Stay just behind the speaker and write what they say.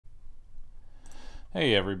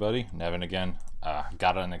Hey everybody, Nevan again.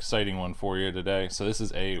 Got an exciting one for you today. So this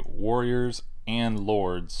is a Warriors and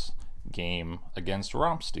Lords game against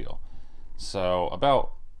Rompsteel. So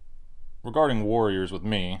regarding Warriors with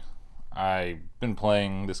me, I've been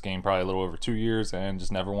playing this game probably a little over 2 years and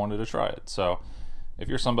just never wanted to try it. So if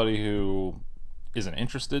you're somebody who isn't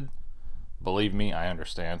interested, believe me, I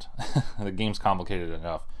understand. The game's complicated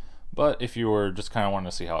enough. But if you were just kind of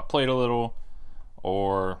wanting to see how it played a little,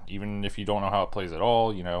 or even if you don't know how it plays at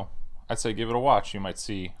all, I'd say give it a watch. You might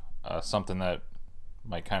see something that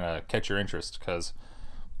might kind of catch your interest, because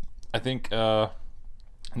I think in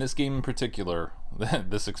this game in particular,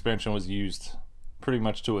 this expansion was used pretty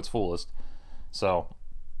much to its fullest. So,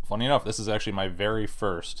 funny enough, this is actually my very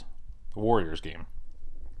first Warriors game,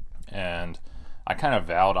 and I kind of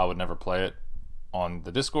vowed I would never play it on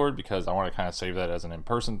the Discord because I want to kind of save that as an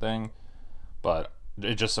in-person thing, but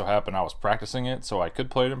it just so happened I was practicing it so I could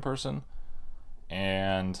play it in person,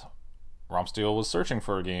 and Rompsteel was searching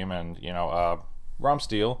for a game, and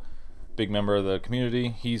Rompsteel, big member of the community,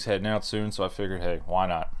 he's heading out soon, so I figured, hey, why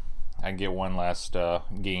not? I can get one last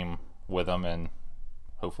game with him, and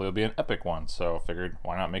hopefully it'll be an epic one. So I figured,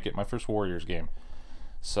 why not make it my first Warriors game?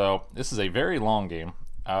 So this is a very long game.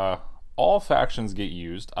 All factions get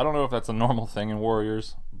used. I don't know if that's a normal thing in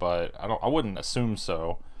Warriors, but I wouldn't assume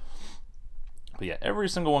so. But yeah, every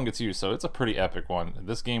single one gets used, so it's a pretty epic one.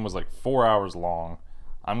 This game was like 4 hours long.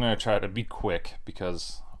 I'm going to try to be quick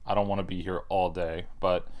because I don't want to be here all day,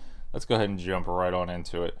 but let's go ahead and jump right on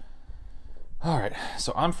into it. Alright,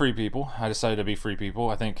 so I'm Free People. I decided to be Free People.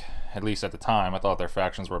 I think, at least at the time, I thought their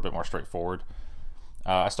factions were a bit more straightforward.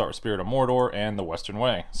 I start with Spirit of Mordor and the Western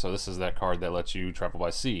Way. So this is that card that lets you travel by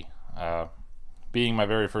sea. Being my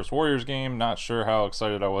very first Warriors game, not sure how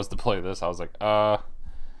excited I was to play this. I was like,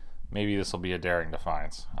 maybe this will be a daring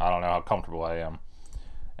defiance. I don't know how comfortable I am.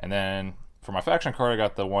 And then for my faction card, I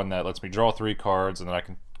got the one that lets me draw 3 cards, and then I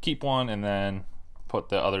can keep one and then put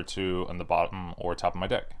the other 2 on the bottom or top of my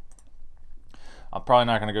deck. I'm probably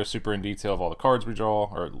not going to go super in detail of all the cards we draw,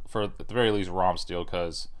 or for at the very least Rompsteel,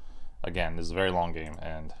 because again, this is a very long game,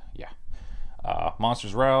 and yeah.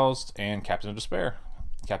 Monsters Roused and Captain of Despair.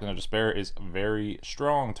 Captain of Despair is very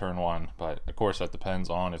strong turn 1, but of course that depends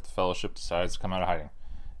on if the Fellowship decides to come out of hiding.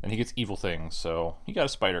 And he gets evil things, so he got a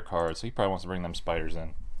spider card, so he probably wants to bring them spiders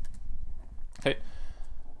in. Okay,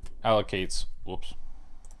 allocates. Whoops.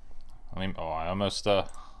 I almost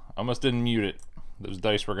didn't mute it. Those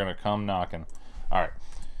dice were gonna come knocking. All right,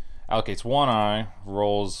 allocates 1 eye,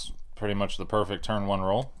 rolls pretty much the perfect turn 1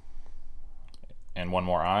 roll, and 1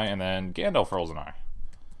 more eye, and then Gandalf rolls an eye,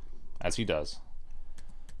 as he does.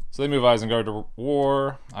 So they move Isengard to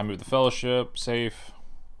war. I move the Fellowship, safe.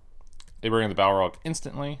 They bring in the Balrog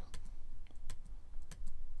instantly.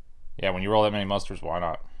 Yeah, when you roll that many musters, why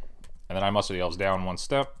not? And then I muster the elves down 1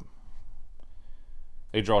 step.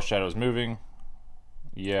 They draw Shadows Moving.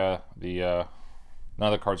 Yeah, none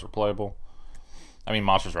of the cards were playable. I mean,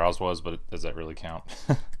 Monsters Roused was, but does that really count?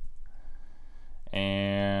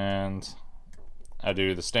 And I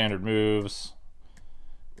do the standard moves.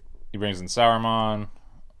 He brings in Saruman.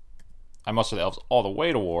 I muster the elves all the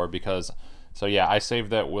way to war because... So yeah, I saved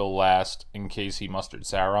that will last in case he mustered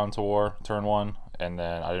Sauron to war turn 1, and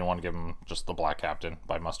then I didn't want to give him just the Black Captain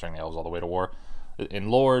by mustering the elves all the way to war. In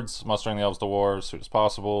Lords, mustering the elves to war as soon as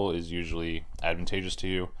possible is usually advantageous to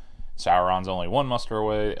you. Sauron's only 1 muster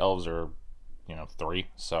away, elves are, 3,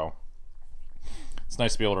 so it's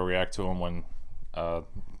nice to be able to react to him when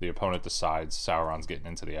the opponent decides Sauron's getting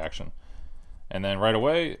into the action. And then right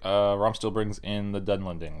away, Rompsteel brings in the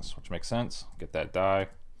Dunlendings, which makes sense. Get that die.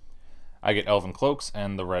 I get Elven Cloaks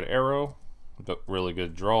and the Red Arrow, but really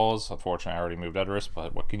good draws. Unfortunately, I already moved Edoras,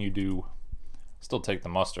 but what can you do? Still take the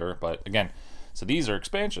muster, but again, so these are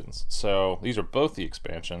expansions. So these are both the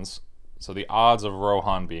expansions. So the odds of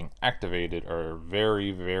Rohan being activated are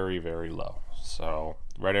very, very, very low. So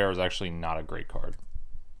Red Arrow is actually not a great card.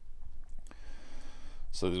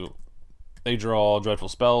 So they draw Dreadful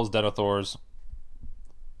Spells, Denethors.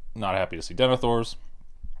 Not happy to see Denethors,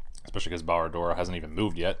 especially because Barad-dûr hasn't even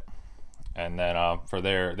moved yet. And then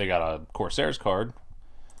they got a Corsairs card,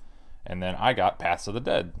 and then I got Paths of the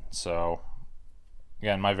Dead. So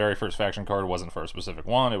again, my very first faction card wasn't for a specific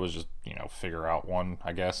one. It was just, figure out one,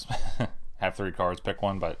 I guess. Have 3 cards, pick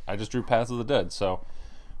one, but I just drew Paths of the Dead. So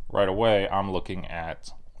right away, I'm looking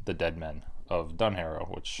at the Dead Men of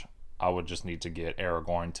Dunharrow, which I would just need to get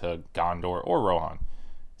Aragorn to Gondor or Rohan.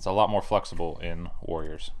 It's a lot more flexible in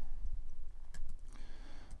Warriors.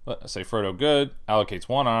 Let's say Frodo good, allocates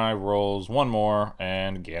 1 eye, rolls 1 more,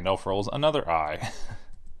 and Gandalf rolls another eye.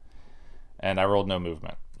 And I rolled no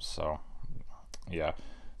movement, so yeah.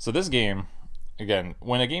 So this game, again,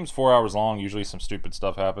 when a game's 4 hours long, usually some stupid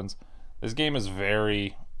stuff happens. This game is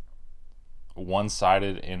very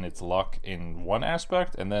one-sided in its luck in one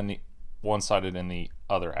aspect, and then one-sided in the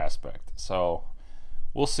other aspect. So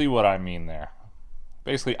we'll see what I mean there.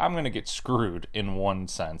 Basically, I'm going to get screwed in one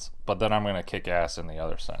sense, but then I'm going to kick ass in the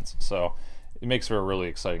other sense. So it makes for a really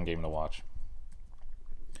exciting game to watch.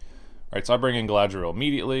 Alright, so I bring in Galadriel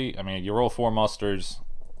immediately. I mean, you roll 4 musters.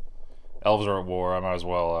 Elves are at war. I might as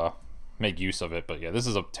well make use of it. But yeah, this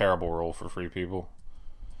is a terrible roll for free people.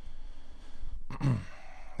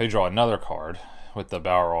 They draw another card with the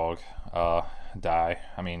Balrog die.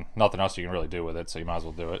 I mean, nothing else you can really do with it, so you might as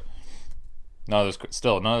well do it. None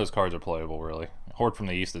of those cards are playable, really. Horde from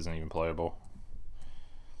the East isn't even playable.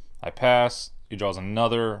 I pass. He draws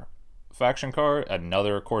another faction card,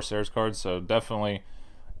 another Corsairs card, so definitely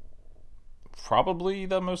probably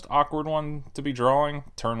the most awkward one to be drawing.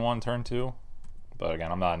 Turn 1, turn 2. But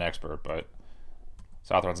again, I'm not an expert, but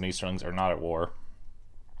Southrons and Easterlings are not at war.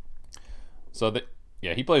 So,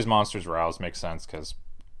 yeah, he plays Monsters Rouse. Makes sense, because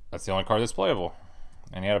that's the only card that's playable.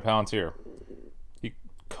 And he had a Palantir. He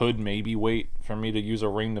could maybe wait for me to use a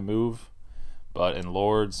ring to move, but in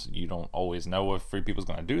Lords, you don't always know if free people's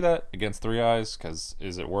going to do that against 3 eyes, because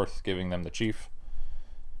is it worth giving them the Chief?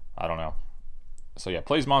 I don't know. So yeah,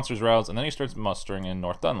 plays Monsters Rouse, and then he starts mustering in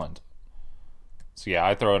North Dunland. So yeah,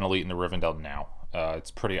 I throw an elite into Rivendell now.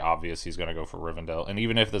 It's pretty obvious he's going to go for Rivendell, and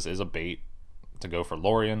even if this is a bait to go for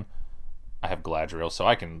Lorien, I have Galadriel, so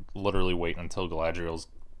I can literally wait until Galadriel's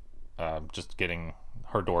just getting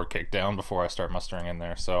her door kicked down before I start mustering in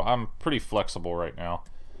there. So I'm pretty flexible right now.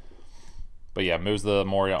 But yeah, moves the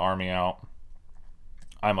Moria army out.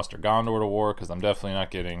 I muster Gondor to war, because I'm definitely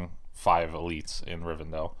not getting 5 elites in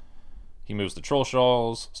Rivendell. He moves the Troll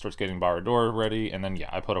Shawls, starts getting Barad-dûr ready, and then yeah,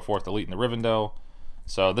 I put a 4th elite in the Rivendell.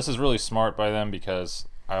 So this is really smart by them, because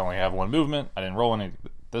I only have 1 movement. I didn't roll any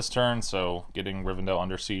this turn, so getting Rivendell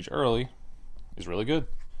under siege early is really good.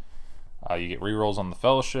 You get rerolls on the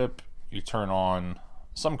Fellowship. You turn on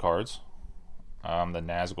some cards. The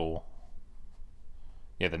Nazgul.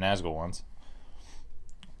 Yeah, the Nazgul ones.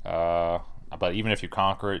 But even if you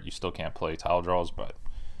conquer it, you still can't play tile draws, but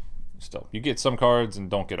still, you get some cards and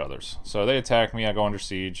don't get others. So they attack me, I go under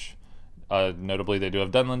siege. Notably, they do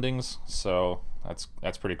have Dunlandings, so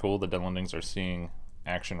that's pretty cool. The Dunlandings are seeing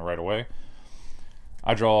action right away.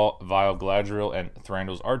 I draw Vile Galadriel and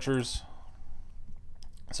Thranduil's Archers.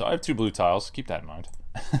 So I have 2 blue tiles, keep that in mind.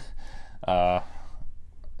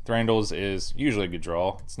 Thranduil's is usually a good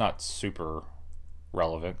draw. It's not super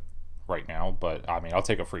relevant right now, but I mean, I'll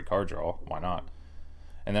take a free card draw, why not?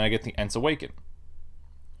 And then I get the Ents Awaken.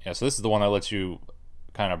 Yeah, so this is the one that lets you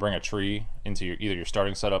kind of bring a tree into either your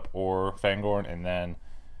starting setup or Fangorn, and then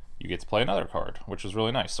you get to play another card, which is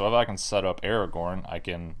really nice. So if I can set up Aragorn, I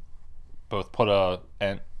can both put a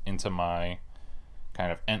Ent into my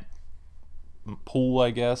kind of Ent pool,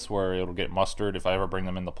 I guess, where it'll get mustered if I ever bring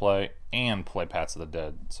them into play, and play Pats of the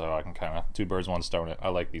Dead. So I can kind of 2 birds, 1 stone it. I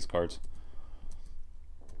like these cards.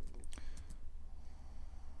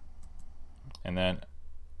 And then,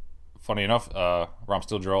 funny enough,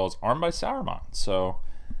 Rompsteel draws Armed by Saruman, so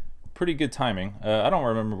pretty good timing. I don't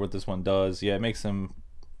remember what this one does. Yeah, it makes him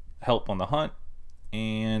help on the hunt,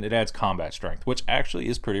 and it adds combat strength, which actually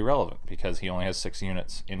is pretty relevant because he only has 6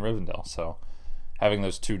 units in Rivendell. So having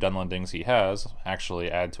those 2 Dunlandings he has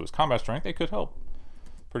actually add to his combat strength, it could help.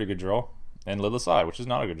 Pretty good draw. And Lidless Eye, which is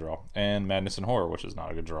not a good draw. And Madness and Horror, which is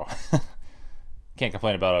not a good draw. Can't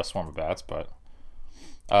complain about a Swarm of Bats, but...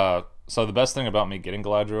 so the best thing about me getting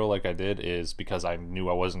Galadriel like I did is because I knew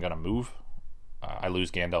I wasn't going to move. I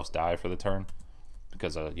lose Gandalf's Die for the turn,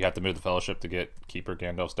 because you have to move the Fellowship to get Keeper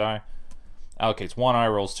Gandalf's Die. Allocates 1 eye,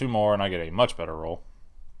 rolls 2 more, and I get a much better roll.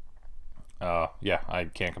 Yeah, I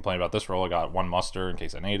can't complain about this roll. I got 1 muster in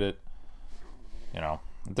case I need it. You know,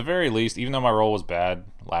 at the very least, even though my roll was bad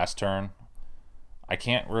last turn, I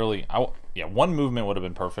can't really... yeah, 1 movement would have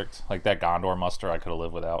been perfect. Like that Gondor muster I could have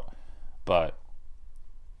lived without. But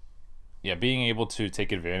yeah, being able to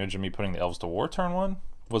take advantage of me putting the Elves to War turn 1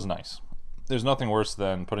 was nice. There's nothing worse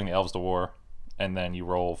than putting the Elves to War and then you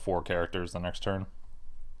roll 4 characters the next turn.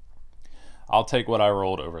 I'll take what I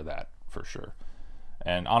rolled over that, for sure.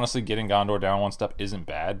 And honestly, getting Gondor down 1 step isn't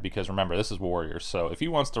bad, because remember, this is Warriors, so if he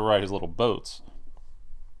wants to ride his little boats,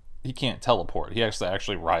 he can't teleport. He has to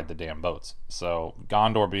actually ride the damn boats. So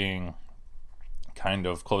Gondor being kind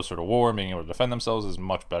of closer to war, being able to defend themselves, is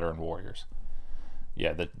much better in Warriors.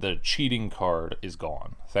 Yeah, the cheating card is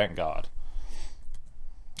gone. Thank God.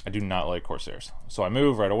 I do not like Corsairs. So I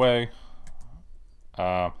move right away.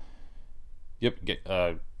 I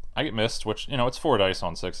get missed, which, you know, it's 4 dice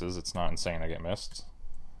on 6s. It's not insane I get missed.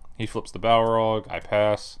 He flips the Balrog. I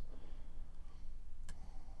pass.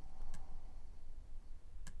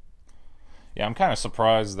 Yeah, I'm kind of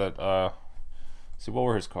surprised that, see, what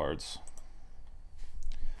were his cards?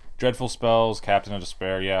 Dreadful Spells, Captain of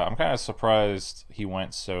Despair. Yeah, I'm kind of surprised he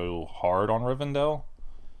went so hard on Rivendell,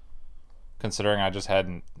 considering I just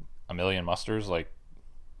had a million musters. Like,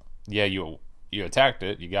 yeah, you attacked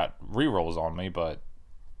it, you got rerolls on me, but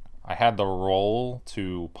I had the roll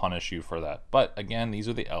to punish you for that. But again, these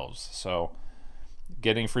are the elves, so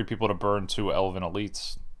getting free people to burn 2 elven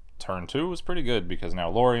elites turn 2 was pretty good, because now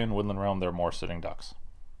Lorien, Woodland Realm, they're more sitting ducks.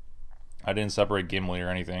 I didn't separate Gimli or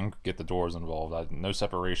anything, get the doors involved. No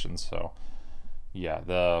separation, so yeah,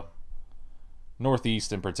 the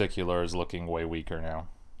Northeast in particular is looking way weaker now.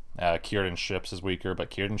 Círdan's Ships is weaker,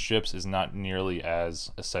 but Círdan's Ships is not nearly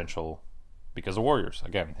as essential because of warriors.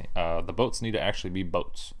 Again, the boats need to actually be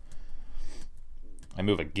boats. I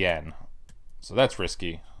move again, so that's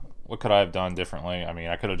risky. What could I have done differently? I mean,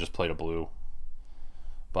 I could have just played a blue,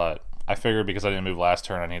 but I figured because I didn't move last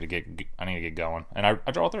turn, I need to get going, and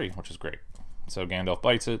I draw 3, which is great. So Gandalf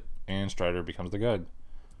bites it, and Strider becomes the guide.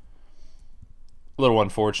 A little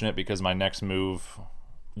unfortunate because my next move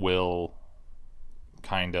will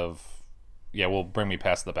kind of, yeah, will bring me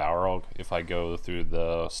past the Balrog if I go through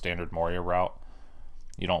the standard Moria route.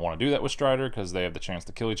 You don't want to do that with Strider because they have the chance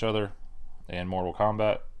to kill each other in Mortal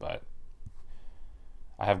Kombat, but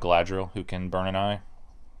I have Galadriel who can burn an eye.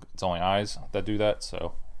 It's only eyes that do that,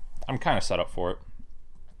 so I'm kind of set up for it.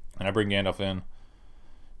 And I bring Gandalf in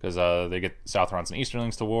because they get Southrons and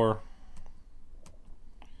Easterlings to war.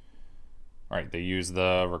 Alright, they use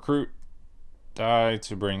the recruit die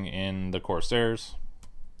to bring in the Corsairs,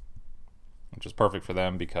 which is perfect for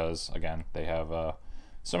them because, again, they have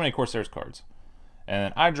so many Corsairs cards. And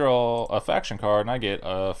then I draw a faction card and I get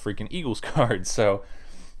a freaking Eagles card, so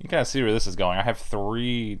you can kind of see where this is going. I have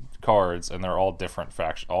 3 cards, and they're all different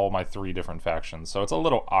factions, all my 3 different factions. So it's a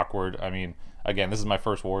little awkward. I mean, again, this is my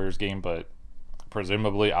first Warriors game, but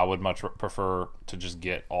presumably I would much prefer to just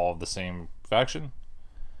get all of the same faction.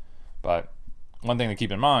 But one thing to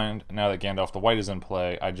keep in mind, now that Gandalf the White is in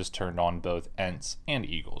play, I just turned on both Ents and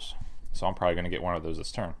Eagles. So I'm probably going to get one of those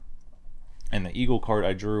this turn. And the Eagle card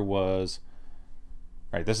I drew was,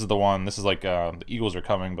 right, this is the one, this is like the Eagles are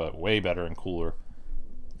coming, but way better and cooler.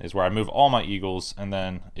 Is where I move all my Eagles, and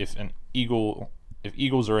then if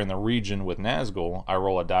Eagles are in the region with Nazgul, I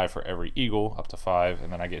roll a die for every Eagle up to 5,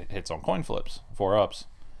 and then I get hits on coin flips, 4 ups.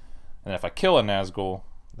 And if I kill a Nazgul,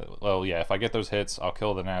 well, yeah, if I get those hits, I'll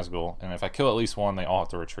kill the Nazgul, and if I kill at least one, they all have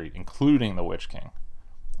to retreat, including the Witch King.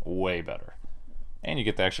 Way better. And you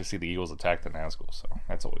get to actually see the Eagles attack the Nazgul, so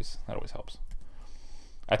that always helps.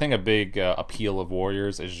 I think a big appeal of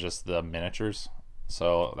Warriors is just the miniatures.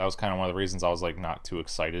 So that was kind of one of the reasons I was like not too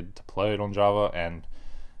excited to play it on Java, and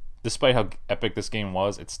despite how epic this game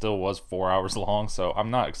was, it still was 4 hours long, so I'm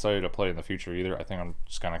not excited to play it in the future either. I think I'm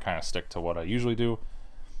just going to kind of stick to what I usually do.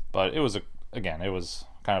 But it was, again, it was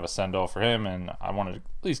kind of a send-off for him, and I wanted to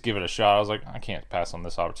at least give it a shot. I was like, I can't pass on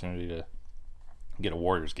this opportunity to get a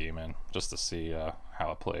Warriors game in just to see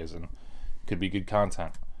how it plays, and it could be good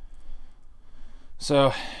content.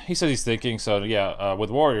 So he says he's thinking. So yeah,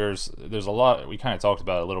 with Warriors, there's a lot, we kind of talked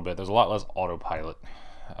about it a little bit, there's a lot less autopilot,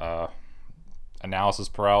 analysis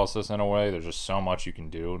paralysis in a way. There's just so much you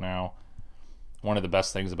can do now. One of the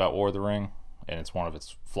best things about War of the Ring, and it's one of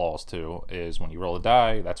its flaws too, is when you roll a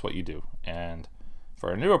die, that's what you do. And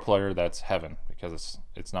for a newer player, that's heaven, because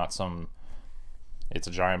it's not some, it's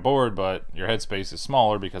a giant board, but your headspace is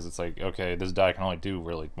smaller because it's like, okay, this die can only do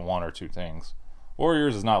really 1 or 2 things.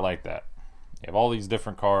 Warriors is not like that. You have all these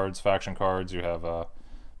different cards, faction cards. You have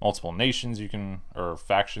multiple nations you can, or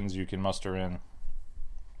factions you can muster in.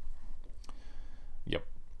 Yep.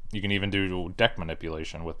 You can even do deck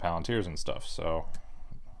manipulation with Palantirs and stuff. So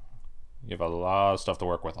you have a lot of stuff to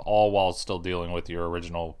work with, all while still dealing with your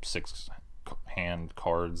original 6-hand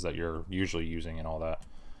cards that you're usually using and all that.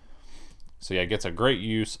 So yeah, it gets a great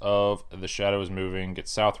use of the Shadows moving,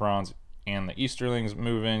 gets Southrons and the Easterlings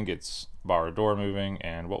moving, gets Barad-dûr moving,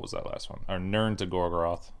 and what was that last one? Or Nirn to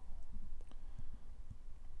Gorgoroth.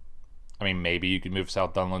 I mean, maybe you could move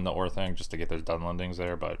South Dunland to Orthanc just to get those Dunlandings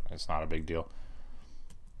there, but it's not a big deal.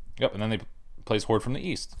 Yep, and then they plays Horde from the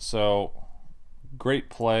East. So,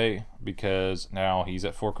 great play, because now he's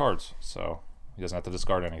at 4 cards, so he doesn't have to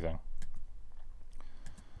discard anything.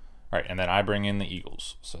 Alright, and then I bring in the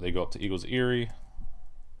Eagles. So they go up to Eagles Eyrie.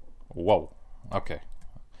 Whoa, okay.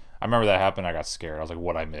 I remember that happened, I got scared. I was like,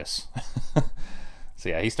 what'd I miss? So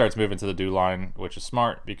yeah, he starts moving to the Dew line, which is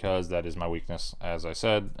smart because that is my weakness. As I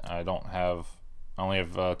said, I only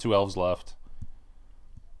have 2 elves left.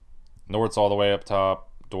 Nort's all the way up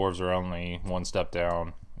top. Dwarves are only one step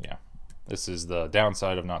down. Yeah, this is the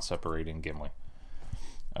downside of not separating Gimli.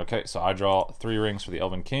 Okay, so I draw 3 rings for the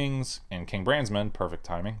Elven Kings and King Brandsmen. Perfect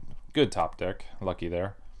timing. Good top deck. Lucky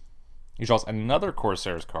there. He draws another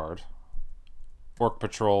Corsair's card. Orc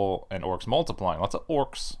Patrol and Orcs Multiplying. Lots of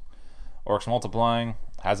Orcs. Orcs Multiplying.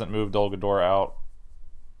 Hasn't moved Dol Guldur out.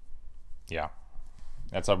 Yeah.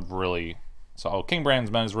 That's a really... So King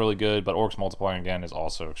Brandsmen is really good, but Orcs Multiplying again is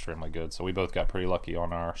also extremely good. So we both got pretty lucky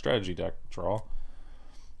on our strategy deck draw.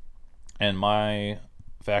 And my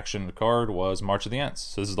faction card was March of the Ents.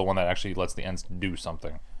 So this is the one that actually lets the Ents do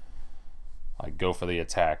something. Like go for the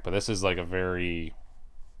attack. But this is like a very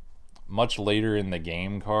much later in the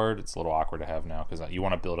game card. It's a little awkward to have now because you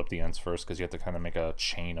want to build up the Ents first because you have to kind of make a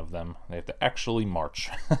chain of them. They have to actually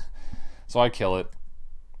march. So I kill it.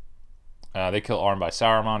 They kill Armed by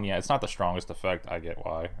Saruman. Yeah, it's not the strongest effect. I get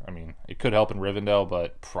why. I mean, it could help in Rivendell,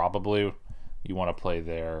 but probably you want to play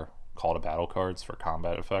their Call to Battle cards for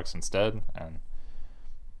combat effects instead. And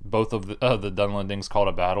both of the Dunlending's Call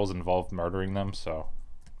to Battles involve murdering them, so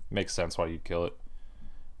it makes sense why you'd kill it.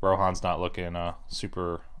 Rohan's not looking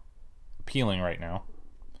super appealing right now.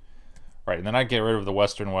 Right, and then I get rid of the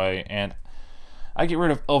Western Way, and I get rid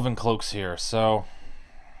of Elven Cloaks here. So,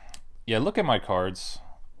 yeah, look at my cards.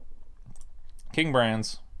 King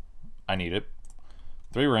Brands, I need it.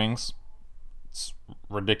 3 rings, it's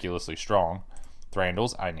ridiculously strong.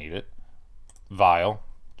 Thranduils, I need it. Vial,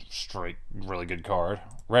 straight, really good card.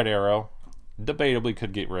 Red Arrow, debatably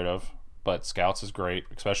could get rid of, but Scouts is great,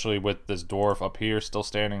 especially with this dwarf up here still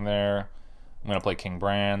standing there. I'm going to play King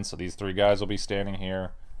Brand, so these 3 guys will be standing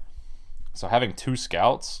here. So having 2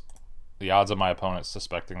 Scouts, the odds of my opponent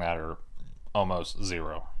suspecting that are almost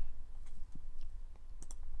 0.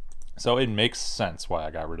 So it makes sense why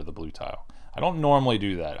I got rid of the blue tile. I don't normally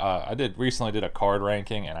do that. I recently did a card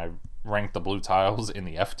ranking, and I ranked the blue tiles in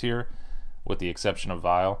the F tier, with the exception of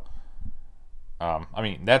Vial. I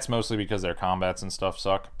mean, that's mostly because their combats and stuff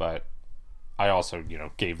suck, but I also,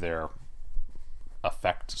 gave their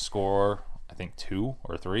effect score, I think 2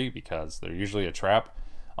 or 3, because they're usually a trap.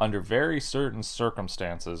 Under very certain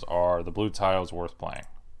circumstances are the blue tiles worth playing,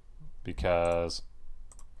 because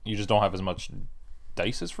you just don't have as much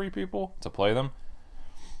dice as free people to play them.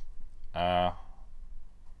 Yeah,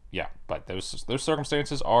 but those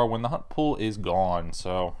circumstances are when the hunt pool is gone,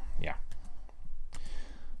 so yeah.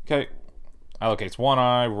 Okay, allocates 1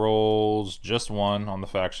 eye, rolls just 1 on the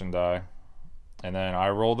faction die, and then I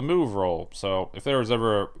roll the move roll. So if there was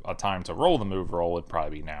ever a time to roll the move roll, it'd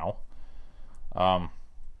probably be now.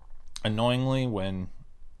 Annoyingly,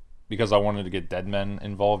 because I wanted to get dead men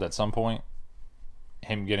involved at some point,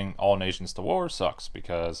 him getting all nations to war sucks,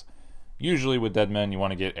 because usually with dead men you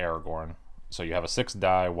want to get Aragorn, so you have a 6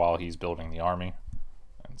 die while he's building the army,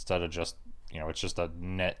 instead of just, it's just a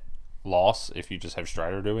net loss if you just have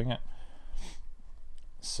Strider doing it.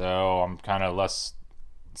 So I'm kind of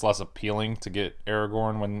it's less appealing to get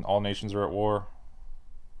Aragorn when all nations are at war.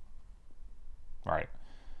 Right.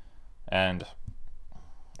 And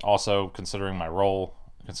also, considering my role,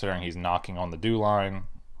 considering he's knocking on the dew line,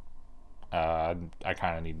 I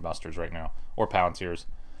kind of need musters right now, or Palantirs.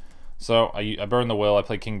 So I burn the will. I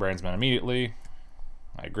play King Brandsman immediately.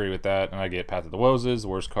 I agree with that, and I get Path of the Woses,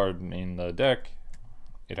 worst card in the deck.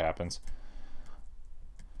 It happens.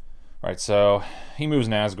 Alright, so he moves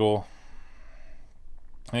Nazgul.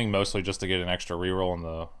 I think mostly just to get an extra reroll in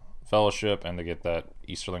the Fellowship and to get that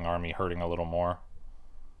Easterling army hurting a little more.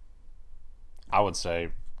 I would say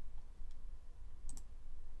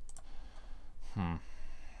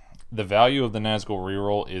the value of the Nazgul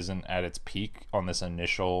reroll isn't at its peak on this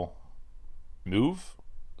initial move.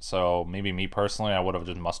 So maybe me personally, I would have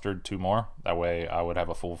just mustered 2 more. That way I would have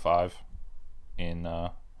a full 5 in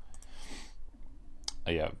Vale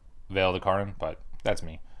of the Carnan, but that's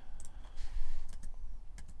me.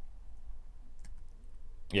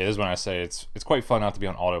 Yeah, this is when I say it's quite fun not to be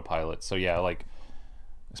on autopilot. So yeah, like,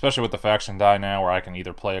 especially with the faction die now, where I can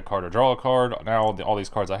either play a card or draw a card. Now all these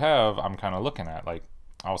cards I have, I'm kind of looking at, like,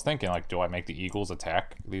 I was thinking, like, do I make the Eagles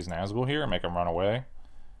attack these Nazgul here and make them run away?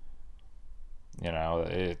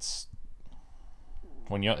 It's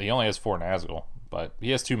when he only has 4 Nazgul, but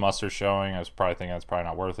he has 2 musters showing. I was probably thinking that's probably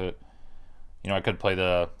not worth it. I could play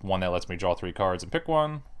the one that lets me draw 3 cards and pick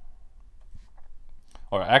one.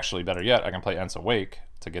 Or actually, better yet, I can play Ent's Awake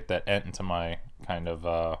to get that Ent into my kind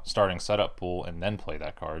of starting setup pool, and then play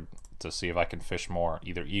that card to see if I can fish more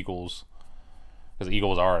either Eagles, because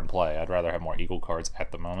Eagles are in play. I'd rather have more Eagle cards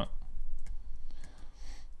at the moment.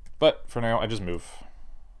 But for now, I just move.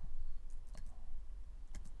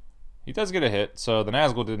 He does get a hit, so the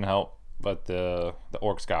Nazgul didn't help, but the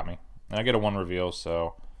Orcs got me. And I get a 1 reveal,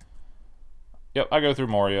 so... Yep, I go through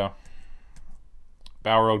Moria.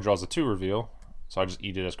 Balrog draws a 2 reveal, so I just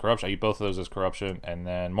eat it as corruption. I eat both of those as corruption, and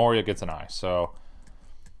then Moria gets an eye. So,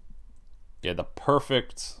 yeah, the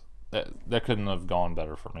perfect... That couldn't have gone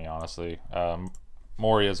better for me, honestly.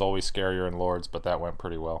 Moria is always scarier in Lords, but that went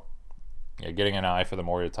pretty well. Yeah, getting an eye for the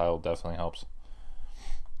Moria title definitely helps.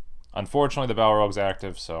 Unfortunately, the Balrog's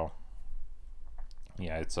active, so...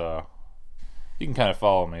 Yeah, it's... You can kind of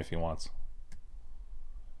follow me if he wants.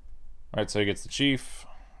 Alright, so he gets the Chief.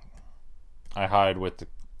 I hide with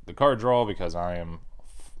the card draw because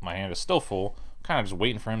my hand is still full. I'm kind of just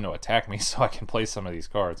waiting for him to attack me so I can play some of these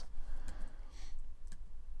cards.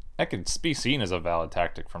 That could be seen as a valid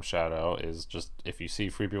tactic from Shadow, is just if you see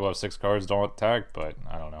free people have 6 cards, don't attack, but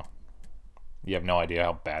I don't know. You have no idea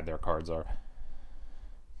how bad their cards are.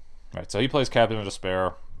 Alright, so he plays Captain of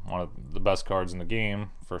Despair, one of the best cards in the game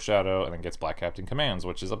for Shadow, and then gets Black Captain Commands,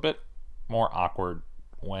 which is a bit more awkward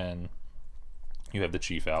when you have the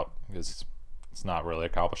Chief out, because it's not really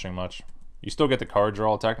accomplishing much. You still get the card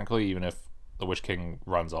draw, technically, even if the Witch King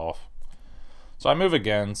runs off. So I move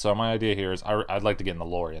again, so my idea here is I'd like to get in the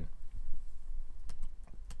Lorien.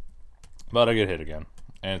 But I get hit again,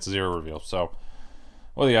 and it's 0 reveal. So,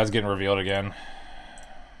 well, the odds getting revealed again.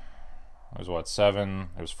 There's what, 7?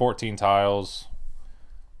 There's 14 tiles.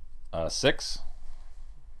 6?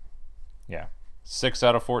 Yeah. 6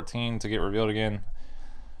 out of 14 to get revealed again.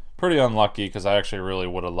 Pretty unlucky, because I actually really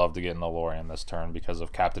would have loved to get in the Lorien this turn because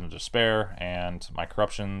of Captain of Despair and my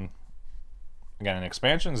corruption. Again, in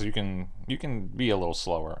expansions, you can be a little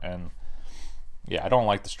slower, and yeah, I don't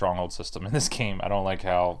like the stronghold system in this game. I don't like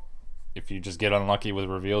how if you just get unlucky with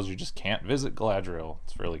reveals, you just can't visit Galadriel.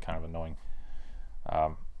 It's really kind of annoying.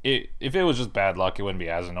 If it was just bad luck, it wouldn't be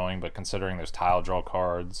as annoying, but considering there's tile draw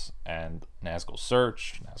cards and Nazgul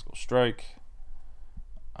Search, Nazgul Strike,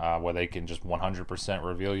 where they can just 100%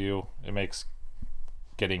 reveal you, it makes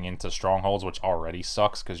getting into strongholds, which already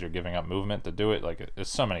sucks because you're giving up movement to do it. Like, there's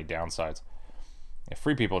so many downsides. Yeah,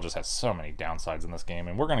 free people just has so many downsides in this game,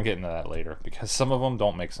 and we're going to get into that later because some of them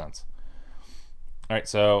don't make sense. Alright,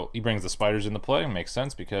 so he brings the spiders into play. Makes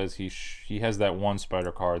sense because he has that 1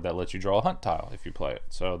 spider card that lets you draw a hunt tile if you play it.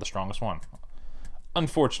 So the strongest one.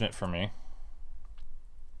 Unfortunate for me.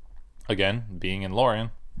 Again, being in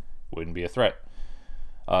Lorien wouldn't be a threat.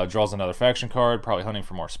 Draws another faction card, probably hunting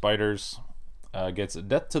for more spiders. Gets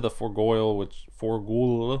Death to the Forgoil, which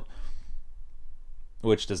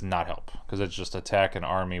does not help because it's just attack an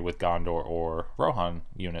army with Gondor or Rohan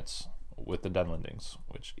units with the Dunlendings,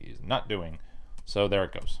 which he's not doing. So there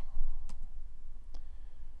it goes.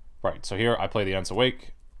 Right, so here I play the Ents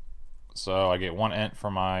Awake. So I get 1 Ent for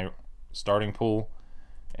my starting pool,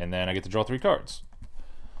 and then I get to draw 3 cards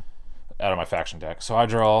out of my faction deck. So I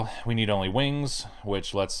draw We Need Only Wings,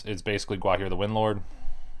 which it's basically Gwahir the Windlord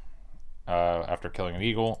after killing an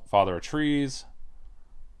eagle. Father of Trees,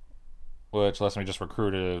 which lets me just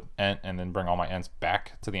recruit an Ent and then bring all my Ents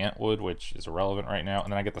back to the Entwood, which is irrelevant right now.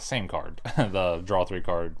 And then I get the same card, the draw 3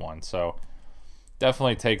 card one. So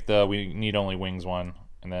definitely take the We Need Only Wings one,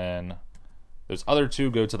 and then those other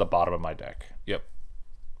 2 go to the bottom of my deck. Yep.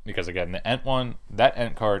 Because again, the Ent one, that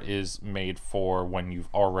Ent card is made for when you've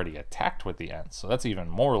already attacked with the Ents. So that's even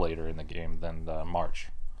more later in the game than the March.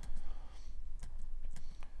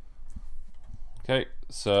 Okay,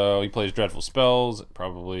 so he plays Dreadful Spells,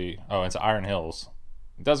 probably... Oh, it's Iron Hills.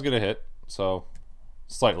 It does get a hit, so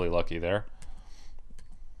slightly lucky there.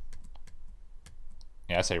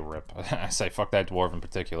 Yeah, I say rip. I say fuck that dwarf in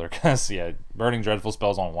particular, because, yeah, burning Dreadful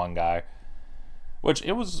Spells on one guy, which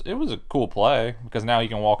it was a cool play, because now he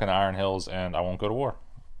can walk in the Iron Hills and I won't go to war.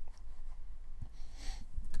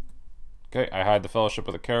 Okay, I hide the Fellowship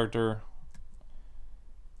of the character.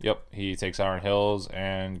 Yep, he takes Iron Hills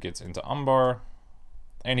and gets into Umbar.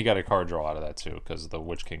 And he got a card draw out of that too, because the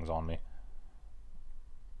Witch King's on me.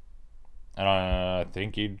 And I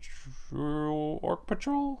think he drew Orc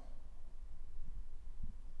Patrol?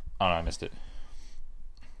 Oh no, I missed it.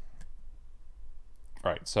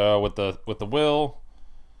 Alright, so with the will,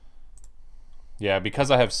 yeah,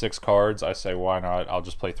 because I have 6 cards, I say why not? I'll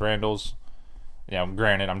just play Thranduil's. Yeah,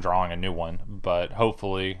 granted, I'm drawing a new one, but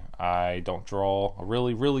hopefully I don't draw a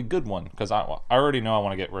really, really good one, because I already know I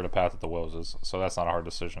want to get rid of Path of the Wills, so that's not a hard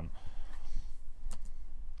decision.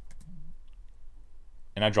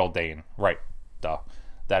 And I draw Dane. Right. Duh.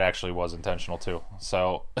 That actually was intentional, too.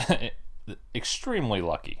 So, extremely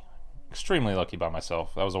lucky. Extremely lucky by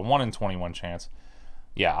myself. That was a 1 in 21 chance.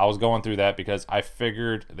 Yeah, I was going through that because I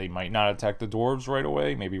figured they might not attack the dwarves right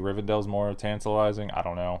away. Maybe Rivendell's more tantalizing. I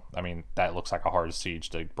don't know. I mean, that looks like a hard siege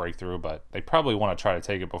to break through, but they probably want to try to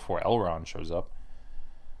take it before Elrond shows up.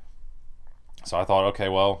 So I thought, okay,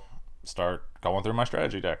 well, start going through my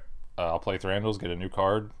strategy deck. I'll play Thranduils, get a new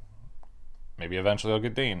card. Maybe eventually I'll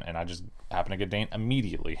get Dane, and I just happen to get Dane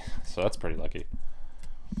immediately. So that's pretty lucky.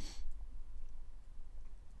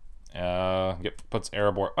 Yep, puts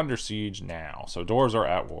Erebor under siege now. So doors are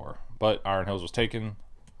at war, but Iron Hills was taken.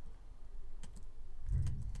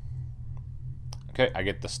 Okay, I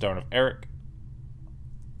get the Stone of Eric,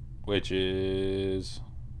 which is...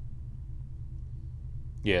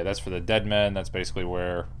 yeah, that's for the dead men. That's basically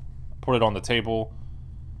where... put it on the table,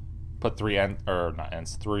 put three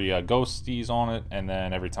ghosties on it, and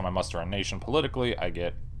then every time I muster a nation politically, I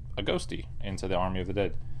get a ghosty into the Army of the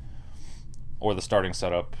Dead. Or the starting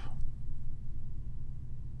setup.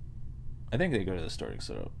 I think they go to the starting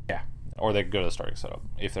setup. Yeah. Or they go to the starting setup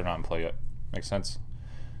if they're not in play yet. Makes sense.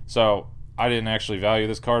 So I didn't actually value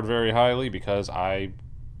this card very highly because I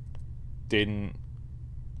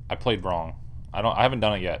played wrong. I haven't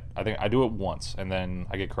done it yet. I think I do it once and then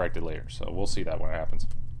I get corrected later. So we'll see that when it happens.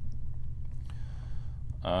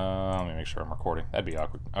 Let me make sure I'm recording. That'd be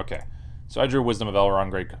awkward. Okay. So I drew Wisdom of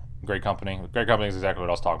Elrond, Great Company. Great Company is exactly what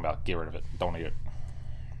I was talking about. Get rid of it. Don't need it.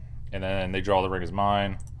 And then they draw The Ring is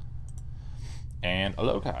Mine. And a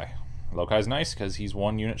Lokai. Lokai's nice because he's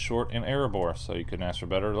 1 unit short in Erebor, so you couldn't ask for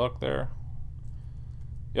better luck there.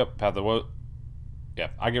 Yep, Path of Woes.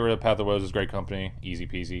 Yep, I get rid of Path of Woes' Great Company. Easy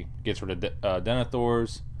peasy. Gets rid of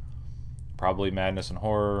Denethor's. Probably Madness and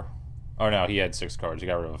Horror. Oh no, he had 6 cards. He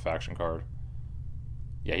got rid of a faction card.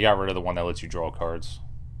 Yeah, he got rid of the one that lets you draw cards.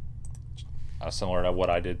 Similar to what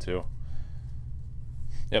I did too.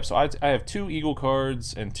 Yep, so I have 2 Eagle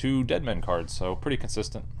cards and 2 Dead Men cards, so pretty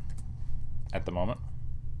consistent at the moment.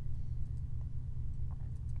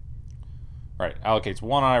 Right, allocates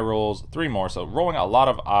 1 eye, rolls 3 more, so rolling a lot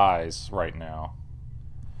of eyes right now.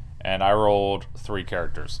 And I rolled 3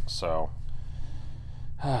 characters, so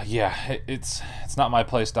yeah, it's not my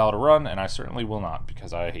play style to run, and I certainly will not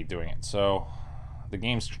because I hate doing it. So the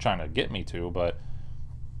game's trying to get me to, but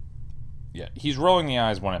yeah, he's rolling the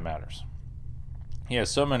eyes when it matters. He has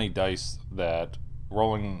so many dice that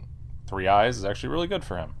rolling 3 eyes is actually really good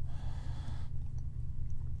for him.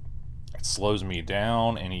 It slows me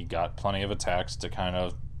down, and he got plenty of attacks to kind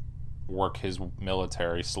of work his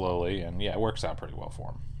military slowly, and yeah, it works out pretty well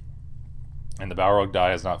for him. And the Balrog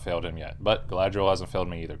die has not failed him yet, but Galadriel hasn't failed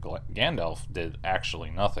me either. Gandalf did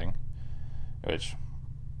actually nothing, which,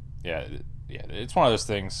 yeah, it's one of those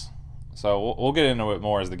things. So we'll get into it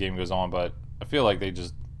more as the game goes on, but I feel like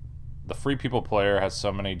the Free People player has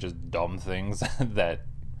so many just dumb things that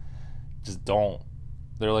just don't,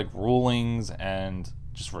 they're like rulings and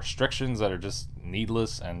just restrictions that are just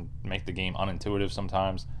needless and make the game unintuitive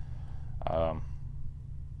sometimes.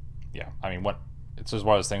 Yeah, I mean, it's just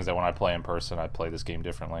one of those things that when I play in person, I play this game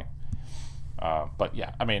differently. But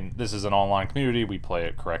yeah, I mean, this is an online community. We play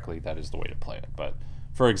it correctly. That is the way to play it. But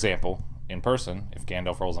for example, in person, if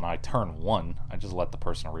Gandalf rolls an eye turn 1, I just let the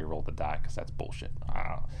person re-roll the die because that's bullshit.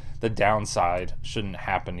 The downside shouldn't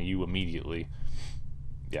happen to you immediately.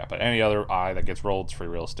 Yeah, but any other eye that gets rolled, it's free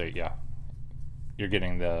real estate. Yeah, you're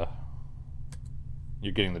getting the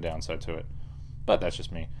downside to it. But that's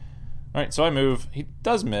just me. All right, so I move. He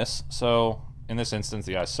does miss. So in this instance,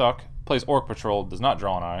 the eyes suck. Plays Orc Patrol, does not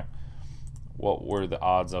draw an eye. What were the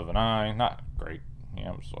odds of an eye? Not great.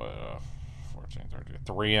 Yeah, 14, 13,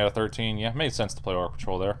 3 out of 13. Yeah, made sense to play Orc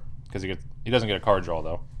Patrol there because he doesn't get a card draw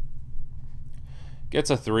though. Gets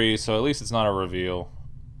a 3, so at least it's not a reveal.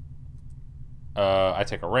 I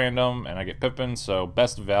take a random and I get Pippin, so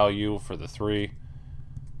best value for the 3.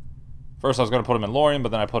 First I was going to put him in Lorien, but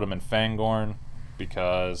then I put him in Fangorn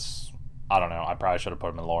because, I don't know, I probably should have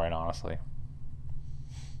put him in Lorien, honestly.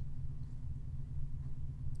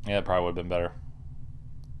 Yeah, that probably would have been better.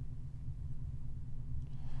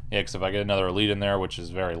 Yeah, because if I get another elite in there, which is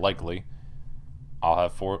very likely, I'll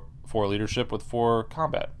have 4 leadership with 4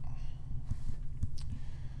 combat.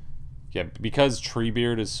 Yeah, because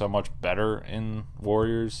Treebeard is so much better in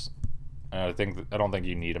Warriors, I don't think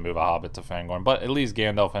you need to move a Hobbit to Fangorn, but at least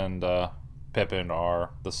Gandalf and Pippin are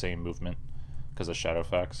the same movement because of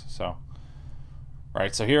Shadowfax. So,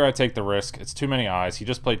 right, so here I take the risk. It's too many eyes. He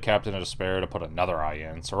just played Captain of Despair to put another eye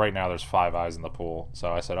in. So right now there's 5 eyes in the pool.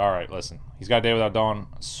 So I said, all right, listen, he's got Day Without Dawn,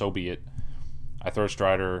 so be it. I throw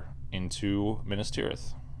Strider into Minas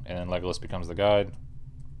Tirith, and then Legolas becomes the guide.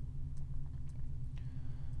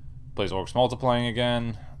 Plays Orcs Multiplying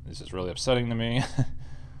again. This is really upsetting to me.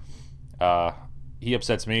 He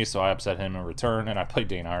upsets me, so I upset him in return, and I play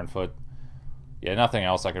Dane Ironfoot. Yeah, nothing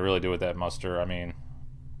else I could really do with that muster. I mean,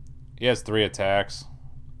 he has 3 attacks,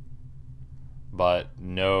 but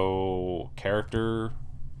no character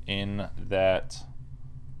in that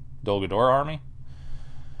Dolgador army.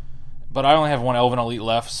 But I only have one Elven Elite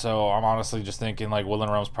left, so I'm honestly just thinking like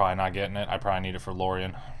Woodland Realm's probably not getting it. I probably need it for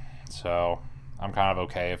Lorien. So I'm kind of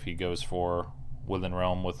okay if he goes for Woodland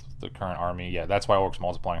Realm with the current army. Yeah, that's why Orcs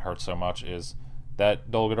Multiplying hurts so much, is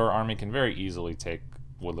that Dolgador army can very easily take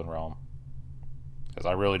Woodland Realm. Because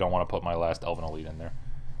I really don't want to put my last Elven Elite in there.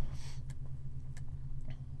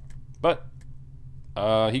 But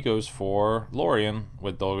he goes for Lorien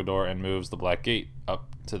with Dolgador and moves the Black Gate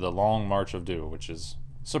up to the Long March of Dew, which is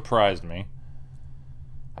surprised me.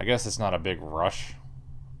 I guess it's not a big rush.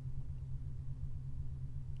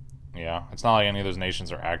 Yeah, it's not like any of those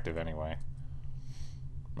nations are active anyway.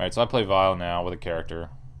 Alright, so I play Vile now with a character.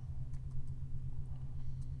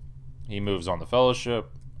 He moves on the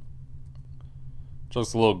Fellowship.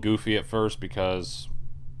 Just a little goofy at first because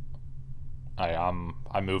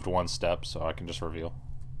I moved one step, so I can just reveal.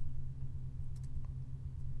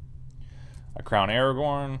 I crown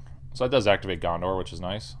Aragorn. So that does activate Gondor, which is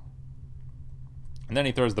nice. And then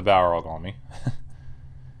he throws the Balrog on me.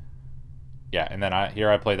 Yeah, and then here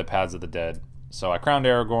I play the Paths of the Dead. So I crowned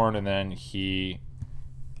Aragorn, and then he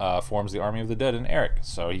forms the Army of the Dead in Eric.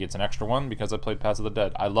 So he gets an extra one because I played Paths of the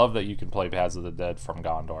Dead. I love that you can play Paths of the Dead from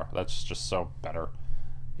Gondor. That's just so better.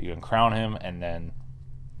 You can crown him and then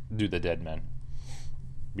do the Dead Men.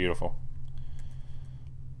 Beautiful.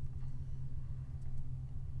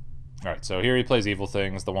 Alright, so here he plays Evil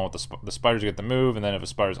Things, the one with the spiders get the move, and then if a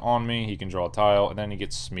spider's on me, he can draw a tile, and then he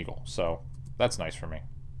gets Smeagol. So that's nice for me.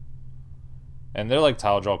 And they're like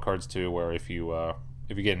tile draw cards too, where if you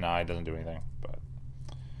get an eye, it doesn't do anything. But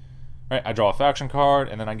alright, I draw a faction card,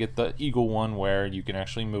 and then I get the Eagle one where you can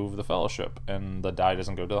actually move the Fellowship, and the die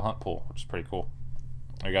doesn't go to the hunt pool, which is pretty cool.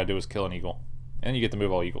 All you gotta do is kill an eagle. And you get to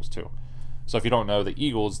move all eagles too. So if you don't know, the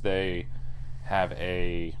eagles, they have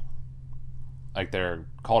a... like they're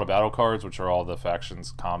call to battle cards, which are all the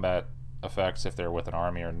factions' combat effects if they're with an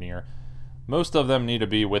army or near. Most of them need to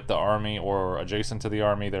be with the army or adjacent to the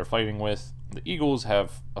army they're fighting with. The eagles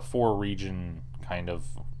have a 4-region kind of...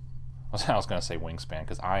 I was going to say wingspan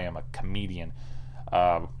because I am a comedian.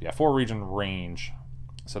 Yeah, 4-region range.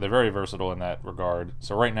 So they're very versatile in that regard.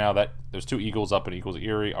 So right now, those 2 eagles up in Eagles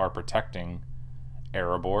Eyrie are protecting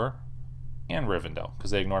Erebor and Rivendell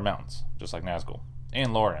because they ignore mountains, just like Nazgul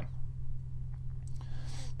and Lorien.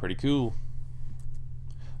 Pretty cool.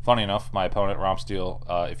 Funny enough, my opponent,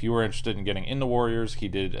 Rompsteel, if you were interested in getting into Warriors, he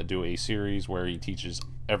did do a series where he teaches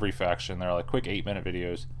every faction. They're like quick 8-minute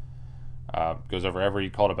videos. Goes over every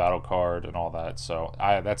call to battle card and all that. So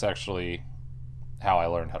that's actually how I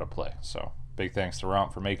learned how to play. So big thanks to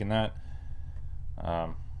Romp for making that.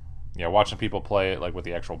 Yeah, watching people play it like with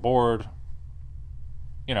the actual board,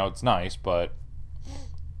 you know, it's nice, but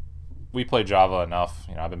we play Java enough.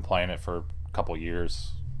 You know, I've been playing it for a couple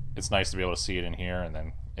years. It's nice to be able to see it in here, and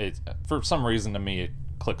then for some reason to me it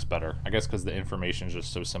clicks better. I guess because the information is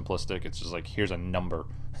just so simplistic. It's just like, here's a number,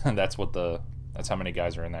 and that's how many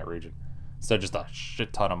guys are in that region. Instead of just a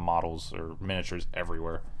shit ton of models or miniatures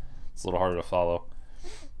everywhere. It's a little harder to follow.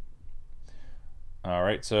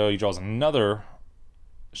 Alright, so he draws another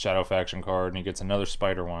Shadow Faction card, and he gets another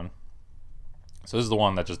spider one. So this is the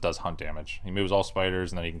one that just does hunt damage. He moves all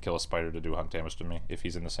spiders, and then he can kill a spider to do hunt damage to me if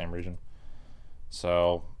he's in the same region.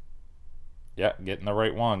 So, yeah, getting the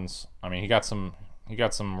right ones. I mean, he got some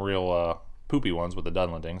real poopy ones with the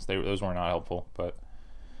Dunlendings. Those were not helpful, but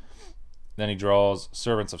then he draws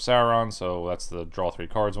Servants of Sauron, so that's the draw 3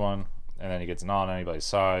 cards one, and then he gets not on anybody's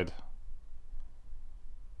side,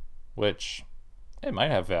 which it might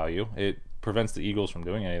have value. It prevents the eagles from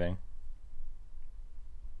doing anything.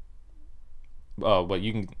 Oh, but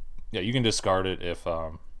you can discard it if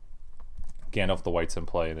Gandalf the White's in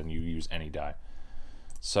play, and then you use any die.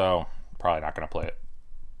 So probably not going to play it.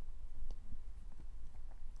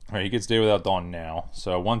 All right, he gets Day Without Dawn now,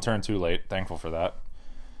 so 1 turn too late. Thankful for that.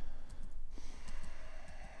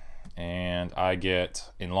 And I get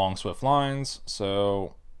In Long Swift Lines.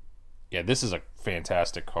 So yeah, this is a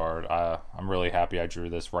fantastic card. I'm really happy I drew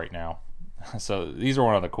this right now. So these are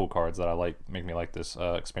one of the cool cards that I like, make me like this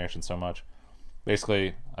expansion so much.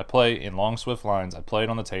 Basically, I play In Long Swift Lines. I play it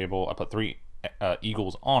on the table. I put 3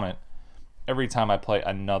 eagles on it. Every time I play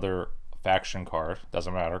another faction card,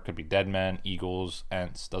 doesn't matter. Could be Dead Men, Eagles,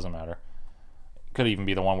 Ents, doesn't matter. Could even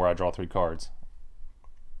be the one where I draw 3 cards.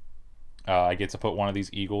 I get to put one of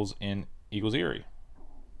these eagles in Eagles Eyrie.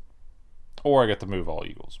 Or I get to move all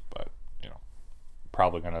eagles, but, you know,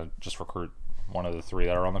 probably going to just recruit one of the 3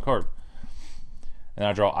 that are on the card. And then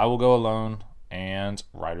I draw I Will Go Alone and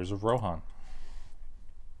Riders of Rohan.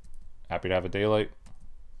 Happy to have a daylight.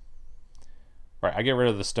 Right, I get rid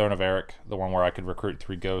of the Stone of Eric, the one where I could recruit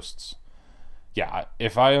 3 ghosts. yeah,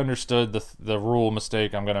 if I understood the rule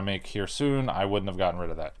mistake I'm gonna make here soon, I wouldn't have gotten rid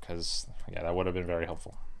of that, because yeah, that would have been very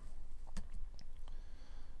helpful.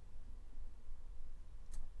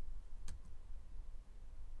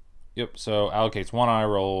 Yep, so allocates 1 eye,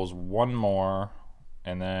 rolls 1 more,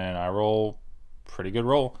 and then I roll pretty good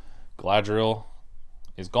roll. Galadriel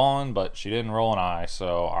is gone, but she didn't roll an eye,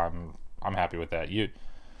 so I'm happy with that.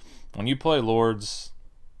 When you play Lords,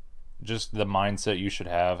 just the mindset you should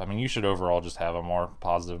have. I mean, you should overall just have a more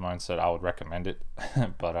positive mindset. I would recommend it,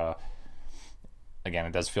 but again,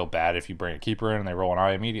 it does feel bad if you bring a keeper in and they roll an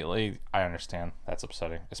eye immediately. I understand that's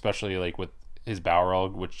upsetting, especially like with his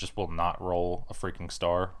Balrog, which just will not roll a freaking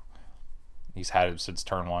star. He's had it since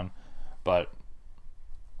turn 1, but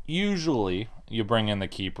usually you bring in the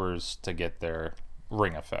keepers to get their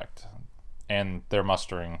ring effect and their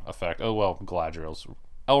mustering effect. Oh well, Galadriel's.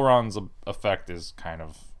 Elrond's effect is kind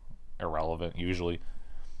of irrelevant usually.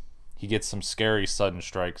 He gets some scary sudden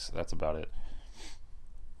strikes. That's about it.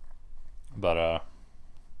 But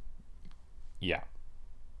yeah.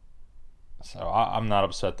 So I'm not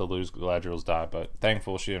upset to lose Galadriel's die, but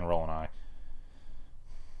thankful she didn't roll an eye.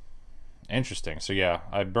 Interesting. So yeah,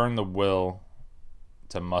 I burned the will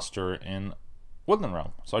to muster in Woodland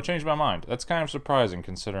Realm. So I changed my mind. That's kind of surprising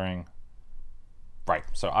considering... Right,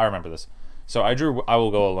 so I remember this. So I drew I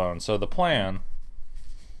will go alone. So the plan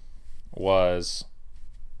was...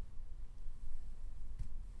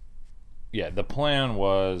 Yeah, the plan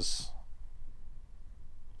was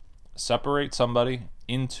separate somebody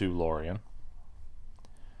into Lorien.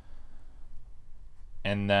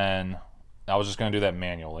 And then I was just going to do that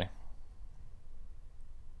manually.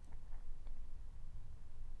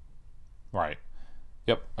 Right.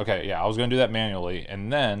 Yep. Okay, yeah, I was going to do that manually,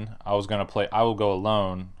 and then I was going to play I will go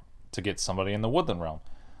alone to get somebody in the Woodland Realm.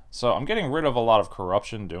 So I'm getting rid of a lot of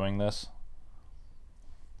corruption doing this,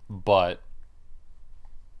 but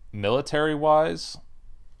military-wise,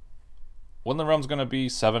 Woodland Realm's going to be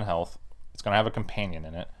 7 health. It's going to have a companion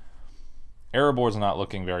in it. Erebor's not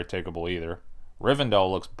looking very takeable either. Rivendell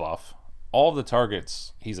looks buff. All of the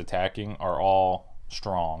targets he's attacking are all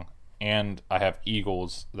strong. And I have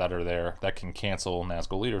eagles that are there that can cancel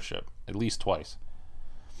Nazgul leadership at least twice.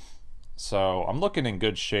 So I'm looking in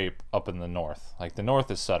good shape up in the north. Like, the north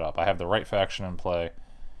is set up. I have the right faction in play.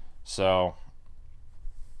 So,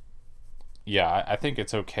 yeah, I think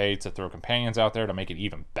it's okay to throw companions out there to make it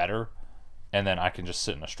even better. And then I can just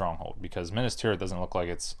sit in a stronghold, because Minas Tirith doesn't look like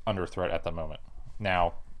it's under threat at the moment.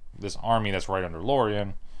 Now, this army that's right under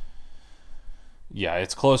Lorien, yeah,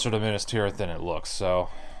 it's closer to Minas Tirith than it looks. So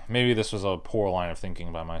maybe this was a poor line of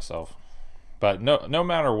thinking by myself. But no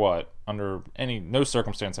matter what, under no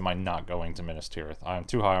circumstance am I not going to Minas Tirith. I am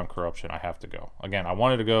too high on corruption. I have to go. Again, I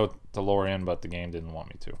wanted to go to Lorien, but the game didn't want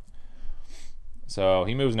me to. So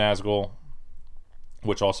he moves Nazgul,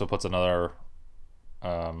 which also puts another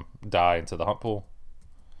die into the hunt pool.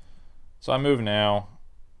 So I move now.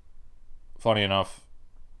 Funny enough,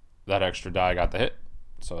 that extra die got the hit,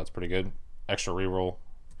 so that's pretty good. Extra reroll.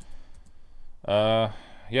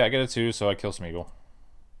 Yeah, I get a 2, so I kill Smeagol.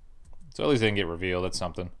 So at least they didn't get revealed. That's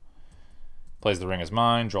something. Plays the ring as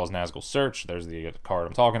mine. Draws Nazgul Search. There's the card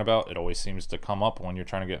I'm talking about. It always seems to come up when you're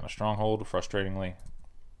trying to get in a stronghold, frustratingly.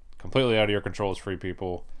 Completely out of your control as free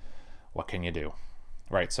people. What can you do?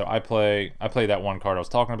 Right, so I play that one card I was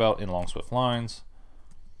talking about in Long Swift Lines.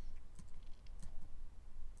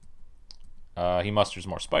 He musters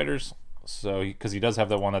more spiders, so because he does have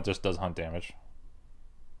that one that just does hunt damage.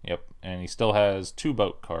 Yep, and he still has 2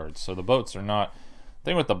 boat cards. So the boats are not... The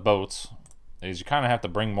thing with the boats is you kind of have to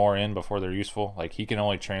bring more in before they're useful. Like, he can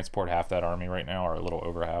only transport half that army right now, or a little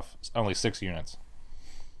over half. It's only 6 units.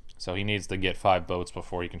 So he needs to get 5 boats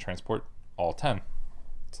before he can transport all 10.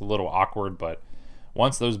 It's a little awkward, but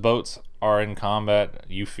once those boats are in combat,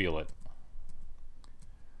 you feel it.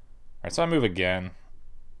 Alright, so I move again.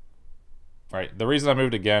 Alright, the reason I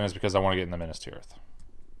moved again is because I want to get in the Minas Tirith.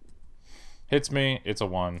 Hits me, it's a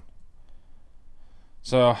 1.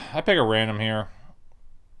 So I pick a random here.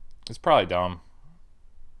 It's probably dumb.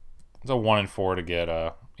 It's a 1 and 4 to get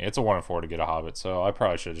a... Yeah, it's a 1 and 4 to get a Hobbit, so I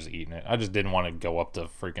probably should have just eaten it. I just didn't want to go up to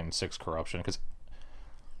freaking 6 corruption, because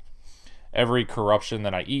every corruption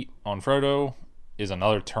that I eat on Frodo is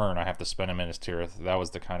another turn I have to spend in Minas Tirith. That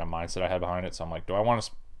was the kind of mindset I had behind it, so I'm like, do I want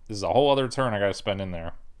to... This is a whole other turn I got to spend in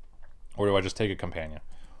there. Or do I just take a companion?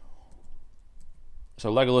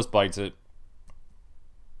 So Legolas bites it.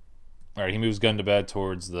 Alright, he moves Gun to Bed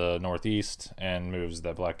towards the northeast and moves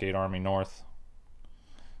the Blackgate army north.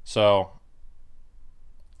 So,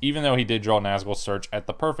 even though he did draw Nazgul Search at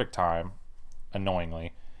the perfect time,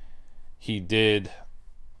 annoyingly, he did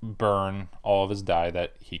burn all of his die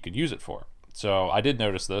that he could use it for. So I did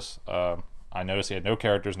notice this. I noticed he had no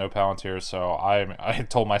characters, no Palantirs, so I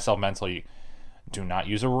told myself mentally, do not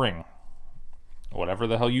use a ring. Whatever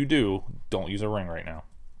the hell you do, don't use a ring right now.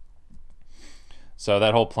 So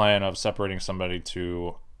that whole plan of separating somebody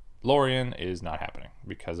to Lorien is not happening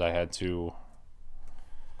because I had to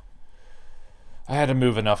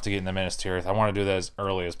move enough to get in the Minas Tirith. I want to do that as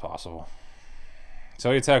early as possible.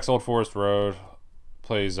 So he attacks Old Forest Road,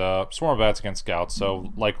 plays Swarm of Bats against Scouts,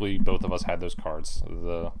 so likely both of us had those cards.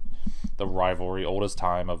 The rivalry, oldest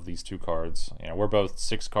time of these two cards. You know, we're both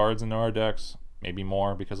 6 cards into our decks, maybe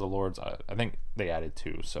more because of Lords. I think they added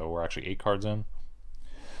 2, so we're actually 8 cards in.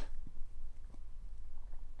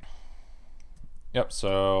 Yep,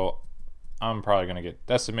 so I'm probably going to get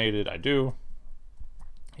decimated. I do.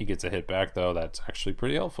 He gets a hit back, though. That's actually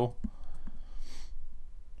pretty helpful.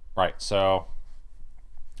 Right, so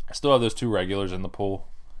I still have those 2 regulars in the pool.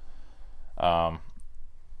 I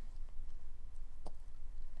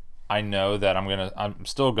know that I'm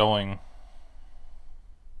still going.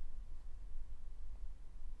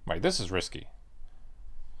 Right, this is risky.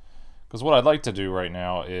 Because what I'd like to do right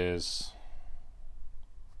now is,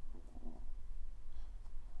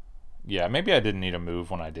 yeah, maybe I didn't need a move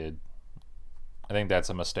when I did. I think that's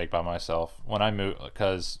a mistake by myself. When I moved,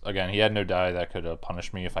 because, again, he had no die that could have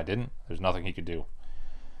punished me if I didn't. There's nothing he could do.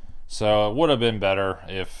 So it would have been better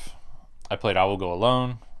if I played I Will Go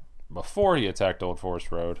Alone before he attacked Old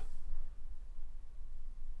Forest Road.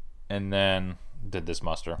 And then did this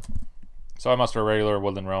muster. So I muster a regular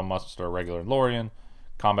Woodland Realm, muster a regular Lorien.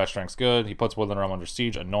 Combat strength's good. He puts Woodland Realm under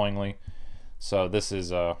siege, annoyingly. So this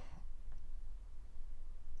is there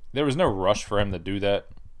was no rush for him to do that.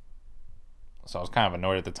 So I was kind of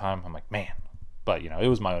annoyed at the time. I'm like, man. But, you know, it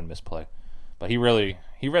was my own misplay. But he read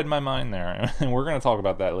my mind there. And we're going to talk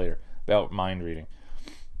about that later, about mind reading.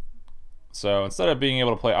 So instead of being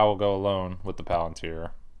able to play I Will Go Alone with the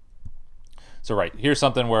Palantir. So right, here's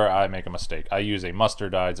something where I make a mistake. I use a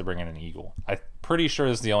muster die to bring in an eagle. I'm pretty sure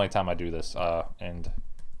this is the only time I do this. And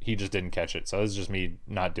he just didn't catch it. So this is just me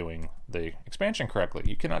not doing the expansion correctly.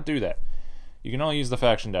 You cannot do that. You can only use the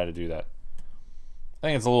faction die to do that. I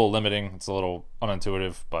think it's a little limiting. It's a little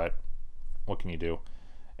unintuitive, but what can you do?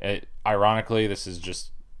 Ironically, this is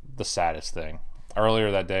just the saddest thing.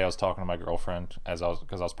 Earlier that day, I was talking to my girlfriend because I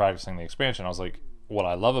was practicing the expansion. I was like, what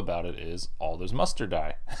I love about it is all those muster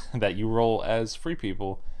die that you roll as free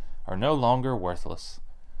people are no longer worthless.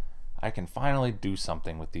 I can finally do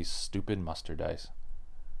something with these stupid muster dice.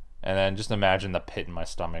 And then just imagine the pit in my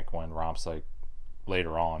stomach when Romp's like,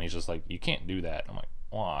 later on, he's just like, you can't do that. I'm like,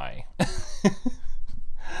 why? I'm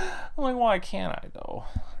like, why can't I though?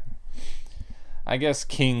 I guess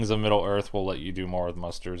Kings of Middle Earth will let you do more with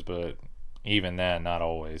musters, but even then, not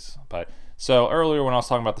always. But so earlier when I was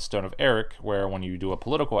talking about the Stone of Eric, where when you do a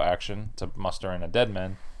political action to muster in a dead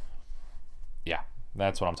man, yeah,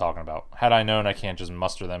 that's what I'm talking about. Had I known I can't just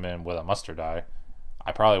muster them in with a muster die,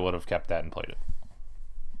 I probably would have kept that and played it.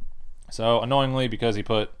 So annoyingly, because he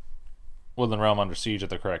put Woodland Realm under siege at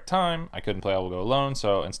the correct time, I couldn't play I Will Go Alone.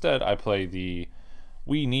 So instead, I play the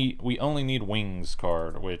We Only Need Wings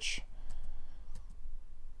card, which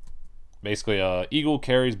basically Eagle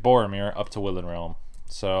carries Boromir up to Woodland Realm.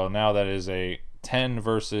 So now that is a 10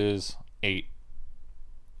 versus 8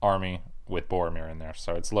 army with Boromir in there.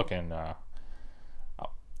 So it's looking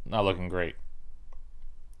not looking great.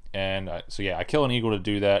 And so yeah, I kill an Eagle to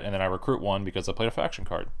do that, and then I recruit one because I played a faction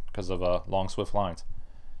card because of long swift lines.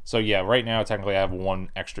 So yeah, right now technically I have 1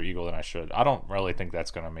 extra Eagle than I should. I don't really think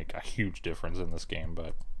that's going to make a huge difference in this game,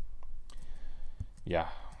 but yeah,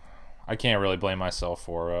 I can't really blame myself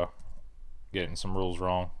for getting some rules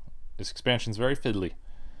wrong. This expansion's very fiddly.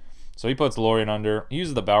 So he puts Lorien under. He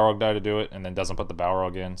uses the Balrog die to do it and then doesn't put the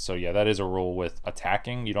Balrog in. So yeah, that is a rule with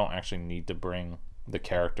attacking. You don't actually need to bring the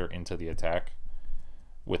character into the attack.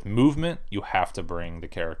 With movement, you have to bring the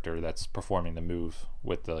character that's performing the move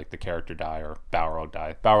with the character die or Balrog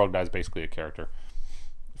die. Balrog die is basically a character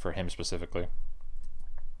for him specifically.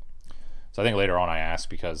 So I think later on I asked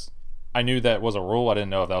because I knew that was a rule. I didn't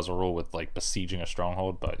know if that was a rule with like besieging a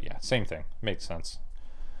stronghold, but yeah, same thing. Makes sense.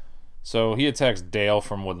 So he attacks Dale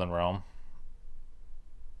from Woodland Realm.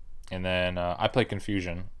 And then I play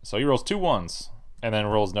Confusion. So he rolls 2 1s and then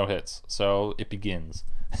rolls no hits. So it begins.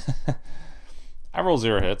 I roll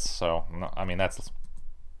 0 hits, so I mean that's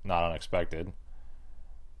not unexpected.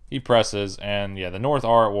 He presses, and yeah, the North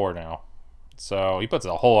are at war now. So he puts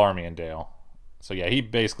a whole army in Dale. So yeah, he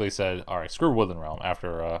basically said, all right, screw Woodland Realm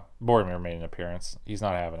after Boromir made an appearance. He's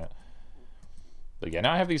not having it. But yeah,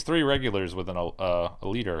 now I have these 3 regulars with a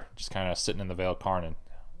leader just kind of sitting in the Vale Carnan.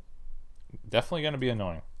 Definitely going to be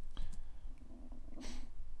annoying.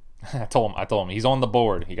 I told him he's on the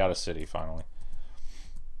board. He got a city finally.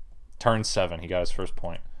 Turn 7, he got his first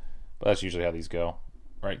point. But that's usually how these go.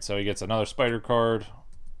 Right, so he gets another spider card,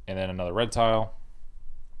 and then another red tile.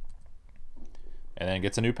 And then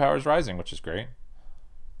gets a new Powers Rising, which is great.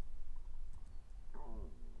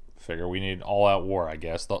 Figure we need all-out war, I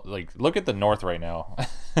guess. Like, look at the north right now.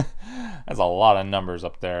 That's a lot of numbers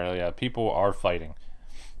up there. Yeah, people are fighting.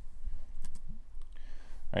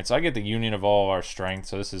 Alright, so I get the union of all of our strength.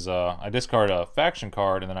 So this is, I discard a faction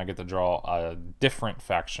card, and then I get to draw a different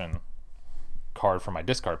faction card from my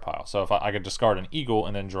discard pile. So if I could discard an eagle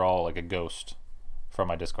and then draw like a ghost from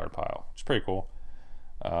my discard pile, which is pretty cool.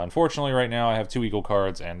 Unfortunately, right now I have 2 eagle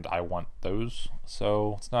cards, and I want those.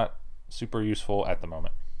 So it's not super useful at the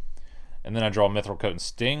moment. And then I draw Mithril Coat and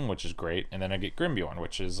Sting, which is great, and then I get Grimbjorn,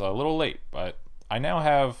 which is a little late, but I now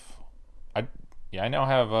have, I now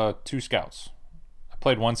have 2 scouts. I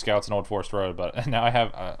played 1 scouts in Old Forest Road, but now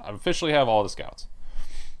I officially have all the scouts.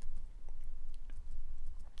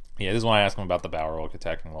 Yeah, this is when I ask him about the Balrog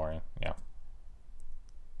attacking Lorien. Yeah.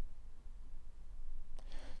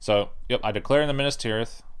 So, yep, I declare in the Minas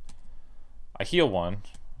Tirith. I heal 1,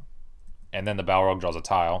 and then the Balrog draws a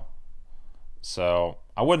tile. So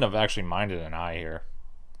I wouldn't have actually minded an eye here,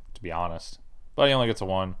 to be honest. But he only gets a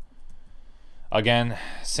 1. Again,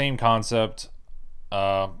 same concept.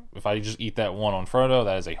 If I just eat that 1 on Frodo,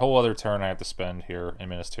 that is a whole other turn I have to spend here in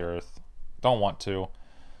Minas Tirith. Don't want to.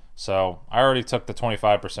 So I already took the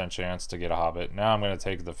 25% chance to get a Hobbit. Now I'm going to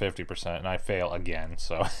take the 50%, and I fail again.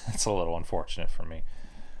 So it's a little unfortunate for me.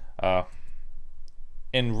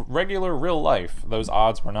 In regular real life, those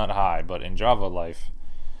odds were not high, but in Java life,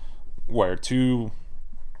 where 2%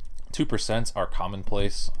 are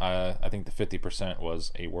commonplace, I think the 50%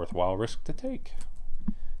 was a worthwhile risk to take.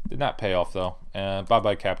 Did not pay off though.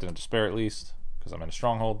 Bye-bye Captain of Despair at least, because I'm in a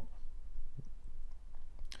stronghold.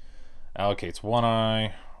 Allocates 1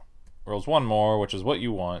 eye, rolls 1 more, which is what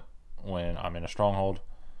you want when I'm in a stronghold.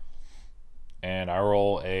 And I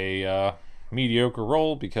roll a mediocre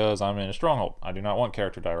roll because I'm in a stronghold. I do not want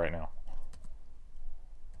character die right now.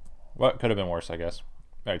 What could have been worse, I guess.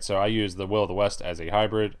 Alright, so I use the Will of the West as a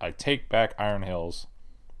hybrid. I take back Iron Hills,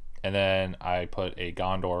 and then I put a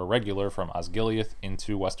Gondor regular from Osgiliath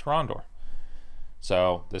into West Rondor.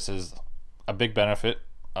 So this is a big benefit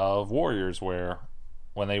of warriors, where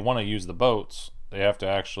when they want to use the boats, they have to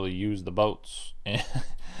actually use the boats in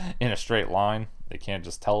a straight line. They can't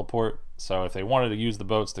just teleport. So if they wanted to use the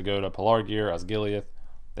boats to go to Pelargir, Osgiliath,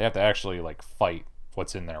 they have to actually like fight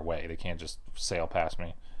what's in their way. They can't just sail past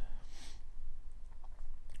me.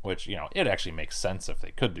 Which, you know, it actually makes sense if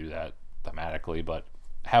they could do that thematically, but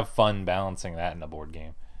have fun balancing that in a board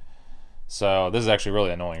game. So this is actually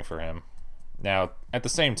really annoying for him. Now, at the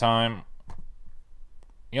same time,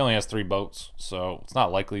 he only has 3 boats, so it's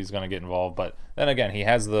not likely he's going to get involved. But then again, he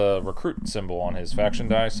has the recruit symbol on his faction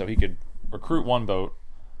die, so he could recruit 1 boat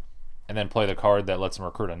and then play the card that lets him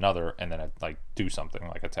recruit another and then like do something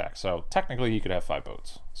like attack. So technically he could have 5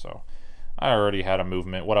 boats. So I already had a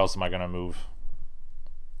movement. What else am I going to move?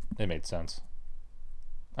 It made sense.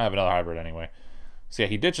 I have another hybrid anyway. So yeah,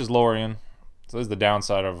 he ditches Lorien. So this is the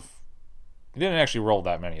downside of... He didn't actually roll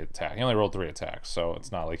that many attacks. He only rolled 3 attacks, so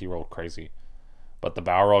it's not like he rolled crazy. But the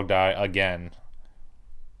Balrog die again.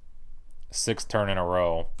 6th turn in a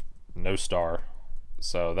row. No star.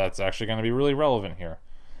 So that's actually going to be really relevant here.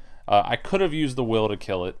 I could have used the Will to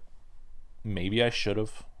kill it. Maybe I should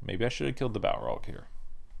have. Maybe I should have killed the Balrog here.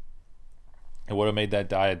 It would have made that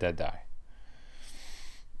die a dead die.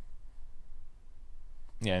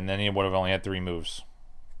 Yeah, and then he would have only had 3 moves.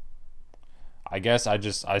 I guess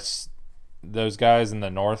those guys in the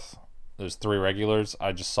north, those 3 regulars,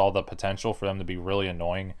 I just saw the potential for them to be really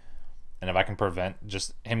annoying. And if I can prevent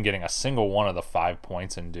just him getting a single one of the 5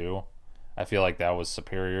 points and do, I feel like that was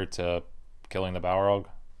superior to killing the Balrog.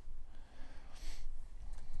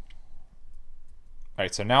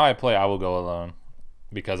 Alright, so now I play I Will Go Alone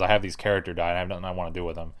because I have these character die and I have nothing I want to do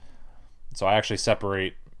with them. So I actually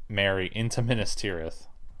separate Mary into Minas Tirith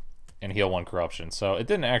and heal 1 corruption. So it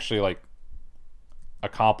didn't actually like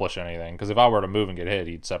accomplish anything, because if I were to move and get hit,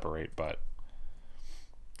 he'd separate. But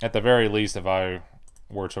at the very least, if I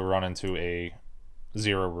were to run into a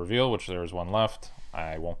 0 reveal, which there is 1 left,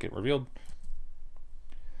 I won't get revealed.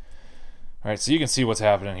 Alright, so you can see what's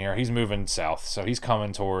happening here. He's moving south, so he's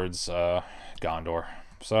coming towards Gondor.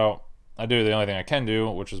 So I do the only thing I can do,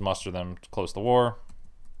 which is muster them close to war.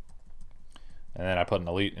 And then I put an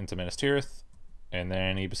elite into Minas Tirith, and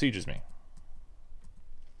then he besieges me.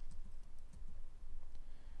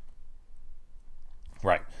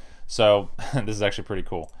 Right. So this is actually pretty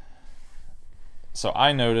cool. So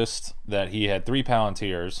I noticed that he had 3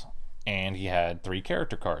 Palantirs, and he had 3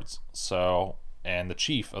 character cards. So, and the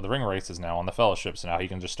chief of the ring race is now on the fellowship, so now he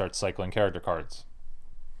can just start cycling character cards.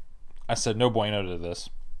 I said no bueno to this.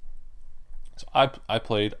 So I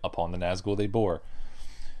played upon the Nazgul they bore.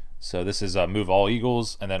 So this is move all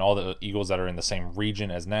eagles, and then all the eagles that are in the same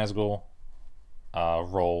region as Nazgul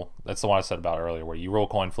roll. That's the one I said about earlier, where you roll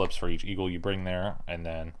coin flips for each eagle you bring there, and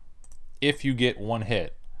then if you get 1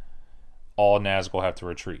 hit, all Nazgul have to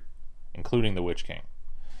retreat, including the Witch King.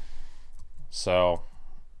 So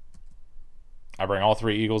I bring all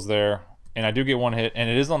 3 eagles there, and I do get 1 hit, and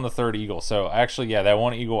it is on the 3rd eagle. So actually, yeah, that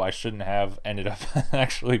 1 eagle I shouldn't have ended up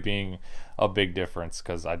actually being a big difference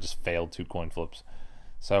because I just failed 2 coin flips.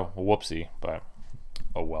 So whoopsie, but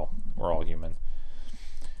oh well, we're all human.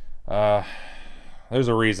 There's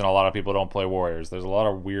a reason a lot of people don't play warriors. There's a lot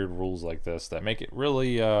of weird rules like this that make it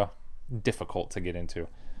really difficult to get into.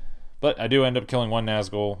 But I do end up killing 1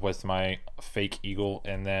 Nazgul with my fake eagle,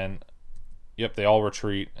 and then yep, they all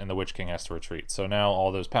retreat, and the Witch King has to retreat. So now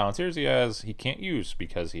all those Palantirs he has, he can't use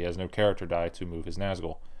because he has no character die to move his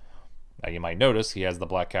Nazgul. Now you might notice he has the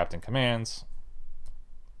Black Captain commands,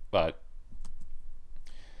 but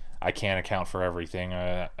I can't account for everything.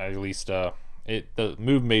 At least the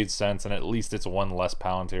move made sense, and at least it's 1 less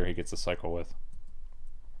Palantir he gets to cycle with.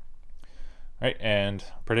 All right, and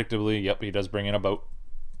predictably, yep, he does bring in a boat.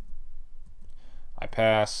 I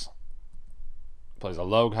pass. Plays a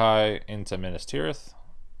Loghai into Minas Tirith,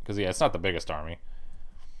 because yeah, it's not the biggest army.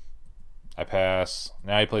 I pass.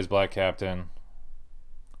 Now he plays Black Captain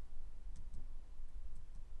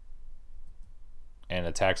and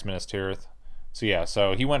attacks Minas Tirith. So yeah,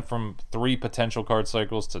 so he went from 3 potential card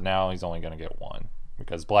cycles to now he's only going to get 1,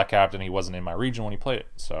 because Black Captain, he wasn't in my region when he played it.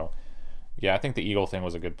 So yeah, I think the Eagle thing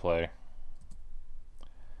was a good play.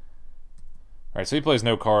 Alright, so he plays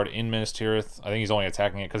no card in Minas Tirith. I think he's only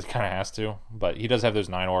attacking it because he kind of has to. But he does have those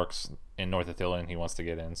 9 orcs in North Ithilien he wants to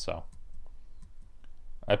get in, so.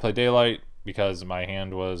 I play Daylight because my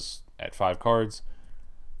hand was at 5 cards.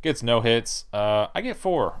 Gets no hits. I get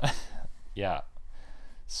 4. Yeah.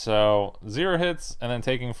 So, 0 hits and then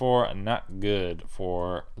taking 4. Not good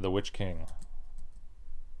for the Witch King.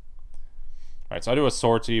 Alright, so I do a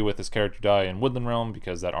sortie with this character die in Woodland Realm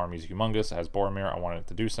because that army is humongous. It has Boromir. I wanted it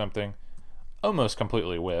to do something. Almost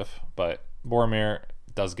completely whiff, but Boromir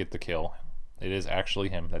does get the kill. It is actually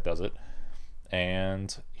him that does it,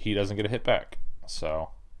 and he doesn't get a hit back.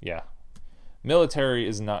 So yeah, military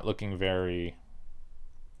is not looking very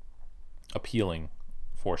appealing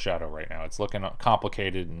for Shadow right now. It's looking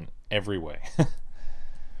complicated in every way,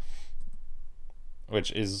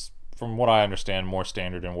 which is, from what I understand, more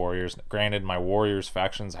standard in Warriors. Granted, my Warriors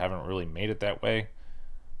factions haven't really made it that way.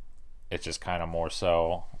 It's just kind of more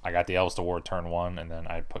so, I got the Elves to War turn 1, and then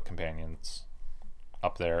I put Companions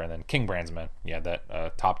up there, and then King Brandsmen. Yeah,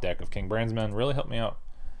 that top deck of King Brandsmen really helped me out.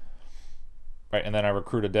 Right, and then I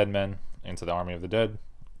recruited Dead Men into the Army of the Dead,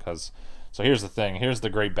 because, so here's the thing, here's the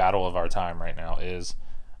great battle of our time right now, is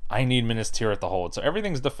I need Minas Tirith to hold. So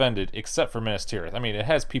everything's defended except for Minas Tirith. I mean, it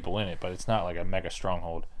has people in it, but it's not like a mega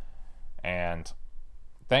stronghold. And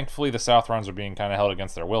thankfully the Southrons are being kind of held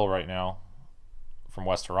against their will right now from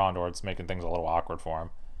West Herondor. It's making things a little awkward for him.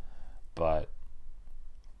 But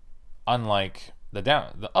unlike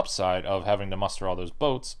the upside of having to muster all those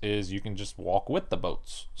boats is you can just walk with the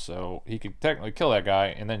boats. So he could technically kill that guy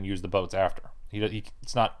and then use the boats after.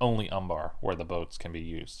 It's not only Umbar where the boats can be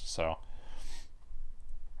used. So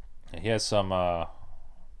he has some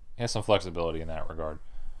flexibility in that regard.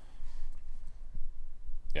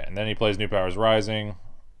 Yeah, and then he plays New Powers Rising.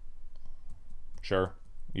 Sure,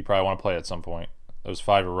 you probably want to play it at some point. Those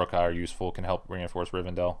 5 Uruk-hai are useful, can help reinforce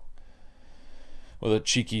Rivendell with a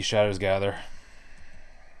cheeky Shadows Gather.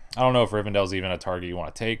 I don't know if Rivendell's even a target you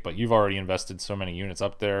want to take, but you've already invested so many units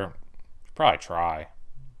up there. You should probably try.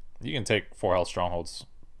 You can take 4 health strongholds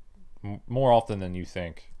more often than you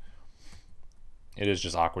think. It is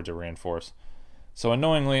just awkward to reinforce. So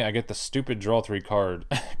annoyingly, I get the stupid draw 3 card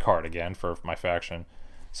again for my faction.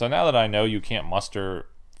 So now that I know you can't muster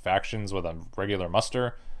factions with a regular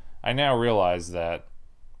muster, I now realize that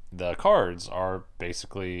the cards are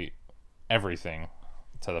basically everything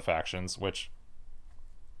to the factions, which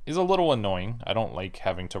is a little annoying. I don't like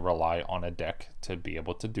having to rely on a deck to be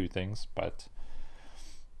able to do things, but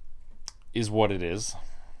is what it is.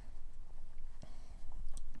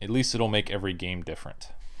 At least it'll make every game different.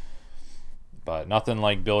 But nothing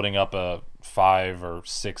like building up a 5 or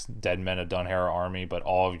 6 Dead Men of Dunharrow army, but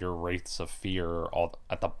all of your Wraiths of Fear are all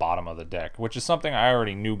at the bottom of the deck, which is something I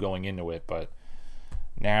already knew going into it, but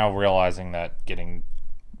now realizing that getting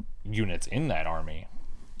units in that army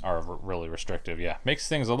are really restrictive, yeah, makes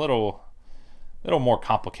things a little little more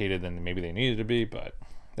complicated than maybe they needed to be, but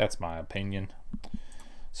that's my opinion.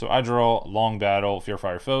 So I draw Long Battle, Fear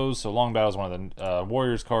Fire Foes. So Long Battle is one of the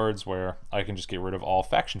Warriors cards where I can just get rid of all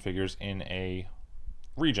faction figures in a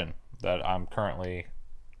region that I'm currently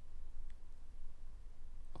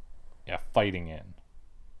fighting in.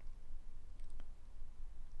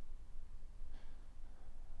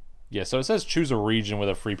 Yeah, so it says choose a region with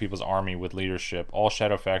a Free People's Army with leadership. All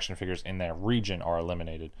shadow faction figures in that region are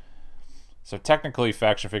eliminated. So technically,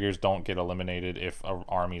 faction figures don't get eliminated if an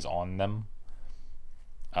army's on them.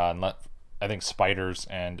 I think spiders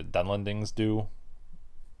and Dunlendings do.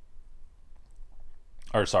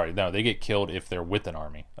 Or sorry, no, they get killed if they're with an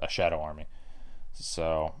army, a shadow army.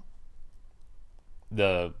 So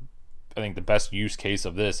I think the best use case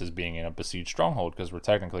of this is being in a besieged stronghold because we're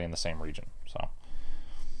technically in the same region. So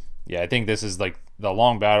yeah, I think this is like the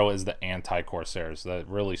Long Battle is the anti-Corsairs. That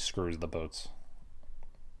really screws the boats.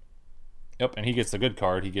 Yep, and he gets the good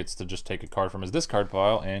card. He gets to just take a card from his discard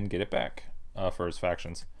pile and get it back for his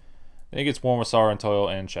factions. Then he gets War with Sorrow and Toil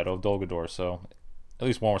and Shadow of Dolgador, so at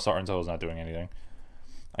least War with Sorrow and Toil is not doing anything.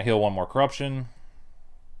 I heal one more corruption.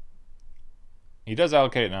 He does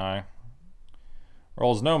allocate an eye.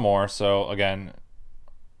 Rolls no more, so again,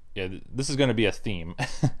 yeah, this is going to be a theme.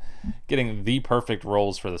 Getting the perfect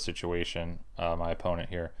rolls for the situation, my opponent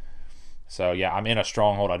here. So yeah, I'm in a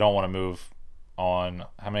stronghold. I don't want to move on.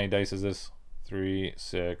 How many dice is this? 3,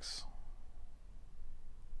 6,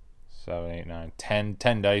 7, 8, 9, 10.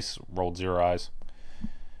 10 dice, rolled 0 eyes.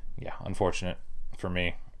 Yeah, unfortunate for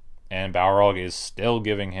me. And Balrog is still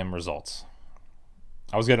giving him results.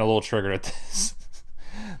 I was getting a little triggered at this.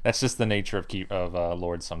 That's just the nature of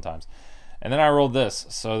Lords sometimes. And then I rolled this,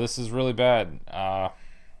 so this is really bad.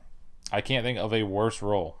 I can't think of a worse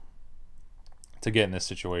roll to get in this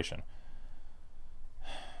situation.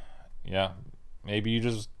 Yeah, maybe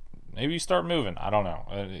you start moving. I don't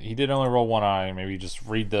know. He did only roll one eye. Maybe you just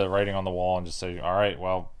read the writing on the wall and just say, all right,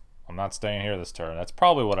 well, I'm not staying here this turn. That's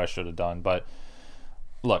probably what I should have done. But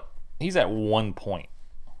look, he's at 1 point.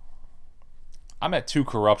 I'm at 2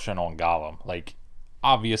 corruption on Gollum. Like,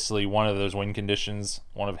 obviously, one of his win conditions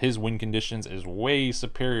is way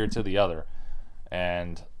superior to the other.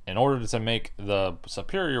 And in order to make the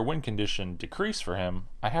superior win condition decrease for him,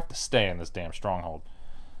 I have to stay in this damn stronghold.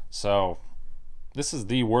 So this is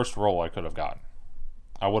the worst roll I could have gotten.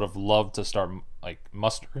 I would have loved to start like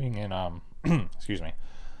mustering in excuse me,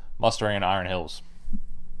 mustering in Iron Hills.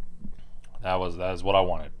 That is what I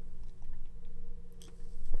wanted.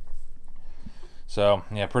 So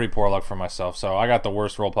yeah, pretty poor luck for myself. So I got the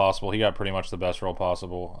worst roll possible. He got pretty much the best roll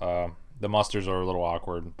possible. The musters are a little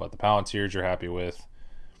awkward, but the Palantirs you're happy with.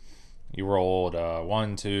 You rolled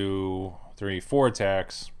 1, 2, 3, 4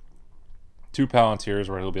 attacks. 2 Palantirs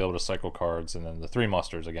where he'll be able to cycle cards, and then the 3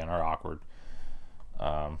 musters again are awkward.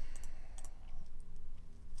 I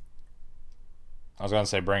was gonna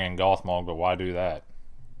say bring in Gothmog, but why do that?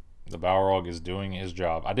 The Balrog is doing his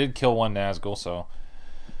job. I did kill 1 Nazgul, so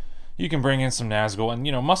you can bring in some Nazgul, and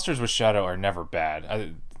you know musters with Shadow are never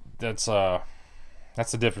bad. That's the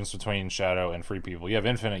difference between Shadow and Free People. You have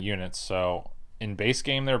infinite units, so in base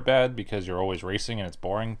game they're bad because you're always racing and it's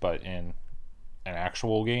boring, but in an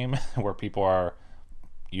actual game where people are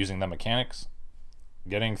using the mechanics,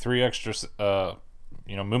 getting 3 extra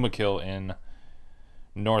Mumakil in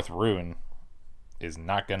North Ruin is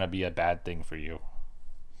not gonna be a bad thing for you.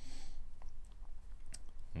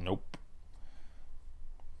 Nope.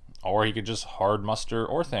 Or he could just hard muster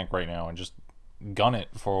Orthanc right now and just gun it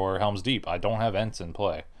for Helm's Deep. I don't have Ents in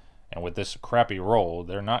play, and with this crappy roll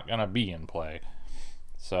they're not gonna be in play.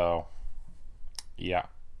 So yeah,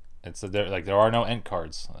 it's like there are no Ent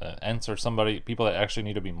cards. Ents are people that actually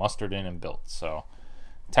need to be mustered in and built. So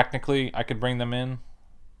technically I could bring them in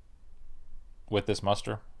with this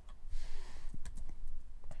muster.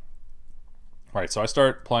 Right, so I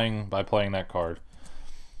start playing by playing that card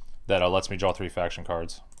that lets me draw 3 faction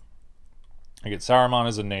cards. I get Saruman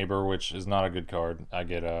as a neighbor, which is not a good card. I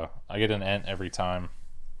get an Ent every time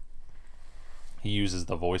he uses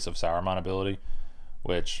the Voice of Saruman ability,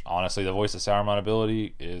 which honestly the Voice of Saruman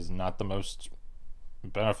ability is not the most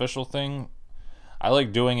beneficial thing. I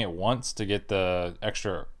like doing it once to get the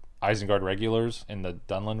extra Isengard regulars in the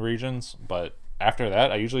Dunland regions, but after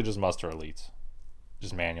that I usually just muster elites,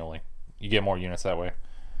 just manually. You get more units that way.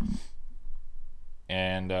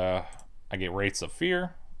 And I get Wraiths of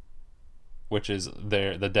Fear, which is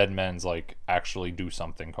the Dead Men's like actually do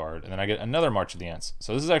something card, and then I get another March of the Ents.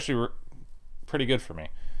 So this is actually pretty good for me.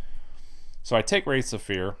 So I take Wraiths of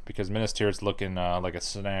Fear because Minas Tirith's looking like a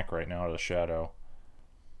snack right now to the Shadow.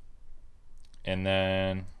 And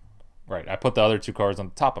then, right, I put the other 2 cards on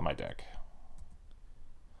the top of my deck.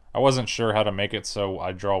 I wasn't sure how to make it so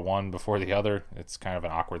I draw one before the other. It's kind of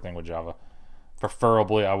an awkward thing with Java.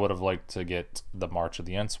 Preferably, I would have liked to get the March of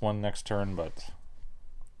the Ents one next turn, but...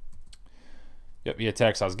 Yep, he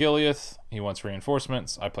attacks Osgiliath. He wants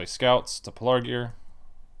reinforcements. I play Scouts to Pelargir.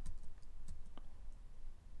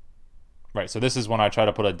 Right, so this is when I try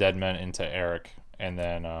to put a Deadman into Eric, and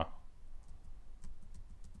then... yeah,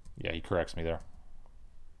 he corrects me there.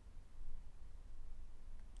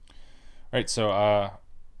 Right, so,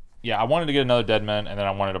 yeah, I wanted to get another Deadman, and then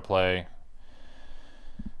I wanted to play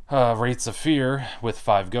Wraiths of Fear with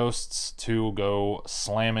 5 Ghosts to go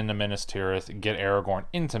slam into Minas Tirith, get Aragorn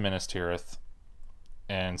into Minas Tirith,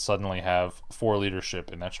 and suddenly have 4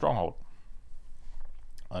 leadership in that stronghold.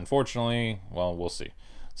 Unfortunately, well, we'll see.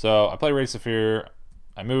 So I play Wraiths of Fear,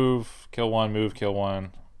 I move, kill 1, move, kill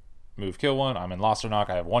 1, move, kill 1. I'm in Losternock,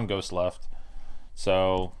 I have 1 Ghost left.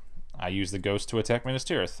 So I use the Ghost to attack Minas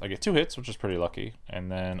Tirith. I get 2 hits, which is pretty lucky,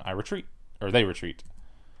 and then I retreat, or they retreat.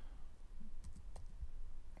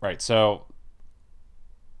 Right, so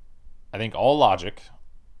I think all logic,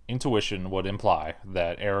 intuition would imply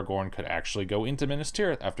that Aragorn could actually go into Minas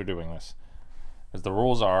Tirith after doing this. Because the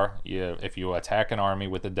rules are, if you attack an army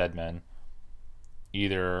with the Deadmen,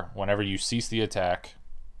 either whenever you cease the attack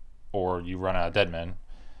or you run out of Deadmen,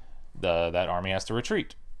 that army has to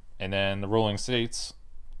retreat. And then the ruling states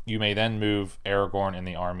you may then move Aragorn and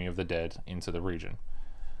the army of the dead into the region.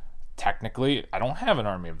 Technically, I don't have an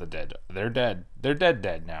army of the dead. They're dead. They're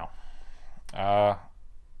dead now.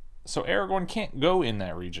 So Aragorn can't go in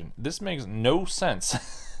that region. This makes no sense.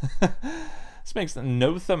 This makes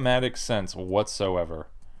no thematic sense whatsoever.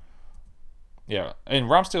 Yeah, and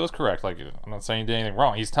Rompsteel is correct. Like, I'm not saying he did anything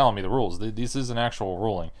wrong. He's telling me the rules. This is an actual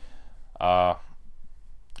ruling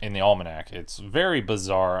in the Almanac. It's very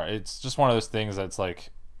bizarre. It's just one of those things that's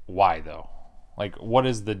like, why though? Like, what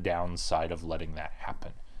is the downside of letting that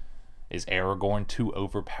happen? Is Aragorn too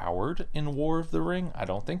overpowered in War of the Ring? I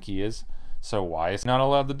don't think he is. So why is he not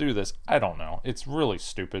allowed to do this? I don't know. It's really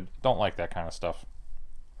stupid. Don't like that kind of stuff.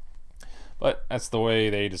 But that's the way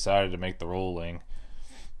they decided to make the ruling.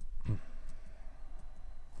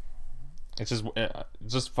 It's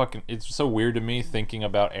so weird to me thinking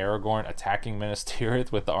about Aragorn attacking Minas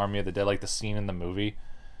Tirith with the Army of the Dead, like the scene in the movie.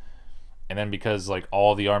 And then because like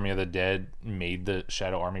all the Army of the Dead made the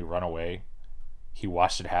Shadow Army run away, he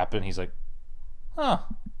watched it happen. He's like, huh.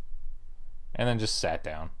 And then just sat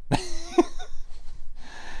down.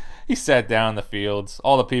 He sat down in the fields.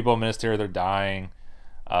 All the people in Minas Tirith are dying.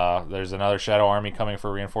 There's another Shadow Army coming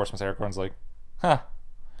for reinforcements. Aragorn's like, huh.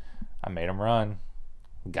 I made him run.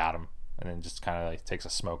 Got him. And then just kind of like takes a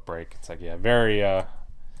smoke break. It's like, yeah, very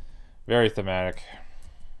thematic.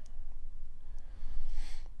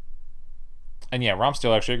 And yeah,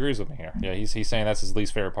 Rompsteel actually agrees with me here. Yeah, he's saying that's his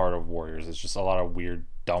least favorite part of Warriors. It's just a lot of weird,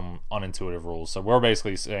 dumb, unintuitive rules. So we're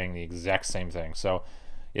basically saying the exact same thing. So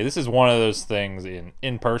yeah, this is one of those things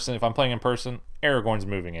in person. If I'm playing in person, Aragorn's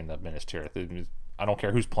moving into Minas Tirith. I don't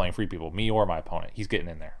care who's playing Free People, me or my opponent. He's getting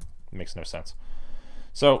in there. It makes no sense.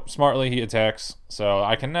 So smartly he attacks. So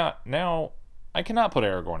I cannot put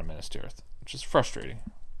Aragorn in Minas Tirith, which is frustrating.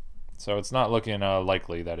 So it's not looking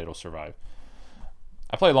likely that it'll survive.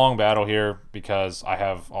 I play Long Battle here because I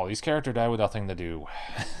have all these characters die with nothing to do.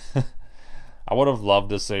 I would have loved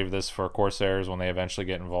to save this for Corsairs when they eventually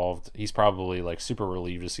get involved. He's probably like super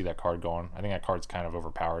relieved to see that card gone. I think that card's kind of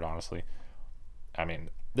overpowered, honestly. I mean,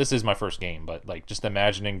 this is my first game, but like just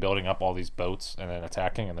imagining building up all these boats and then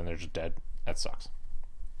attacking and then they're just dead. That sucks.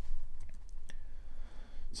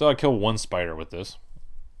 So I kill 1 spider with this.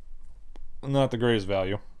 Not the greatest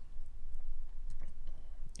value.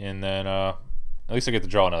 And then at least I get to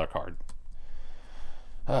draw another card.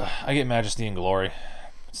 I get Majesty and Glory.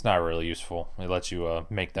 It's not really useful. It lets you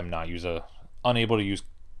make them not use unable to use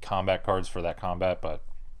combat cards for that combat, but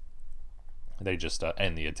they just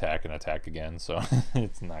end the attack and attack again, so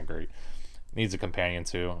it's not great. Needs a companion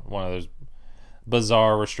too. One of those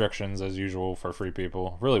bizarre restrictions as usual for Free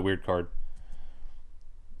People. Really weird card.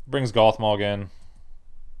 Brings Gothmog in.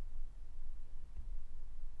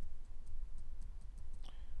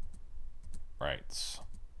 Right.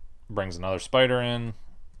 Brings another spider in.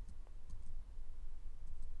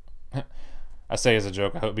 I say as a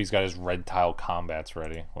joke, I hope he's got his red tile combats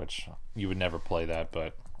ready, which you would never play that,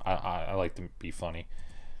 but I like to be funny.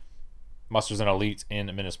 Musters an elite in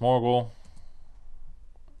Minas Morgul.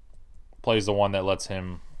 Plays the one that lets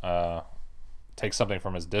him take something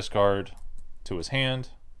from his discard to his hand.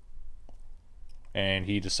 And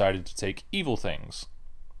he decided to take Evil Things,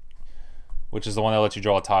 which is the one that lets you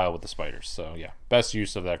draw a tile with the spiders. So yeah, best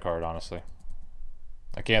use of that card, honestly.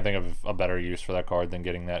 I can't think of a better use for that card than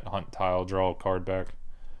getting that hunt tile draw card back.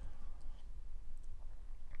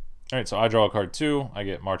 Alright, so I draw a card 2. I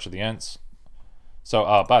get March of the Ents.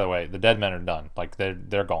 So, by the way, the dead men are done. Like,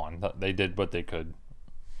 they're gone. They did what they could.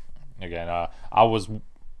 Again, I was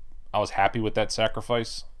happy with that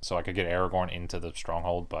sacrifice, so I could get Aragorn into the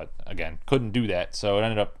stronghold, but again, couldn't do that, so it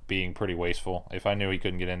ended up being pretty wasteful. If I knew he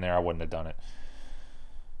couldn't get in there, I wouldn't have done it.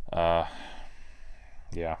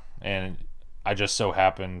 Yeah, and I just so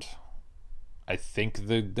happened, I think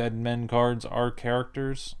the dead men cards are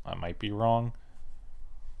characters. I might be wrong.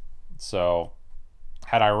 So,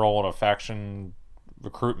 had I rolled a faction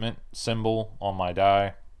recruitment symbol on my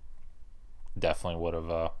die, definitely would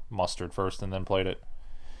have mustered first and then played it.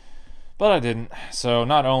 But I didn't. So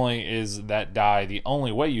not only is that die the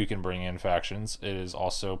only way you can bring in factions, it is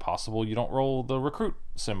also possible you don't roll the recruit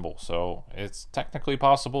symbol. So it's technically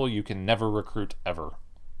possible you can never recruit ever.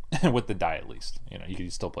 With the die at least. You know, you can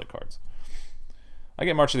still play cards. I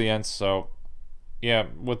get March of the Ents, so yeah,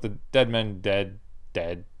 with the dead men dead,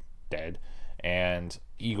 and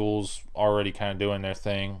Eagles already kind of doing their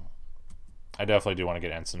thing, I definitely do want to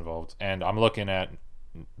get Ents involved. And I'm looking at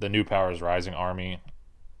the New Powers Rising army,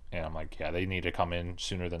 and I'm like, yeah, they need to come in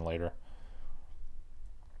sooner than later.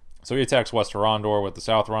 So he attacks West Horondor with the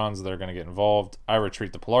South Rons. They're going to get involved. I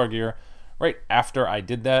retreat the Pelargir. Right after I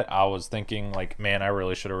did that, I was thinking, like, man, I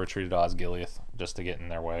really should have retreated Osgiliath just to get in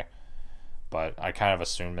their way. But I kind of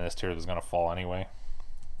assumed Minas Tirith was going to fall anyway.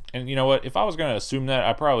 And you know what? If I was going to assume that,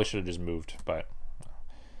 I probably should have just moved. But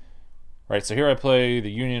right, so here I play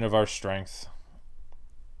the Union of Our Strength,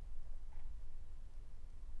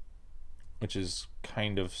 which is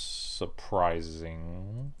kind of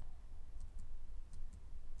surprising.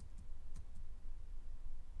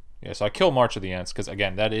 Yeah, so I kill March of the Ents because,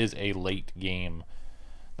 again, that is a late game.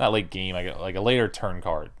 Not late game, I get like a later turn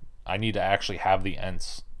card. I need to actually have the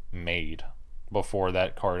Ents made before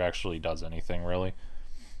that card actually does anything, really.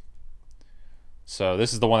 So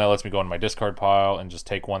this is the one that lets me go into my discard pile and just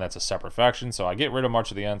take one that's a separate faction. So I get rid of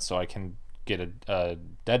March of the Ents so I can get a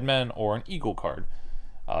Dead Men or an Eagle card.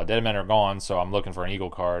 Dead Men are gone, so I'm looking for an Eagle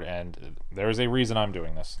card, and there's a reason I'm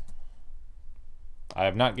doing this. I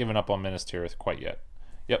have not given up on Minas Tirith quite yet.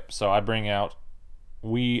 Yep, so I bring out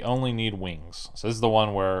We Only Need Wings. So this is the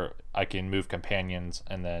one where I can move companions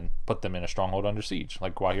and then put them in a stronghold under siege,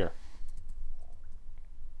 like Gwahir.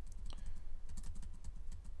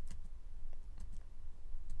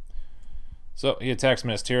 So he attacks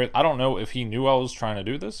Minas Tirith. I don't know if he knew I was trying to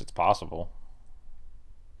do this. It's possible.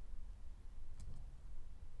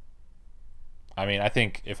 I mean, I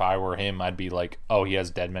think if I were him, I'd be like, oh, he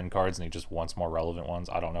has Dead Men cards and he just wants more relevant ones.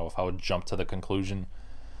 I don't know if I would jump to the conclusion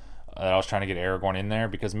that I was trying to get Aragorn in there,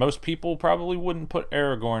 because most people probably wouldn't put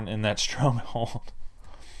Aragorn in that stronghold.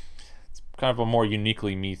 It's kind of a more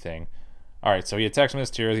uniquely me thing. Alright, so he attacks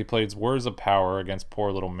Minas Tirith. He plays Words of Power against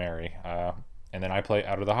poor little Mary. And then I play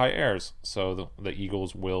Out of the High Airs. So the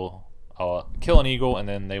Eagles will kill an Eagle, and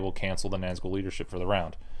then they will cancel the Nazgul leadership for the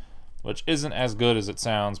round. Which isn't as good as it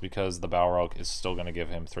sounds, because the Balrog is still going to give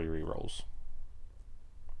him 3 rerolls.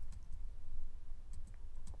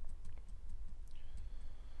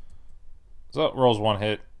 So it rolls 1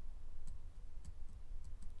 hit.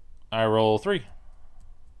 I roll 3.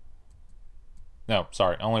 No,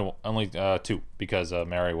 sorry, only 2, because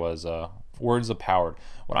Mary was Words of Power.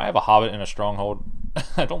 When I have a Hobbit in a stronghold,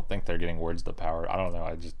 I don't think they're getting Words of Power. I don't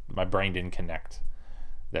know. My brain didn't connect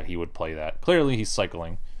that he would play that. Clearly, he's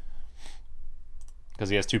cycling because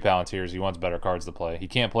he has 2 Palantirs. He wants better cards to play. He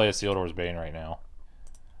can't play a Sealdor's Bane right now.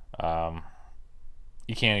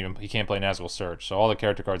 He can't play Nazgul Search. So all the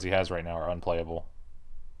character cards he has right now are unplayable,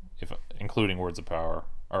 including Words of Power.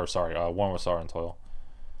 Or sorry, One with Sorrow and Toil.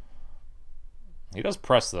 He does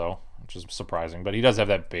press though, which is surprising, but he does have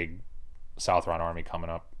that big Southron army coming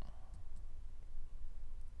up.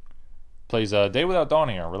 Plays Day Without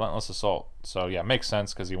Dawning or Relentless Assault. So yeah, makes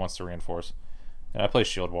sense because he wants to reinforce. And I play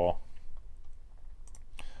Shield Wall.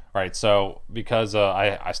 Alright, so because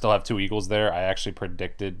I still have 2 Eagles there, I actually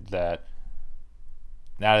predicted that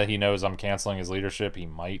now that he knows I'm canceling his leadership, he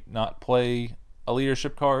might not play a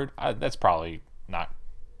leadership card. That's probably not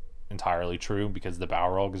entirely true because the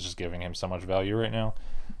Balrog is just giving him so much value right now.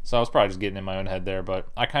 So I was probably just getting in my own head there, but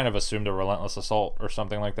I kind of assumed a Relentless Assault or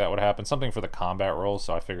something like that would happen. Something for the combat rolls,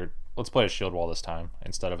 so I figured let's play a Shield Wall this time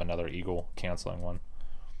instead of another Eagle canceling one.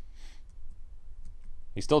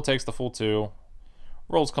 He still takes the full 2.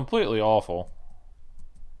 Rolls completely awful.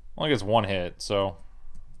 Only gets 1 hit, so...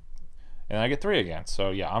 And I get 3 again.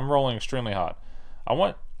 So yeah, I'm rolling extremely hot. I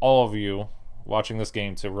want all of you watching this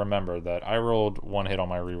game to remember that I rolled 1 hit on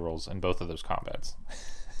my rerolls in both of those combats.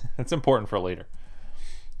 It's important for later.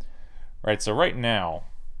 Right, so right now,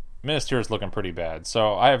 Minister is looking pretty bad.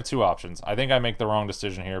 So I have two options. I think I make the wrong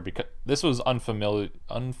decision here because this was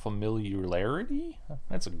unfamiliarity.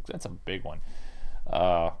 That's a big one.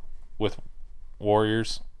 With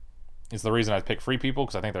warriors is the reason I pick free people,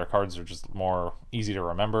 because I think their cards are just more easy to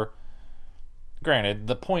remember. Granted,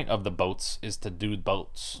 the point of the boats is to do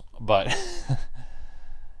boats, but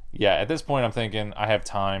yeah, at this point I'm thinking I have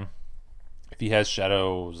time. If he has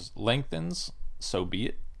Shadows Lengthens, so be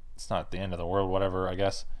it. It's not the end of the world, whatever, I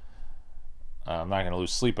guess. I'm not going to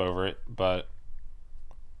lose sleep over it, but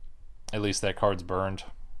at least that card's burned.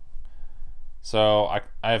 So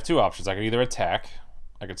I have two options. I could either attack,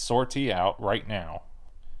 I could sortie out right now.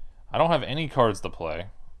 I don't have any cards to play.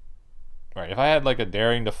 Right, if I had like a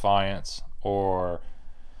Daring Defiance or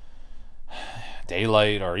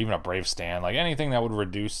Daylight or even a Brave Stand, like anything that would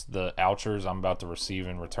reduce the ouchers I'm about to receive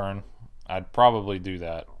in return, I'd probably do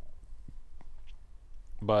that.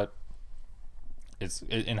 But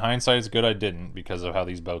in hindsight, it's good I didn't because of how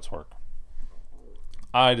these boats work.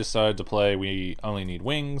 I decided to play We Only Need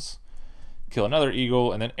Wings, kill another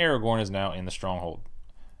eagle, and then Aragorn is now in the stronghold.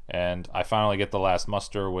 And I finally get the last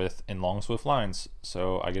muster with In Long Swift Lines,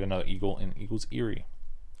 so I get another eagle in Eagle's Eyrie.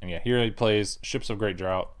 And yeah, here he plays Ships of Great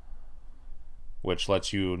Drought, which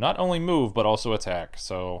lets you not only move but also attack.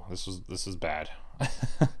 So this is bad.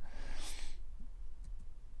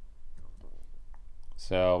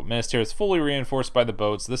 So Minas Tirith is fully reinforced by the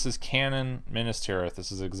boats. This is canon Minas Tirith.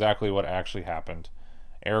 This is exactly what actually happened.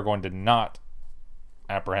 Aragorn did not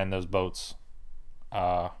apprehend those boats.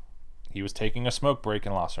 He was taking a smoke break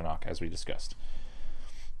in Lossarnoch, as we discussed.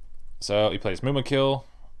 So he plays Mumakil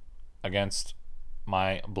against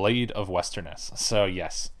my Blade of Westerness. So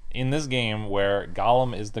yes, in this game where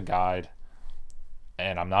Gollum is the guide,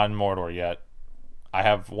 and I'm not in Mordor yet, I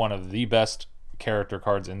have one of the best character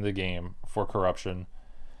cards in the game for corruption.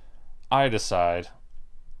 I decide,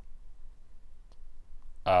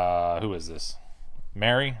 who is this?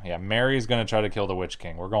 Merry? Yeah, Merry is going to try to kill the Witch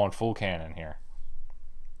King. We're going full cannon here.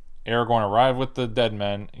 Aragorn arrived with the dead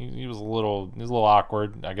men. He was a little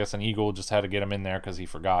awkward. I guess an eagle just had to get him in there because he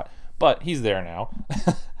forgot. But he's there now.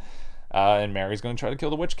 And Merry's going to try to kill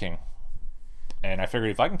the Witch King. And I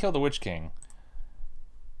figured if I can kill the Witch King,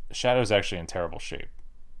 Shadow's actually in terrible shape.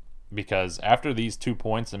 Because after these 2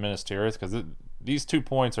 points in Minas Tirith, because these 2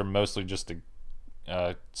 points are mostly just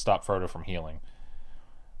to stop Frodo from healing.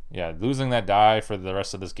 Yeah, losing that die for the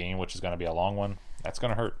rest of this game, which is going to be a long one, that's going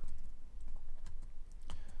to hurt.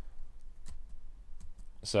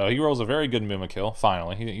 So he rolls a very good Mumakil,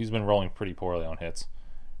 finally. He's been rolling pretty poorly on hits.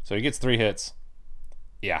 So he gets 3 hits.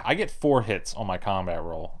 Yeah, I get 4 hits on my combat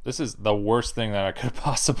roll. This is the worst thing that I could have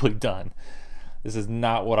possibly done. This is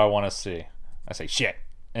not what I want to see. I say, shit.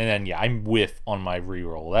 And then, yeah, I whiff on my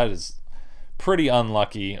reroll. That is pretty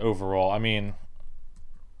unlucky overall. I mean,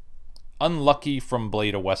 unlucky from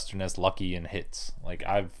Blade of Westerness, lucky in hits. Like,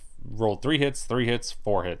 I've rolled 3 hits, 3 hits,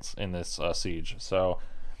 4 hits in this siege. So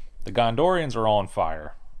the Gondorians are all on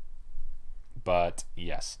fire. But,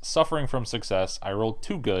 yes, suffering from success. I rolled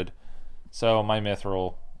 2 good. So my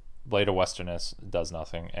Mithril, Blade of Westerness, does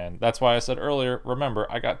nothing. And that's why I said earlier, remember,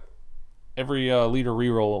 I got every leader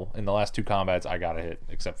reroll in the last 2 combats I got a hit,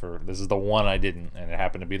 except for this is the one I didn't, and it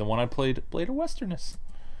happened to be the one I played, Blade of Westerness.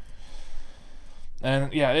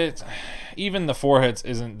 And yeah, even the 4 hits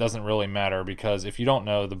doesn't really matter, because if you don't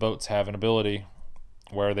know, the boats have an ability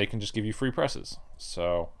where they can just give you free presses.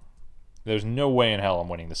 So there's no way in hell I'm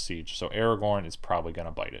winning the siege. So Aragorn is probably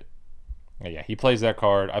gonna bite it. Yeah, he plays that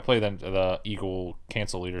card. I play the Eagle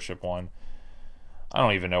cancel leadership one. I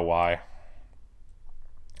don't even know why.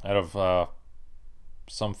 Out of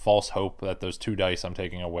some false hope that those 2 dice I'm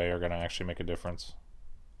taking away are going to actually make a difference.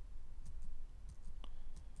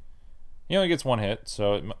 He only gets 1 hit,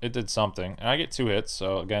 so it did something. And I get 2 hits,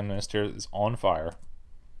 so again, Minas Tirith is on fire.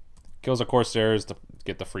 Kills a Corsairs to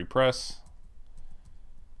get the free press.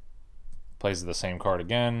 Plays the same card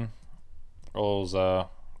again. Rolls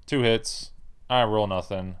 2 hits. I roll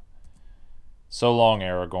nothing. So long,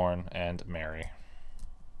 Aragorn and Merry.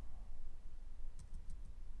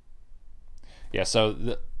 Yeah, so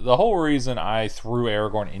the whole reason I threw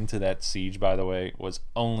Aragorn into that siege, by the way, was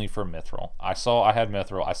only for Mithril. I saw I had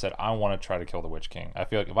Mithril. I said, I want to try to kill the Witch King. I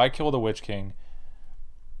feel like if I kill the Witch King,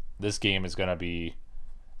 this game is going to be...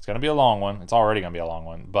 It's going to be a long one. It's already going to be a long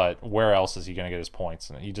one. But where else is he going to get his points?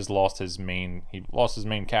 And he just lost his main... He lost his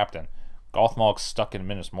main captain. Gothmog's stuck in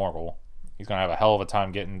Minas Morgul. He's going to have a hell of a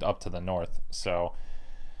time getting up to the north. So,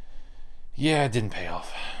 yeah, it didn't pay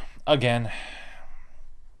off. Again...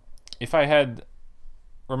 If I had...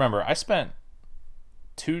 Remember, I spent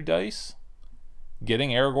 2 dice getting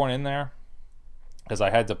Aragorn in there. because I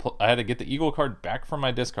had to get the Eagle card back from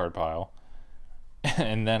my discard pile,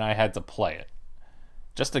 and then I had to play it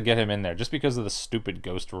just to get him in there, just because of the stupid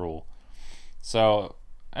ghost rule. So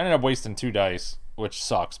I ended up wasting 2 dice, which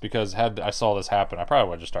sucks, because had I saw this happen, I probably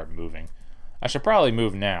would have just started moving. I should probably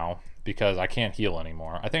move now because I can't heal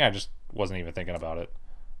anymore. I think I just wasn't even thinking about it.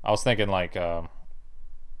 I was thinking like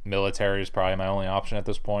military is probably my only option at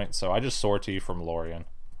this point, so I just sortie from Lorien.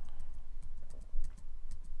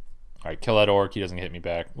 Alright, kill that orc, he doesn't hit me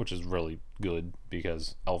back, which is really good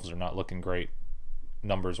because elves are not looking great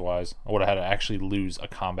numbers-wise. I would have had to actually lose a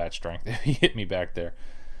combat strength if he hit me back there.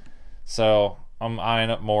 So, I'm eyeing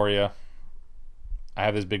up Moria. I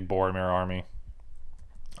have this big Boromir army.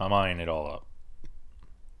 I'm eyeing it all up.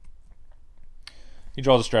 He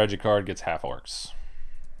draws a strategy card, gets half orcs.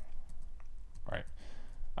 Alright.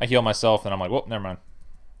 I heal myself, and I'm like, whoop, never mind.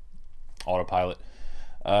 Autopilot.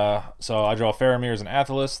 So I draw Faramir's and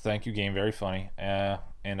Athelas. Thank you, game, very funny.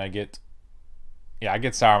 And I get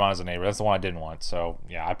Saruman as a neighbor. That's the one I didn't want. So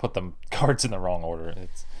yeah, I put the cards in the wrong order.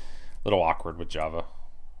 It's a little awkward with Java.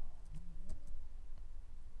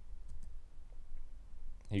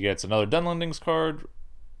 He gets another Dunlending's card.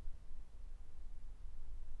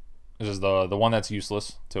 This is the one that's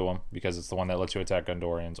useless to him because it's the one that lets you attack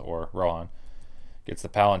Gondorians or Rohan. Gets the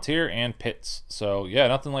Palantir and Pits. So, yeah,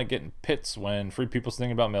 nothing like getting Pits when Free People's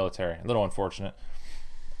thinking about military. A little unfortunate.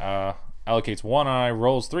 Allocates 1 eye,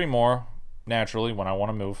 rolls 3 more, naturally, when I want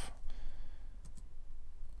to move.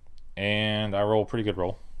 And I roll a pretty good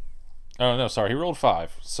roll. Oh, no, sorry, he rolled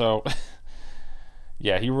 5. So,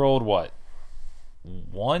 yeah, he rolled what?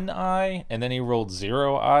 1 eye, and then he rolled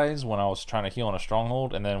 0 eyes when I was trying to heal on a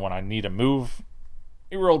stronghold, and then when I need to move,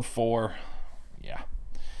 he rolled 4. Yeah.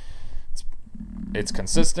 It's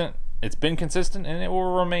consistent. It's been consistent, and it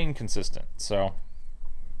will remain consistent. So,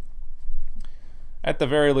 at the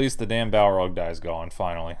very least, the damn Balrog die's gone,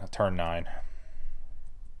 finally. Turn 9.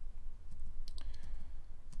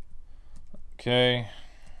 Okay.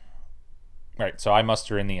 Right, so I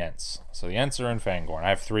muster in the Ents. So the Ents are in Fangorn. I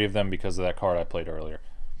have 3 of them because of that card I played earlier.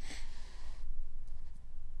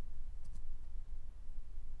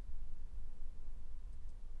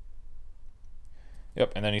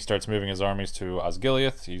 Yep, and then he starts moving his armies to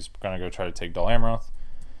Osgiliath. He's going to go try to take Dol Amroth.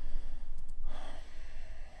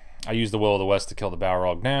 I use the Will of the West to kill the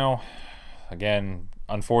Balrog now. Again,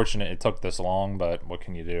 unfortunate it took this long, but what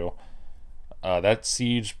can you do? That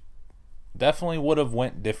siege definitely would have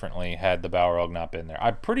went differently had the Balrog not been there.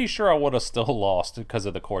 I'm pretty sure I would have still lost because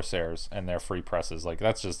of the Corsairs and their free presses. Like,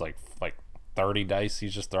 that's just like 30 dice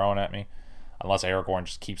he's just throwing at me. Unless Aragorn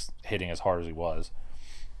just keeps hitting as hard as he was.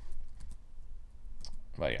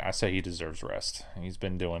 But yeah, I say he deserves rest. He's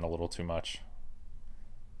been doing a little too much.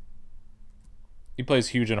 He plays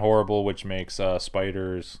Huge and Horrible, which makes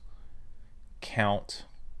spiders count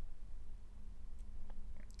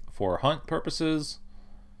for hunt purposes.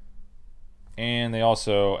 And they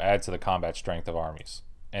also add to the combat strength of armies.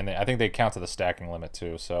 And I think they count to the stacking limit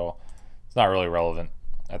too, so it's not really relevant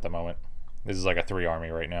at the moment. This is like a 3 army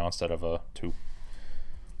right now instead of a 2.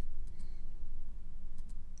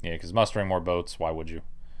 Yeah, because mustering more boats, why would you?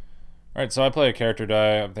 Alright, so I play a character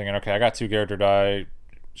die. I'm thinking, okay, I got 2 character die.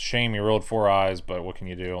 Shame you rolled 4 eyes, but what can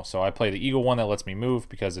you do? So I play the Eagle one that lets me move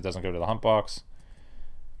because it doesn't go to the hunt box.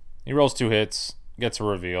 He rolls 2 hits, gets a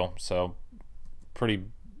reveal, so pretty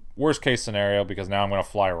worst case scenario because now I'm going to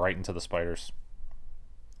fly right into the spiders.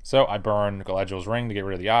 So I burn Galadriel's ring to get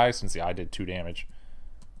rid of the eye since the eye did 2 damage.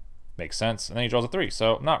 Makes sense. And then he draws a 3,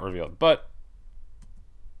 so not revealed. But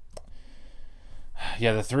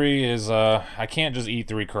yeah, the 3 is, I can't just eat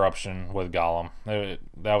 3 corruption with Gollum.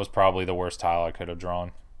 That was probably the worst tile I could have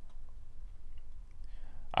drawn.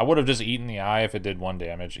 I would have just eaten the eye if it did 1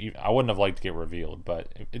 damage. I wouldn't have liked to get revealed, but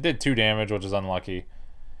it did 2 damage, which is unlucky.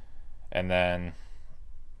 And then,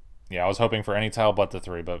 yeah, I was hoping for any tile but the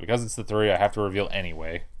 3, but because it's the 3, I have to reveal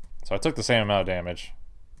anyway. So I took the same amount of damage.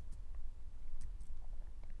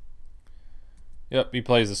 Yep, he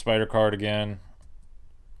plays the spider card again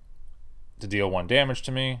to deal 1 damage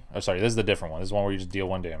to me. Oh, sorry, this is the different one. This is one where you just deal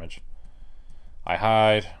 1 damage. I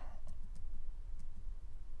hide.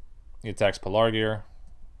 He attacks Pelargir.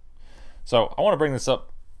 So I want to bring this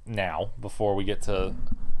up now before we get to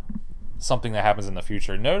something that happens in the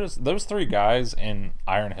future. Notice those 3 guys in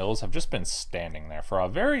Iron Hills have just been standing there for a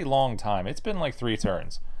very long time. It's been like 3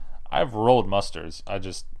 turns. I've rolled musters. I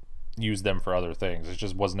just used them for other things. It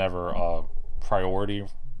just was never a priority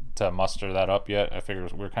to muster that up yet. I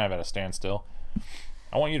figured we're kind of at a standstill.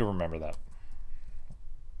 I want you to remember that.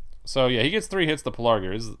 So yeah, he gets 3 hits to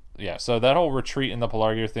Pelargir. Yeah, so that whole retreat in the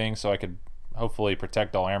Pelargir thing, so I could hopefully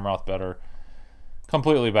protect Dol Amroth better.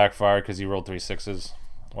 Completely backfired because he rolled 3 6s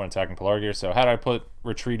when attacking Pelargir. So had I put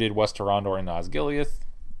retreated West Tyrandor into Osgiliath,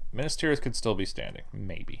 Minas Tirith could still be standing.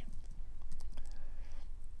 Maybe.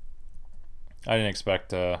 I didn't expect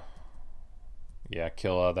to,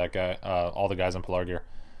 kill that guy, all the guys in Pelargir.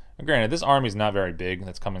 Granted, this army's not very big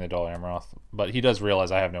that's coming to Dol Amroth, but he does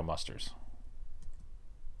realize I have no musters.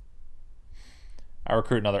 I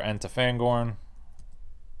recruit another Ent to Fangorn.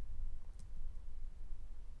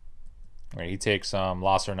 Right, he takes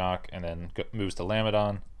Lossernach and then moves to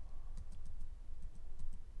Lamadon.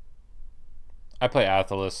 I play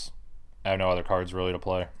Athelas. I have no other cards really to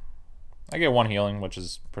play. I get 1 healing, which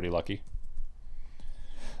is pretty lucky.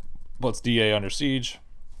 Puts DA under siege.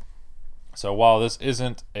 So while this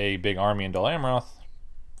isn't a big army in Dol Amroth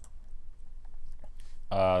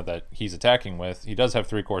that he's attacking with, he does have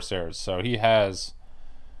 3 Corsairs. So he has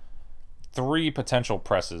 3 potential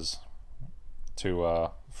presses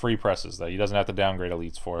to free presses that he doesn't have to downgrade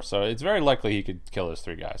elites for. So it's very likely he could kill his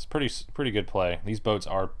 3 guys. Pretty good play. These boats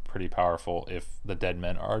are pretty powerful if the dead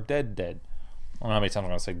men are dead. I don't know how many times I'm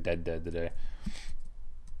going to say dead today.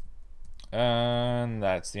 And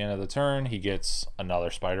that's the end of the turn. He gets another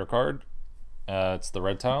spider card. It's the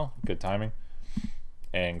red tile. Good timing.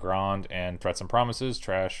 And Grand and Threats and Promises.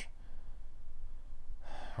 Trash.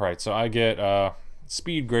 Right, so I get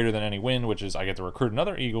speed greater than any wind, which is I get to recruit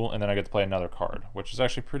another eagle, and then I get to play another card, which is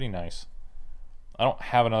actually pretty nice. I don't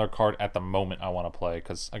have another card at the moment I want to play,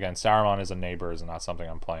 because, again, Saruman is a neighbor, is not something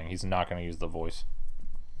I'm playing. He's not going to use the voice.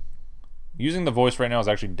 Using the voice right now is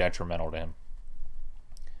actually detrimental to him.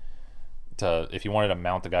 If you wanted to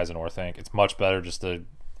mount the guys in Orthanc, it's much better just to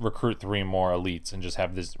recruit 3 more elites and just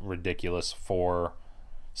have this ridiculous 4-6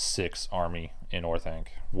 army in Orthanc.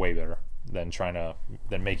 Way better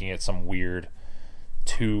than making it some weird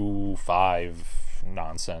 2-5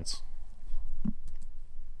 nonsense.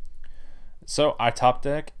 So I top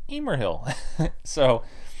deck Emerhill. So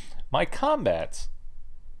my combats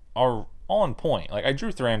are on point. Like, I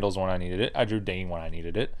drew Thranduil's when I needed it. I drew Dane when I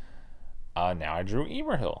needed it. Now I drew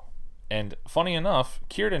Emerhill. And funny enough,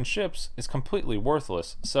 Círdan Ships is completely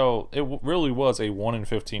worthless. So it really was a 1 in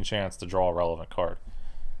 15 chance to draw a relevant card.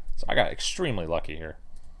 So I got extremely lucky here.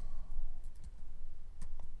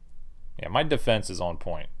 Yeah, my defense is on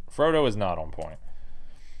point. Frodo is not on point.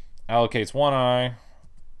 Allocates 1 eye.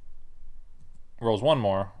 Rolls 1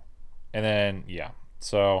 more. And then, yeah.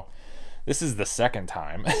 So this is the second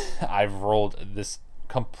time I've rolled this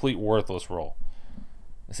complete worthless roll.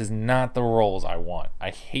 This is not the rolls I want.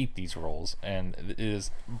 I hate these rolls, and it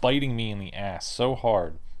is biting me in the ass so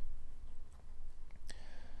hard.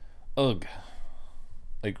 Ugh.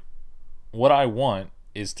 Like, what I want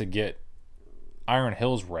is to get Iron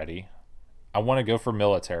Hills ready. I want to go for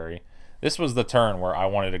military. This was the turn where I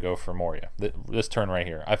wanted to go for Moria. This turn right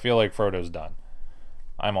here. I feel like Frodo's done.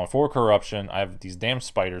 I'm on 4 corruption. I have these damn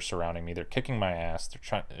spiders surrounding me. They're kicking my ass.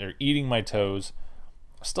 They're eating my toes.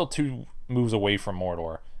 Still 2 moves away from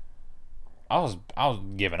Mordor. I was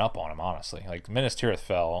giving up on him, honestly. Like, Minas Tirith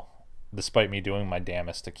fell despite me doing my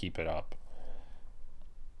damnest to keep it up.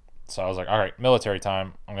 So I was like, all right, military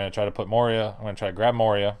time. I'm going to try to put Moria. I'm going to try to grab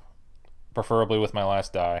Moria, preferably with my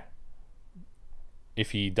last die.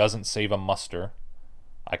 If he doesn't save a muster,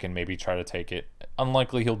 I can maybe try to take it.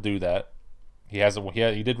 Unlikely he'll do that. He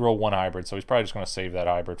did roll 1 hybrid, so he's probably just going to save that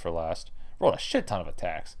hybrid for last. Rolled a shit ton of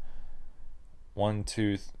attacks. 1,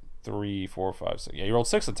 2, 3, 4, 5, 6. Yeah, he rolled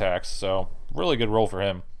 6 attacks, so really good roll for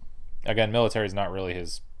him. Again, military is not really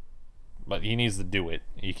his, but he needs to do it.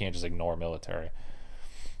 You can't just ignore military.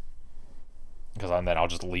 Because then I'll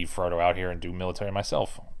just leave Frodo out here and do military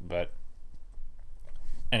myself. But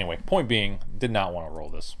anyway, point being, did not want to roll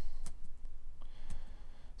this.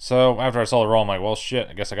 So after I saw the roll, I'm like, well, shit,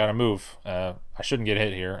 I guess I gotta move. I shouldn't get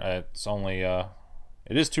hit here. It's only, it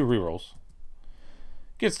is 2 rerolls.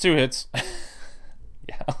 Gets 2 hits.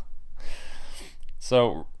 Yeah.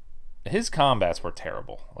 So his combats were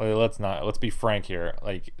terrible. Let's be frank here.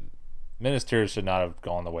 Like, Minas Tirith should not have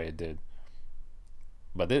gone the way it did.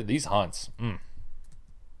 But these hunts,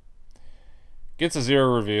 Gets a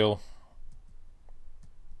 0 reveal.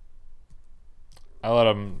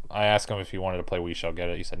 I asked him if he wanted to play We Shall Get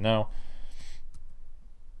It. He said no.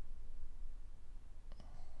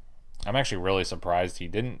 I'm actually really surprised he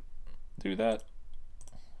didn't do that.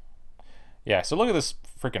 Yeah, so look at this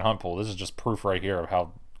freaking hunt pool. This is just proof right here of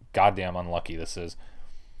how goddamn unlucky this is.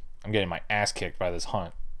 I'm getting my ass kicked by this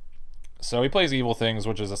hunt. So he plays Evil Things,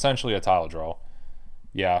 which is essentially a tile draw.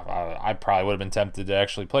 Yeah, I probably would have been tempted to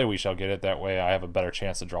actually play We Shall Get It. That way I have a better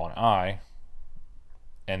chance to draw an eye.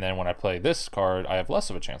 And then when I play this card, I have less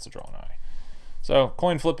of a chance to draw an eye. So,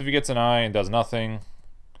 coin flip if he gets an eye and does nothing.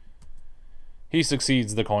 He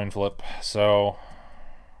succeeds the coin flip, so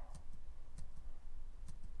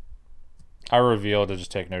I reveal to just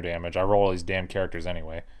take no damage. I roll all these damn characters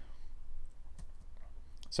anyway.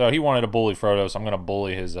 So he wanted to bully Frodo, so I'm going to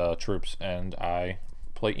bully his troops, and I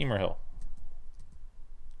play Emerhill.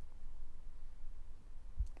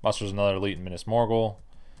 Musters another elite in Minas Morgul.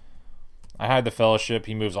 I hide the Fellowship.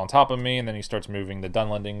 He moves on top of me, and then he starts moving the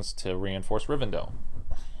Dunlendings to reinforce Rivendell.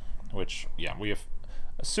 Which, yeah, we have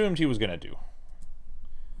assumed he was going to do.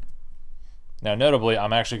 Now, notably,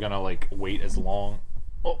 I'm actually going to, like, wait as long...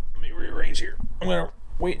 Oh, let me rearrange here. I'm going to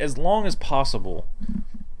wait as long as possible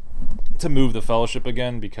to move the Fellowship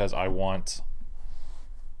again, because I want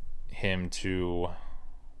him to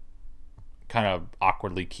kind of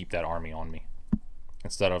awkwardly keep that army on me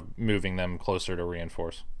instead of moving them closer to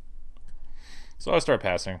reinforce. So I start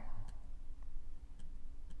passing.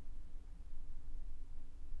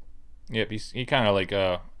 Yep, he kind of like,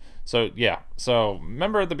 so yeah. So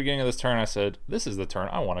remember at the beginning of this turn I said, this is the turn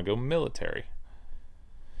I want to go military.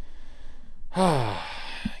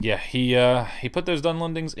 Yeah, he put those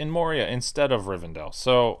Dunlendings in Moria instead of Rivendell.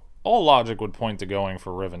 So all logic would point to going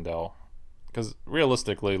for Rivendell, because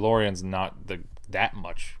realistically, Lorien's not that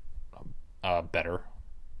much better.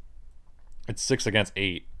 It's 6 against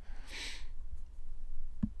 8.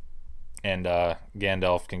 And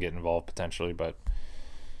Gandalf can get involved potentially, but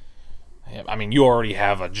I mean, you already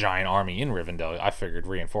have a giant army in Rivendell. I figured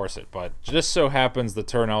reinforce it, but just so happens the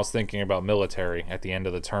turn I was thinking about military at the end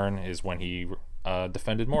of the turn is when he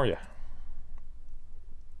defended Moria.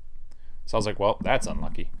 So I was like, well, that's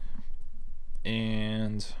unlucky.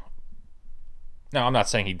 And now I'm not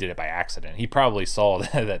saying he did it by accident. He probably saw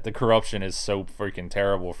that the corruption is so freaking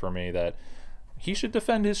terrible for me that he should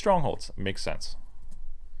defend his strongholds. Makes sense.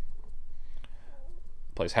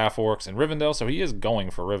 Plays half-orcs in Rivendell, so he is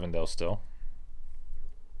going for Rivendell still.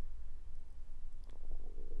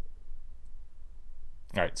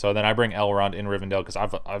 Alright, so then I bring Elrond in Rivendell because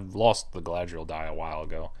I've lost the Galadriel die a while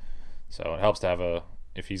ago. So it helps to have a...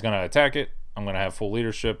 If he's going to attack it, I'm going to have full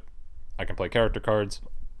leadership. I can play character cards.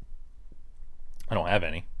 I don't have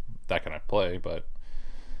any that can I play, but...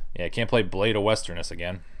 Yeah, I can't play Blade of Westerness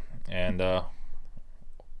again. And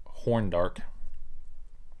Horndark.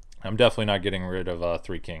 I'm definitely not getting rid of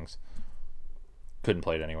Three Kings. Couldn't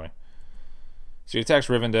play it anyway. So he attacks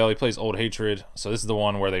Rivendell. He plays Old Hatred. So this is the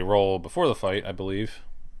one where they roll before the fight, I believe.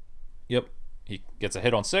 Yep. He gets a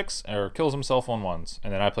hit on 6 or kills himself on 1s.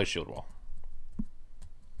 And then I play Shield Wall.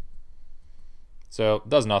 So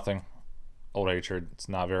does nothing. Old Hatred. It's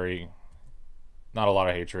not a lot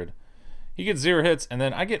of hatred. He gets 0 hits and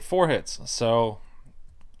then I get 4 hits. So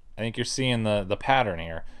I think you're seeing the pattern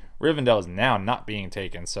here. Rivendell is now not being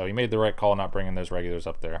taken, so he made the right call not bringing those regulars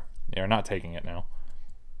up there. They're not taking it now.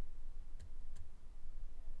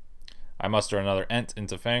 I muster another Ent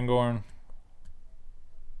into Fangorn.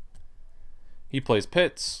 He plays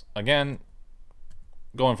Pits. Again,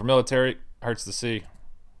 going for military. Hurts to see.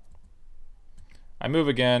 I move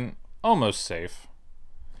again. Almost safe.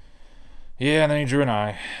 Yeah, and then he drew an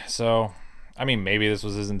eye. So, I mean, maybe this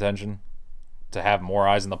was his intention. To have more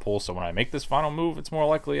eyes in the pool, so when I make this final move, it's more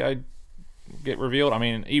likely I get revealed. I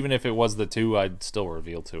mean, even if it was the 2, I'd still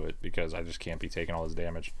reveal to it, because I just can't be taking all this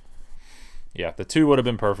damage. Yeah, the 2 would have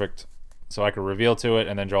been perfect, so I could reveal to it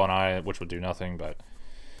and then draw an eye, which would do nothing, but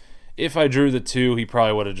if I drew the 2, he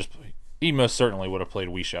probably would have he most certainly would have played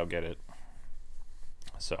We Shall Get It.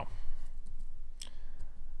 So,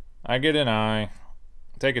 I get an eye,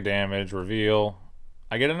 take a damage, reveal,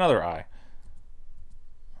 I get another eye.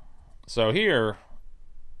 So here,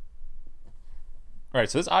 right,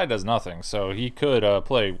 so this eye does nothing. So he could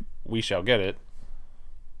play We Shall Get It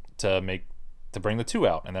to bring the 2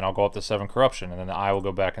 out, and then I'll go up to 7 corruption, and then the eye will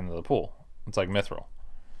go back into the pool. It's like Mithril.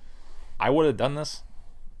 I would have done this.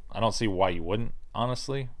 I don't see why you wouldn't,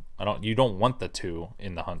 honestly. You don't want the 2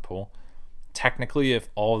 in the hunt pool. Technically, if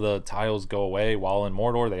all the tiles go away while in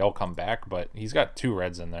Mordor, they all come back, but he's got 2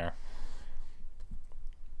 reds in there.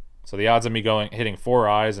 So the odds of me hitting 4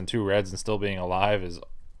 eyes and 2 reds and still being alive is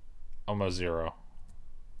almost 0.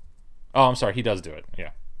 Oh, I'm sorry, he does do it.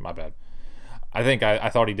 Yeah, my bad. I think I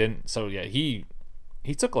thought he didn't. So yeah, he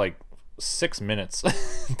took like 6 minutes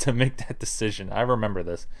to make that decision. I remember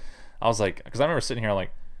this. I was like, because I remember sitting here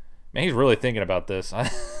like, man, he's really thinking about this. I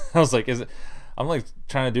was like, I'm like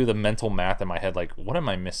trying to do the mental math in my head. Like, what am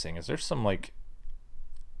I missing? Is there some like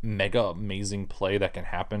mega amazing play that can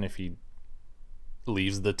happen if he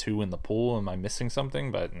leaves the 2 in the pool? Am I missing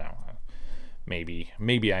something? But no, maybe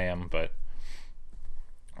I am. But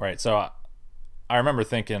right, so I remember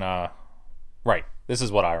thinking, right, this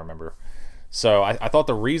is what I remember. So I thought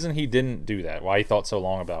the reason he didn't do that, why he thought so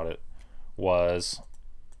long about it, was,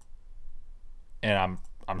 and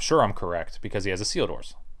I'm sure I'm correct because he has a Seal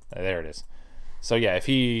Doors. There it is. So yeah, if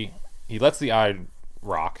he lets the eye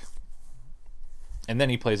rock, and then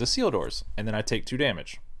he plays a Seal Doors, and then I take 2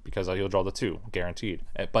 damage because he'll draw the 2 guaranteed.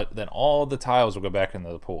 But then all the tiles will go back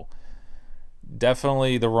into the pool.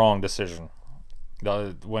 Definitely the wrong decision.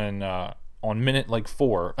 When on minute like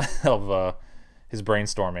 4 of his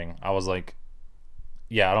brainstorming, I was like,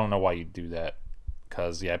 yeah, I don't know why you do that,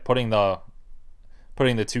 because yeah, putting the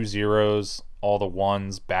 2 zeros, all the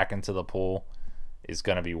 1s back into the pool is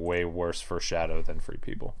gonna be way worse for Shadow than Free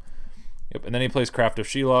People. Yep, and then he plays Craft of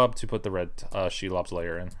Shelob to put the red Shelob's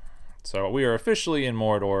layer in. So we are officially in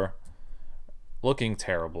Mordor, looking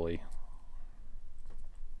terribly.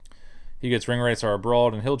 He gets Ring Wraiths are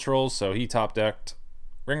Abroad and Hill Trolls, so he top decked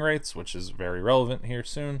Ring Wraiths, which is very relevant here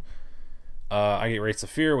soon. I get Wraiths of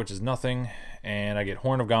Fear, which is nothing, and I get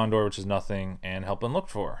Horn of Gondor, which is nothing, and Help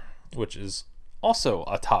Unlooked For, which is also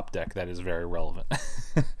a top deck that is very relevant.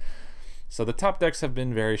 So the top decks have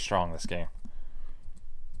been very strong this game.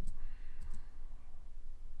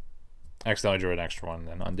 Accidentally drew an extra one,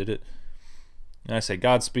 then undid it. And I say,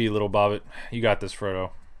 Godspeed, little Bobbit. You got this,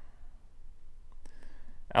 Frodo.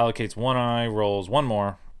 Allocates 1 eye, rolls 1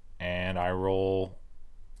 more, and I roll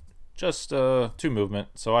just 2 movement,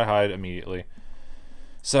 so I hide immediately.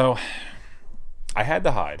 So I had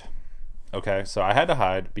to hide. Okay, so I had to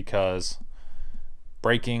hide because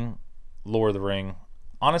breaking Lord of the Ring.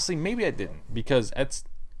 Honestly, maybe I didn't, because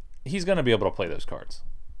he's gonna be able to play those cards.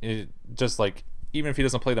 Just like, even if he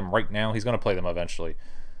doesn't play them right now, he's gonna play them eventually.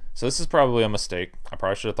 So this is probably a mistake. I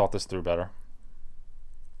probably should have thought this through better.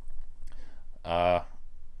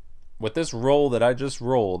 With this roll that I just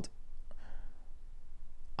rolled,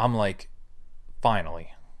 I'm like,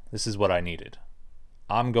 finally, this is what I needed.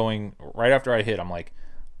 I'm going, right after I hit, I'm like,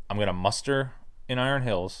 I'm going to muster in Iron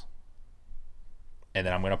Hills, and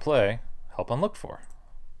then I'm going to play Help Unlooked For.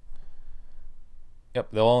 Yep,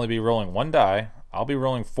 they'll only be rolling 1 die. I'll be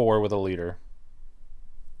rolling 4 with a leader.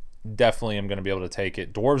 Definitely am going to be able to take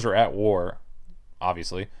it. Dwarves are at war,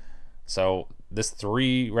 obviously. So this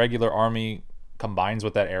 3 regular army combines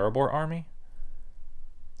with that Erebor army.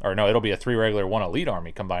 Or no, it'll be a 3 regular, 1 elite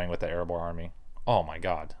army combining with the Erebor army. Oh my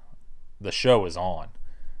god. The show is on.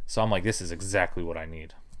 So I'm like, this is exactly what I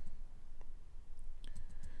need.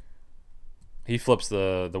 He flips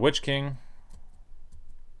the Witch King.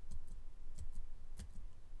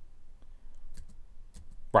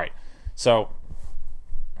 Right. So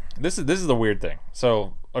this is the weird thing.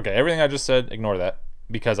 So, okay, everything I just said, ignore that,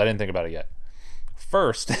 because I didn't think about it yet.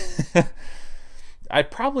 First, I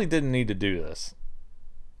probably didn't need to do this.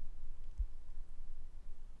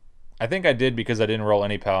 I think I did because I didn't roll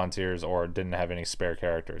any Palantirs or didn't have any spare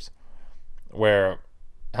characters. Where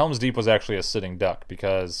Helm's Deep was actually a sitting duck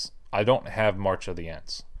because I don't have March of the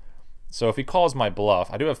Ents. So if he calls my bluff,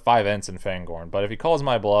 I do have 5 Ents in Fangorn, but if he calls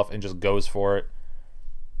my bluff and just goes for it,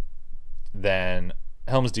 then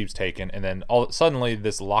Helm's Deep's taken, and then suddenly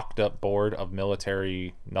this locked up board of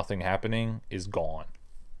military nothing happening is gone.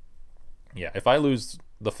 Yeah, if I lose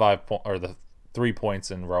the 3 points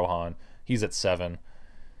in Rohan, he's at 7.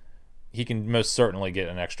 He can most certainly get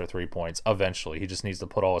an extra 3 points eventually. He just needs to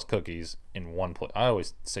put all his cookies in one place. I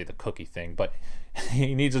always say the cookie thing, but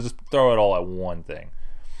he needs to just throw it all at one thing.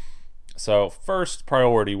 So first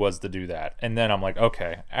priority was to do that, and then I'm like,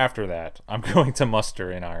 okay, after that, I'm going to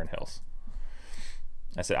muster in Iron Hills.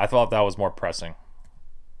 I thought that was more pressing.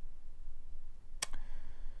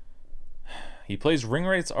 He plays Ring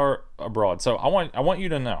Wraiths are Abroad. So I want you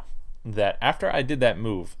to know that after I did that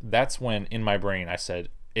move, that's when in my brain I said,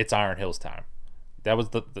 it's Iron Hills time. That was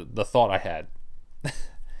the thought I had.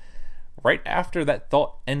 Right after that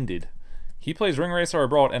thought ended, he plays Ring Wraiths are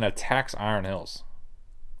Abroad and attacks Iron Hills.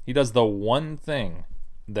 He does the one thing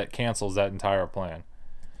that cancels that entire plan.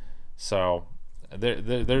 So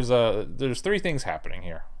there's 3 things happening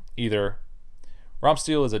here. Either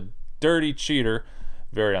Rompsteel is a dirty cheater,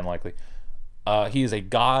 very unlikely. He is a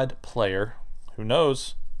god player, who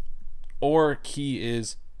knows, or he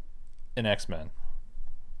is an X-Men.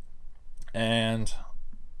 And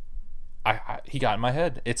he got in my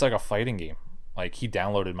head. It's like a fighting game. Like, he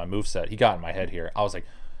downloaded my moveset. He got in my head here. I was like,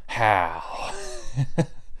 how?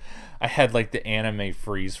 I had like the anime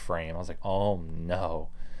freeze frame. I was like, oh no.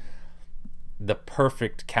 The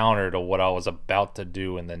perfect counter to what I was about to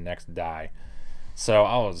do in the next die. So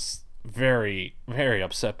I was very, very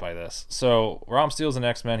upset by this. So Rompsteel's an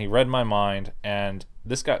X-Men. He read my mind, and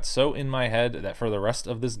this got so in my head that for the rest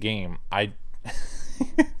of this game, I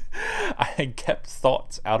kept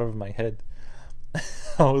thoughts out of my head.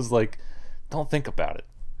 I was like, don't think about it.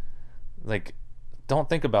 Like, don't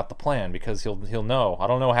think about the plan because he'll know. I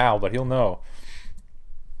don't know how, but he'll know.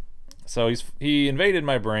 So he invaded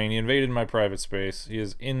my brain. He invaded my private space. He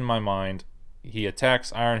is in my mind. He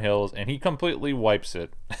attacks Iron Hills, and he completely wipes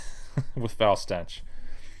it with Foul Stench.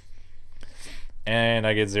 And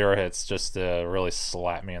I get 0 hits just to really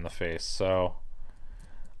slap me in the face. So,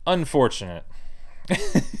 unfortunate.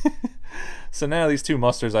 So now these 2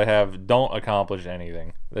 musters I have don't accomplish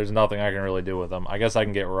anything. There's nothing I can really do with them. I guess I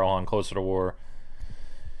can get Rohan closer to war.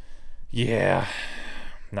 Yeah,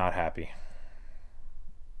 not happy.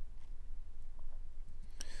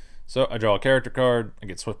 So I draw a character card. I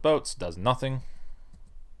get Swift Boats. Does nothing.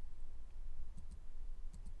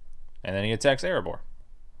 And then he attacks Erebor.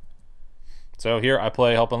 So here I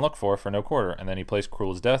play Help and Look for no quarter. And then he plays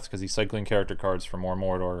Cruel as Death because he's cycling character cards for more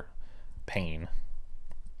Mordor pain.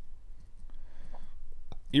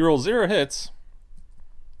 He rolls 0 hits.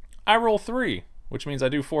 I roll 3, which means I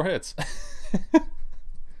do 4 hits.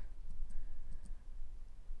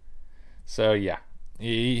 So yeah,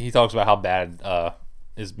 he talks about how bad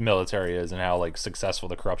his military is and how like successful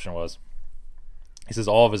the corruption was. He says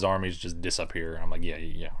all of his armies just disappear. I'm like, yeah,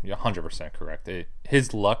 you're 100% correct.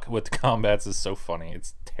 His luck with the combats is so funny.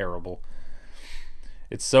 It's terrible.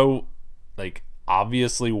 It's so like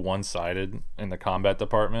obviously one-sided in the combat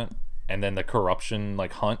department, and then the corruption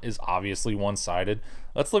like hunt is obviously one-sided.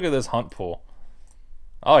 Let's look at this hunt pool.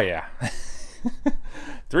 Oh yeah.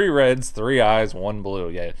 3 reds, 3 eyes, 1 blue.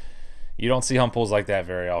 Yeah, you don't see hunt pools like that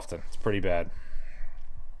very often. It's pretty bad.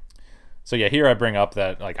 So yeah, here I bring up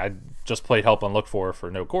that like I just played Help and Look for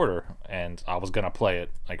no quarter, and I was gonna play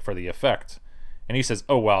it like for the effect. And he says,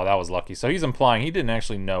 "Oh wow, that was lucky." So he's implying he didn't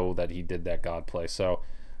actually know that he did that god play. So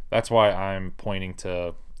that's why I'm pointing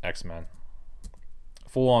to X-Men.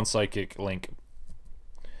 Full on psychic link.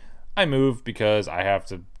 I move because I have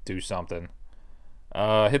to do something.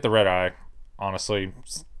 Hit the red eye. Honestly,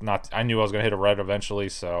 not. I knew I was gonna hit a red eventually.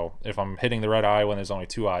 So if I'm hitting the red eye when there's only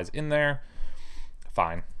 2 eyes in there,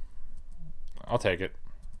 fine. I'll take it.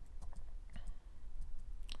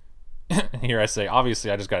 Here I say, obviously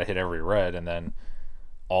I just gotta hit every red, and then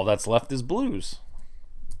all that's left is blues.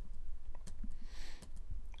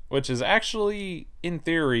 Which is actually, in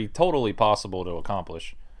theory, totally possible to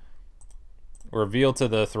accomplish. Reveal to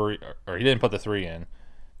the 3, or he didn't put the 3 in.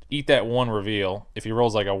 Eat that 1 reveal. If he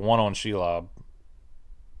rolls like a 1 on Shelob.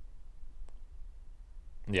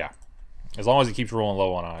 Yeah. As long as he keeps rolling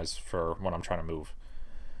low on eyes for when I'm trying to move.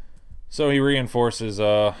 So he reinforces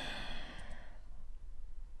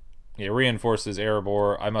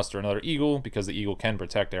Erebor. I muster another eagle because the eagle can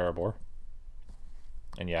protect Erebor.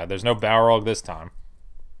 And yeah, there's no Balrog this time.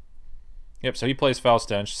 Yep, so he plays Foul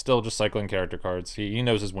Stench, still just cycling character cards. He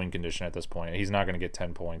knows his win condition at this point. He's not going to get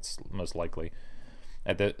 10 points, most likely,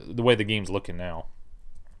 at the way the game's looking now.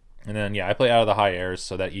 And then, yeah, I play Out of the High Airs,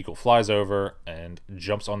 so that eagle flies over and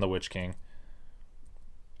jumps on the Witch King.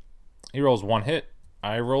 He rolls 1 hit.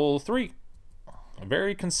 I roll 3. A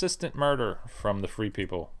very consistent murder from the free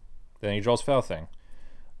people. Then he draws Foul Thing.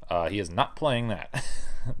 He is not playing that.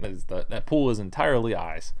 That pool is entirely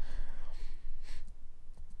eyes.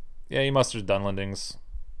 Yeah, he musters Dunlendings.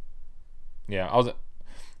 Yeah, I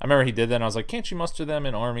remember he did that, and I was like, can't you muster them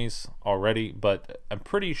in armies already? But I'm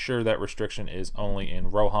pretty sure that restriction is only in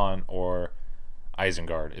Rohan or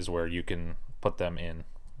Isengard is where you can put them in.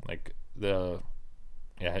 Like,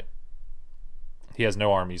 yeah, he has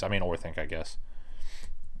no armies. I mean, Orthanc, I guess.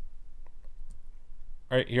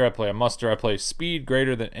 Alright, here I play a muster. I play speed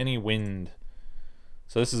greater than any wind.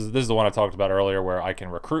 So this is the one I talked about earlier where I can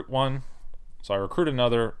recruit 1. So I recruit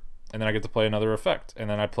another, and then I get to play another effect. And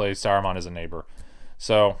then I play Saruman as a neighbor.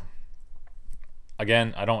 So,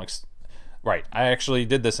 again, I don't... Right, I actually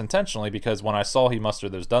did this intentionally because when I saw he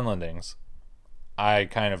mustered those Dunlendings, I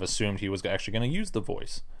kind of assumed he was actually going to use the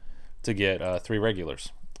voice to get 3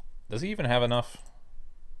 regulars. Does he even have enough?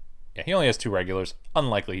 Yeah, he only has 2 regulars.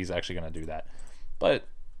 Unlikely he's actually going to do that. But,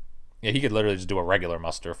 yeah, he could literally just do a regular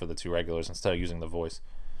muster for the 2 regulars instead of using the voice.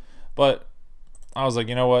 But I was like,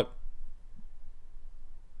 you know what?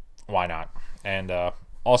 Why not? And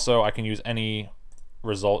also, I can use any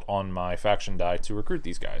result on my faction die to recruit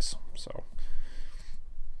these guys. So,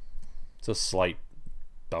 it's a slight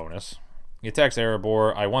bonus. He attacks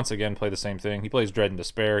Erebor. I once again play the same thing. He plays Dread and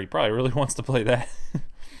Despair. He probably really wants to play that.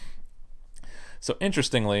 So,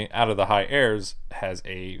 interestingly, Out of the High Airs has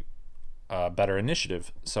a better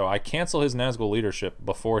initiative. So, I cancel his Nazgul leadership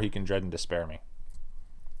before he can Dread and Despair me.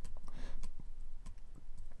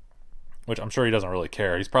 Which I'm sure he doesn't really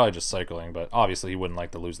care. He's probably just cycling, but obviously he wouldn't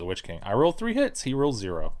like to lose the Witch King. I roll 3 hits. He rolls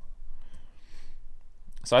 0.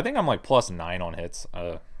 So I think I'm like +9 on hits.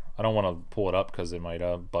 I don't want to pull it up because it might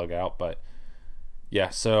bug out, but Yeah,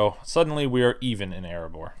 so suddenly we are even in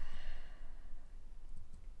Erebor.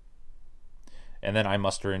 And then I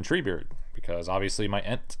muster in Treebeard, because obviously my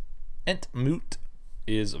Ent Moot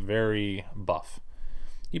is very buff.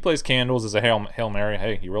 He plays Candles as a Hail Mary.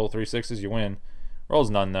 Hey, you roll 3 6s, you win. Rolls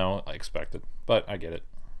none, though. I expected, but I get it.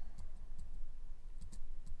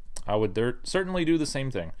 I would certainly do the same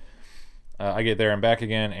thing. I get there and back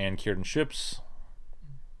again, and Kieran ships.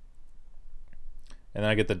 And then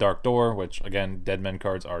I get the Dark Door, which, again, Dead Men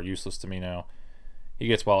cards are useless to me now. He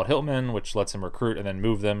gets Wild Hillman, which lets him recruit and then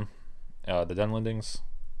move them, the Dunlendings,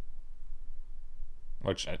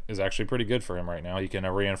 which is actually pretty good for him right now. He can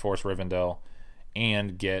reinforce Rivendell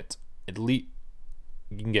and get elite.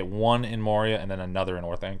 You can get one in Moria and then another in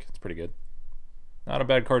Orthanc. It's pretty good. Not a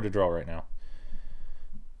bad card to draw right now.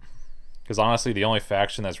 Because honestly, the only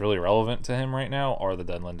faction that's really relevant to him right now are the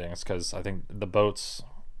Dunlendings, because I think the boats,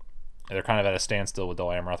 they're kind of at a standstill with Dol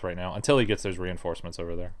Amroth right now until he gets those reinforcements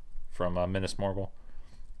over there from Minas Morgul.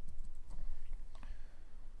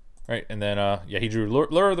 Right, and then yeah, he drew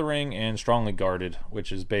Lure of the Ring and Strongly Guarded,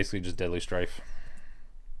 which is basically just Deadly Strife.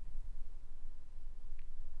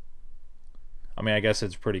 I mean, I guess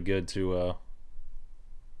it's pretty good to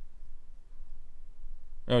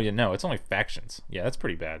oh yeah, no, it's only factions. Yeah, that's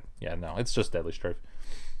pretty bad. Yeah, no, it's just Deadly Strife.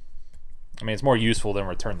 I mean, it's more useful than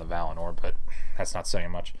Return the Valinor, but that's not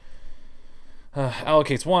saying much.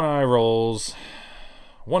 Allocates 1 eye, rolls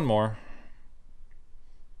 1 more,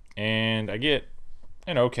 and I get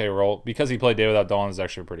an okay roll. Because he played Day Without Dawn, is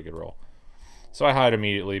actually a pretty good roll. So I hide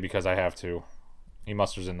immediately because I have to. He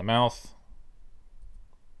musters in the mouth.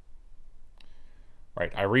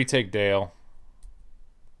 Right, I retake Dale.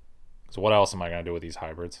 So what else am I going to do with these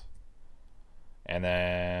hybrids? And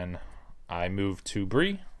then I move to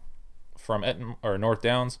Bree from North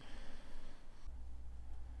Downs.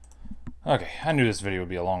 Okay, I knew this video would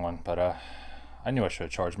be a long one, but I knew I should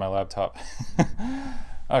have charged my laptop.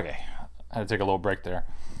 Okay, I had to take a little break there.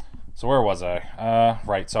 So where was I?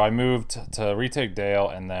 Right, so I moved to retake Dale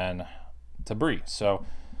and then to Bree. So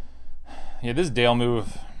yeah, this Dale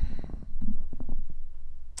move,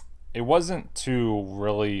 it wasn't to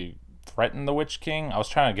really threaten the Witch King. I was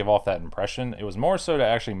trying to give off that impression. It was more so to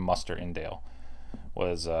actually muster in Dale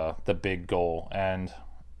was the big goal. And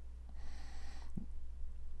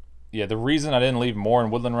yeah, the reason I didn't leave more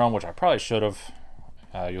in Woodland Realm, which I probably should have,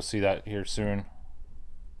 you'll see that here soon,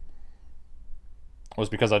 was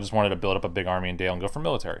because I just wanted to build up a big army in Dale and go for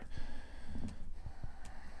military.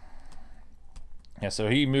 Yeah, so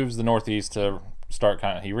he moves the northeast to start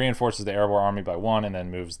he reinforces the Erebor army by 1 and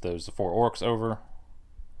then moves those 4 orcs over.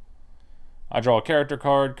 I draw a character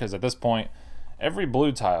card because at this point, every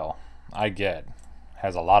blue tile I get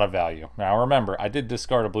has a lot of value. Now remember, I did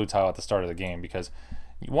discard a blue tile at the start of the game because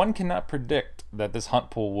one cannot predict that this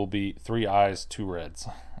hunt pool will be 3 eyes, 2 reds,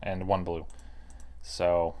 and 1 blue.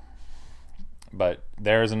 So, but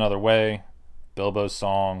there's another way. Bilbo's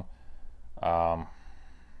Song.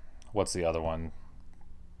 What's the other one?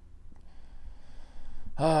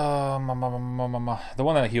 The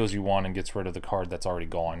one that heals you 1 and gets rid of the card that's already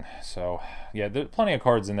gone. So, yeah, there's plenty of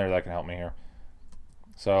cards in there that can help me here.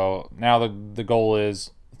 So, now the goal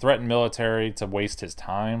is threaten military to waste his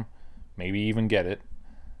time. Maybe even get it.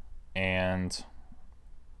 And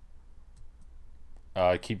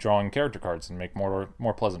keep drawing character cards and make more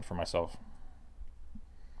pleasant for myself.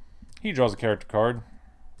 He draws a character card.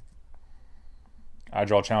 I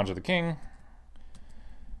draw Challenge of the King.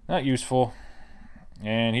 Not useful.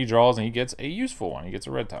 And he draws and he gets a useful one. He gets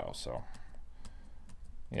a red tile. So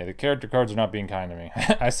yeah, the character cards are not being kind to me.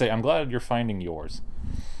 I say, I'm glad you're finding yours.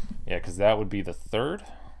 Yeah, because that would be the 3rd.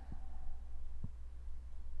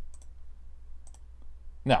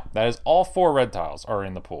 No, that is all 4 red tiles are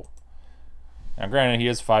in the pool. Now, granted, he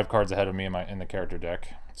is 5 cards ahead of me in the character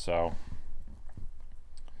deck, so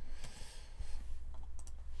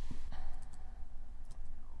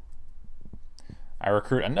I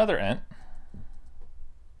recruit another Ent.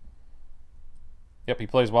 Yep, he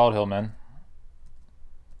plays Wild Hillmen.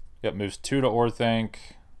 Yep, moves 2 to Orthanc.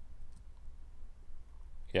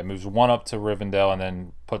 Yeah, moves 1 up to Rivendell and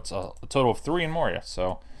then puts a total of 3 in Moria.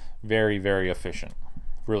 So very, very efficient.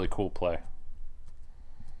 Really cool play.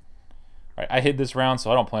 Alright, I hid this round,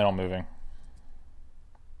 so I don't plan on moving.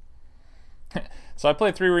 So I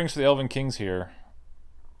played 3 rings for the Elven Kings here.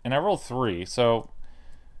 And I rolled 3, so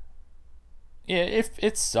yeah,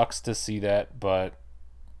 it sucks to see that, but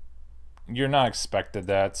you're not expected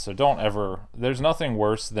that, so don't ever. There's nothing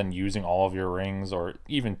worse than using all of your rings, or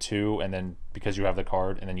even 2, and then because you have the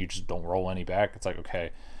card, and then you just don't roll any back. It's like,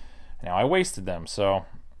 okay, now I wasted them. So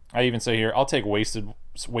I even say here, I'll take wasted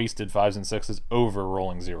 5s and 6s over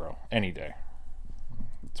rolling 0 any day.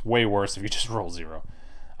 It's way worse if you just roll 0.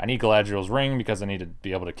 I need Galadriel's Ring because I need to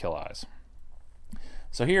be able to kill eyes.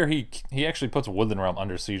 So here he actually puts Woodland Realm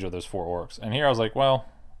under siege of those 4 orcs. And here I was like, well,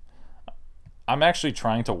 I'm actually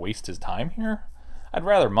trying to waste his time here. I'd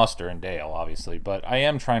rather muster and Dale, obviously, but I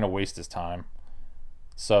am trying to waste his time.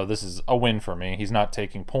 So this is a win for me. He's not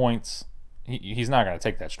taking points. He's not going to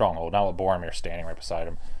take that stronghold, not with Boromir standing right beside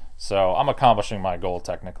him. So I'm accomplishing my goal,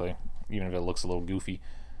 technically, even if it looks a little goofy.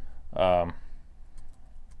 Yep,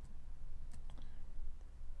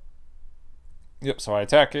 so I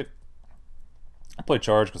attack it. I play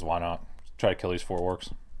charge, because why not? Try to kill these 4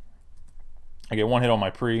 orcs. I get 1 hit on my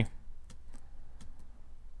pre.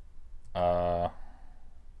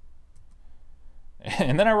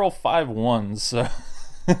 And then I roll 5 ones, so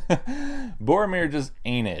Boromir just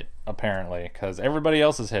ain't it, apparently, because everybody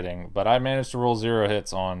else is hitting, but I managed to roll 0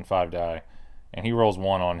 hits on 5 die, and he rolls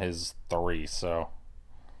 1 on his 3, so...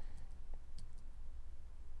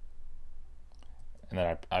 And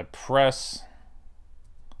then I press...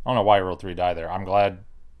 I don't know why he rolled 3 die there. I'm glad...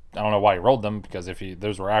 I don't know why he rolled them, because if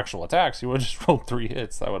those were actual attacks, he would have just rolled 3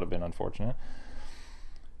 hits. That would have been unfortunate.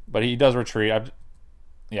 But he does retreat.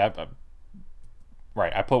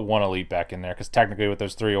 Right, I put 1 elite back in there, because technically with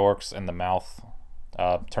those 3 orcs and the mouth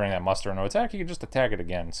turning that muster into attack, he could just attack it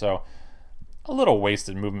again. So, a little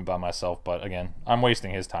wasted movement by myself, but again, I'm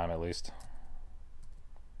wasting his time at least.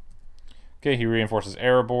 Okay, he reinforces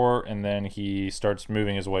Erebor, and then he starts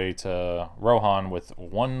moving his way to Rohan with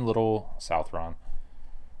 1 little Southron,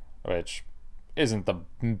 which isn't the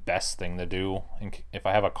best thing to do. If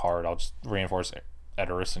I have a card, I'll just reinforce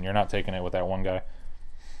Edoras, and you're not taking it with that 1 guy.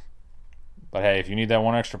 But hey, if you need that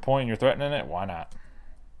 1 extra point and you're threatening it, why not?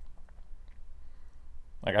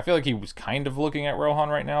 Like, I feel like he was kind of looking at Rohan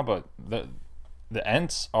right now, but the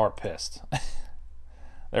Ents are pissed.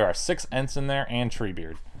 There are 6 Ents in there and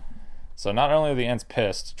Treebeard. So not only are the Ents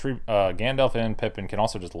pissed, Gandalf and Pippin can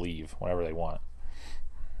also just leave whenever they want.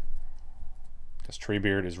 Because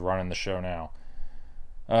Treebeard is running the show now.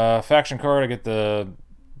 Faction card, I get the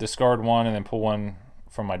discard 1 and then pull 1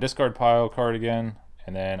 from my discard pile card again.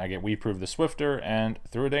 And then I get We Prove the Swifter and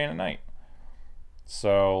Through a Day and a Night.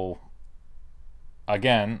 So,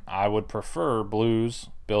 again, I would prefer blues,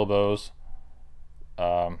 Bilbos.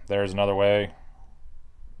 There's another way.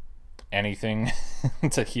 Anything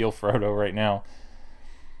to heal Frodo right now.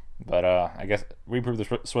 But I guess We Prove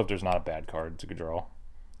the Swifter's not a bad card to draw.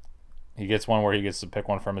 He gets 1 where he gets to pick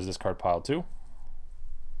 1 from his discard pile too.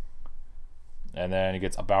 And then he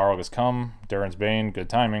gets a Balrog has come, Durin's Bane, good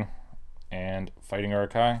timing. And Fighting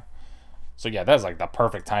Uruk-hai. So yeah, that's like the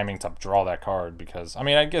perfect timing to draw that card, because I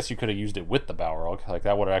mean, I guess you could have used it with the Balrog, like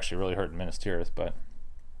that would have actually really hurt Minas Tirith, but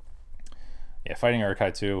yeah, Fighting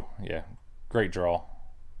Uruk-hai too. Yeah, great draw.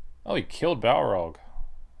 Oh, he killed Balrog.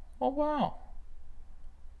 Oh wow.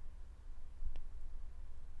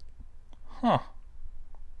 Huh.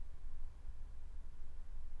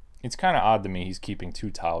 It's kind of odd to me he's keeping 2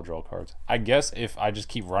 tile draw cards. I guess if I just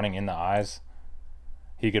keep running in the eyes,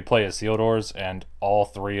 he could play Isildurs, and all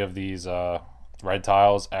 3 of these red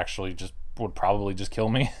tiles actually just would probably just kill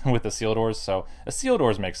me with Isildurs. So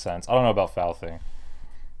Isildurs makes sense. I don't know about Foul Thing.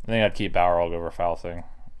 I think I'd keep Balrog over Foul Thing,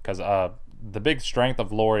 because the big strength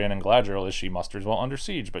of Lorien and Galadriel is she musters while under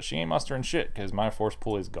siege, but she ain't mustering shit because my force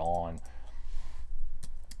pool is gone.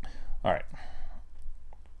 All right.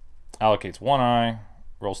 Allocates 1 eye,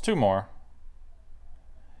 rolls 2 more,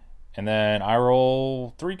 and then I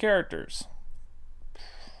roll 3 characters.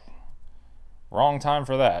 Wrong time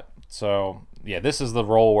for that. So yeah, this is the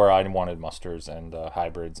role where I wanted musters and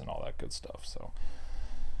hybrids and all that good stuff. So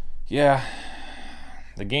yeah,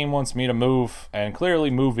 the game wants me to move, and clearly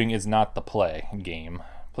moving is not the play game.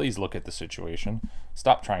 Please look at the situation.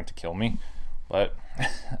 Stop trying to kill me. But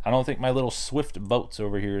I don't think my little swift boats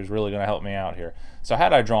over here is really going to help me out here. So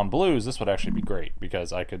had I drawn blues, this would actually be great,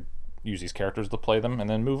 because I could use these characters to play them and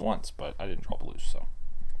then move once, but I didn't draw blues, so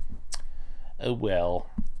oh well.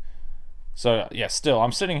 So yeah, still,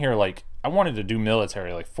 I'm sitting here like, I wanted to do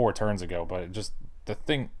military like 4 turns ago, but it just, the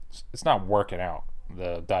thing, it's not working out.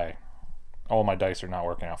 The die, all my dice are not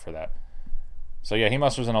working out for that. So yeah, he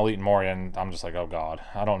musters an elite in Moria, and I'm just like, oh god,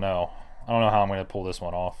 I don't know how I'm going to pull this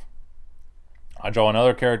one off. I draw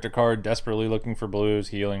another character card, desperately looking for blues,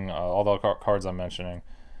 healing all the cards I'm mentioning.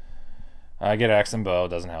 I get Axe and Bow,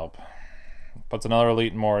 doesn't help. Puts another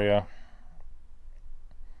elite in Moria.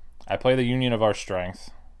 I play the Union of Our Strength.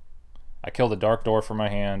 I kill the Dark Door from my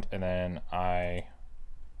hand, and then I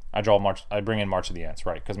draw March. I bring in March of the Ents,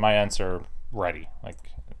 right? Because my Ents are ready, like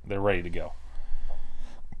they're ready to go.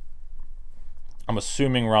 I'm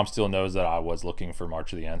assuming Rompsteel knows that I was looking for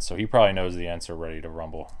March of the Ents, so he probably knows the Ents are ready to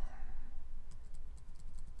rumble.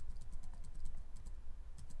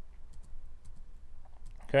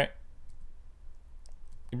 Okay.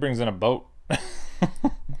 He brings in a boat.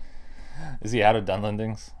 Is he out of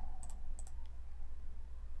Dunlendings?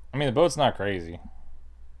 I mean, the boat's not crazy,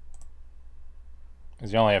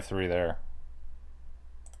 because you only have 3 there.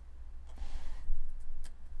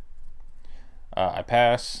 I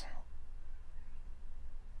pass.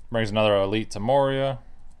 Brings another elite to Moria.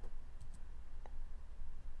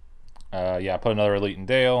 Yeah, I put another elite in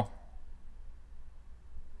Dale.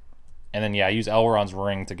 And then, yeah, I use Elrond's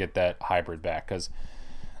ring to get that hybrid back, because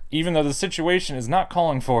even though the situation is not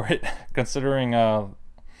calling for it, considering...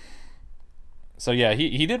 So, yeah,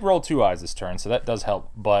 he did roll 2 eyes this turn, so that does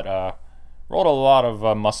help. But rolled a lot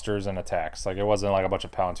of musters and attacks. Like, it wasn't like a bunch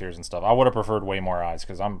of Palantirs and stuff. I would have preferred way more eyes,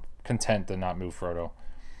 because I'm content to not move Frodo.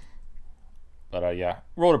 But, yeah,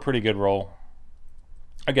 rolled a pretty good roll.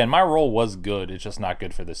 Again, my roll was good. It's just not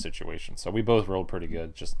good for this situation. So we both rolled pretty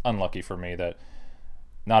good. Just unlucky for me that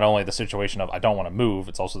not only the situation of I don't want to move,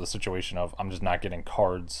 it's also the situation of I'm just not getting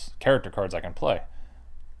character cards I can play.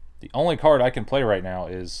 The only card I can play right now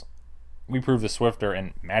is We Prove the Swifter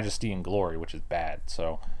and Majesty and Glory, which is bad.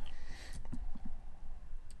 So,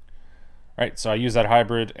 alright, so I use that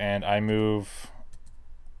hybrid and I move...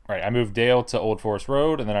 Alright, I move Dale to Old Forest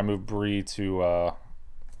Road, and then I move Bree to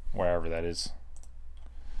wherever that is.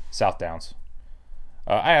 South Downs.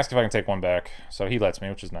 I ask if I can take 1 back, so he lets me,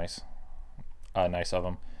 which is nice. Nice of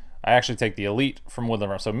him. I actually take the elite from Woodland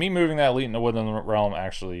Realm. So me moving that elite into Woodland Realm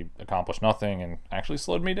actually accomplished nothing and actually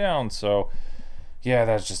slowed me down. So yeah,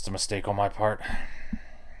 that's just a mistake on my part.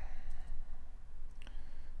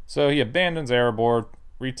 So he abandons Erebor,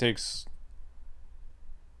 retakes...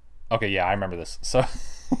 Okay, yeah, I remember this. So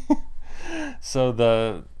so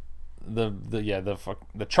the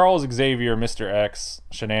Charles Xavier Mr. X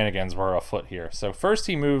shenanigans were afoot here. So first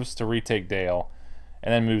he moves to retake Dale,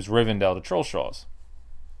 and then moves Rivendell to Trollshaws.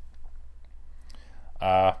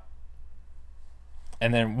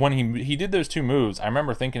 And then when he did those 2 moves, I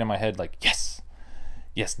remember thinking in my head like, yes,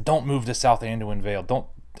 don't move to South Anduin Vale.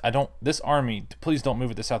 This army, please don't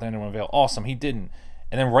move it to South Anduin Vale. Awesome, he didn't.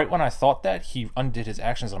 And then right when I thought that, he undid his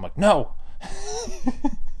actions, and I'm like, no.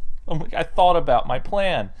 I'm like, I thought about my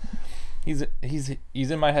plan. He's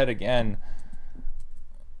in my head again.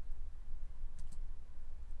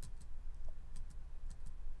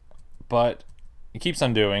 But he keeps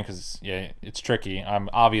on doing, because yeah, it's tricky. I'm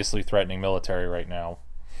obviously threatening military right now.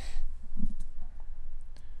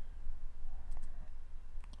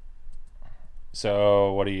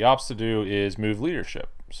 So what he opts to do is move leadership.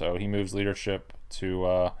 So he moves leadership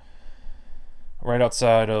to right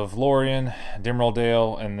outside of Lorien, Dimril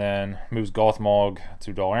Dale, and then moves Gothmog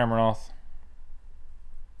to Dol Amroth.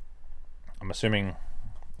 I'm assuming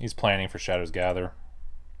he's planning for Shadow's Gather.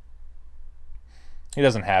 He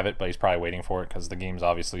doesn't have it, but he's probably waiting for it because the game's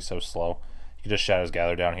obviously so slow. You can just Shadow's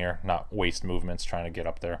Gather down here, not waste movements trying to get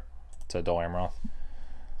up there to Dol Amroth.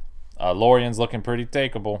 Lorien's looking pretty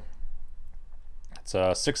takeable. It's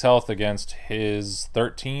 6 health against his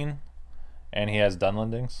 13, and he has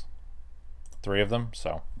Dunlendings. 3 of them,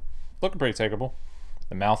 so looking pretty takeable.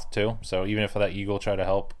 The mouth too, so even if that eagle tried to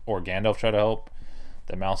help, or Gandalf tried to help,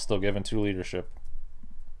 the mouth's still given 2 leadership.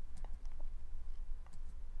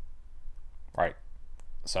 Right.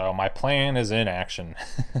 So my plan is in action.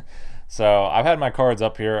 So I've had my cards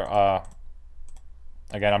up here.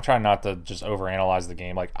 Again, I'm trying not to just overanalyze the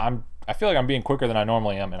game. Like I feel like I'm being quicker than I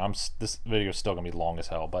normally am, and this video is still gonna be long as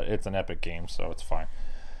hell, but it's an epic game, so it's fine.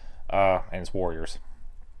 And it's Warriors.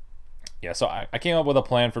 Yeah, so I came up with a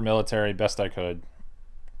plan for military best I could.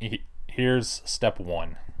 Here's step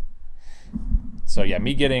 1. So yeah,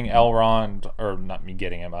 me getting Elrond, or not me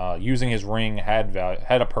getting him, using his ring had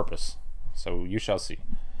a purpose. So you shall see.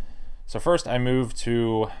 So first I moved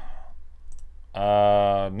to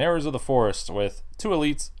Narrows of the Forest with 2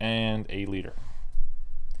 elites and a leader.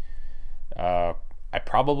 I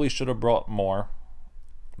probably should have brought more,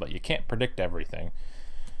 but you can't predict everything.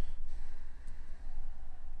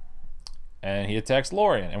 And he attacks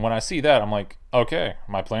Lorien, and when I see that, I'm like, okay,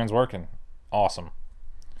 my plan's working. Awesome.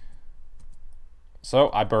 So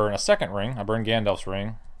I burn a second ring. I burn Gandalf's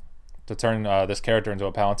ring to turn this character into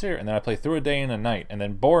a Palantir, and then I play Through a Day and a Night, and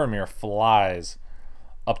then Boromir flies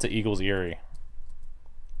up to Eagle's Eyrie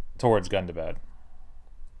towards Gundabad.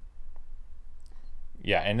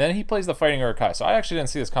 Yeah, and then he plays the Fighting Uruk-hai. So I actually didn't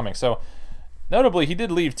see this coming. So notably, he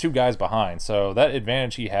did leave 2 guys behind, so that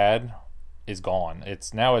advantage he had is gone.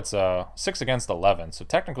 Now it's 6 against 11, so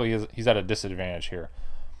technically he's at a disadvantage here.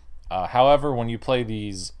 However, when you play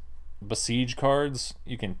these Besiege cards,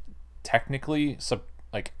 you can technically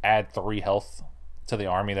add 3 health to the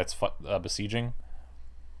army that's besieging.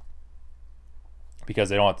 because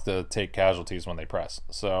they don't have to take casualties when they press.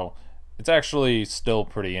 So it's actually still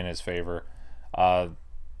pretty in his favor.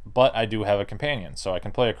 But I do have a companion, so I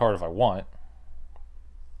can play a card if I want.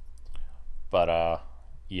 But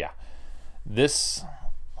yeah, this,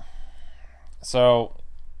 so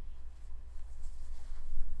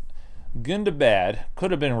Gundabad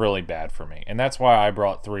could have been really bad for me, and that's why I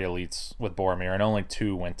brought 3 elites with Boromir and only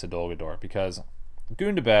 2 went to Dol Guldur, because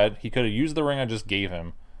Gundabad, he could have used the ring I just gave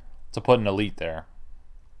him to put an elite there,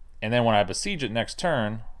 and then when I besiege it next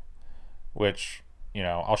turn, which, you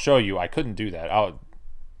know, I'll show you, I couldn't do that.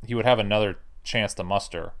 He would have another chance to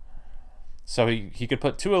muster. So he could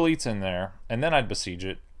put 2 elites in there, and then I'd besiege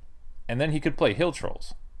it, and then he could play Hill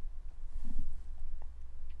Trolls.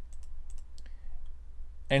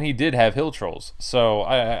 And he did have Hill Trolls. So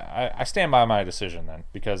I stand by my decision then,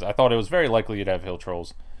 because I thought it was very likely he'd have Hill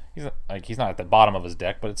Trolls. He's not at the bottom of his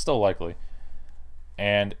deck, but it's still likely.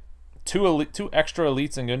 And 2 extra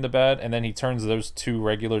elites in Gundabad, and then he turns those 2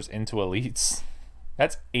 regulars into elites.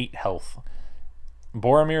 That's 8 health.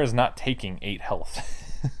 Boromir is not taking 8 health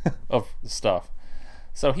of stuff.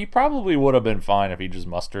 So he probably would have been fine if he just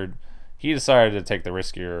mustered. He decided to take the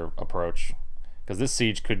riskier approach, because this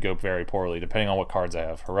siege could go very poorly depending on what cards I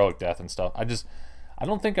have. Heroic Death and stuff. I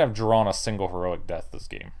don't think I've drawn a single Heroic Death this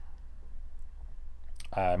game.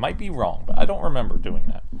 I might be wrong, but I don't remember doing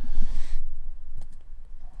that.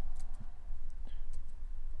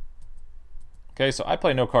 Okay, so I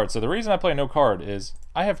play no card. So the reason I play no card is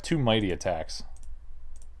I have 2 mighty attacks.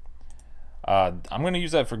 I'm going to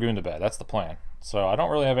use that for Gundabad. That's the plan. So I don't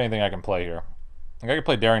really have anything I can play here. I could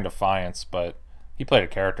play Daring Defiance, but he played a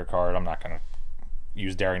character card. I'm not going to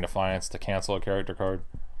use Daring Defiance to cancel a character card.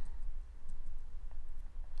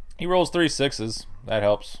 He rolls 3 6s. That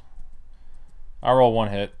helps. I roll 1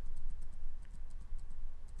 hit.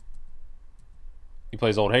 He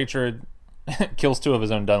plays Old Hatred. Kills 2 of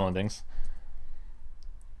his own Dunlendings.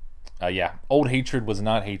 Yeah, Old Hatred was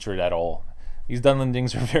not hatred at all. These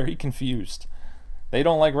Dunlendings are very confused. They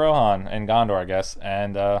don't like Rohan and Gondor, I guess,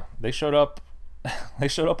 and they showed up. They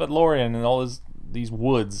showed up at Lorien and all these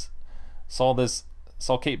woods. Saw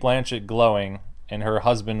Cate Blanchett glowing and her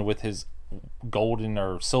husband with his golden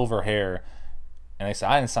or silver hair, and they said,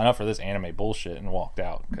 "I didn't sign up for this anime bullshit," and walked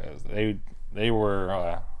out because they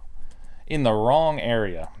were in the wrong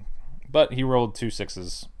area. But he rolled 2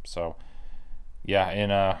 6s, so yeah,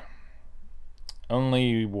 in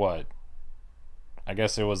only what? I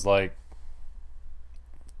guess it was like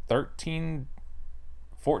 13,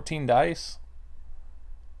 14 dice.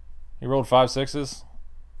 He rolled 5 6s.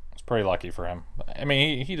 It's pretty lucky for him. I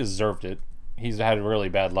mean, he deserved it. He's had really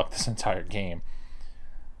bad luck this entire game.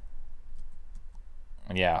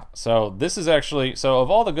 Yeah, so this is actually, so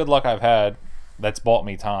of all the good luck I've had that's bought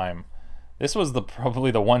me time, this was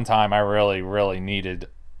probably the one time I really needed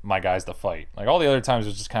my guys to fight. Like all the other times it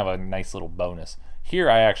was just kind of a nice little bonus. Here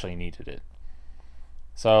I actually needed it.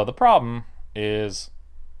 So the problem is,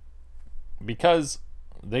 because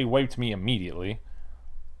they wiped me immediately,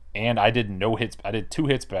 and I did no hits, I did 2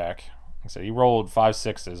 hits back. So he rolled 5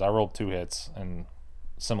 6s, I rolled 2 hits and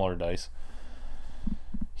similar dice.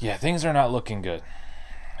 Yeah, things are not looking good.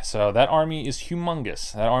 So that army is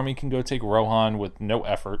humongous. That army can go take Rohan with no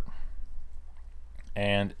effort.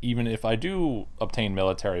 And even if I do obtain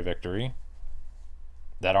military victory,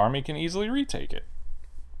 that army can easily retake it.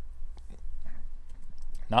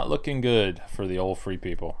 Not looking good for the old free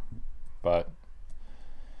people. But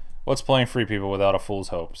what's playing free people without a fool's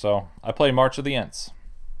hope? So I play March of the Ents.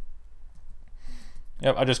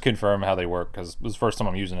 Yep, I just confirmed how they work because it was the first time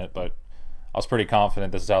I'm using it, but I was pretty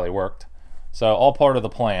confident this is how they worked. So all part of the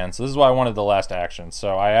plan. So this is why I wanted the last action.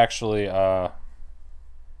 So I actually,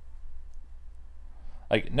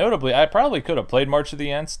 like notably, I probably could have played March of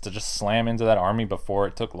the Ents to just slam into that army before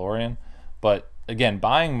it took Lorien. But again,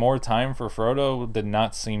 buying more time for Frodo did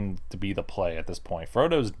not seem to be the play at this point.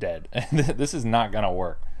 Frodo's dead. This is not going to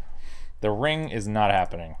work. The ring is not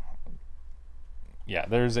happening. Yeah,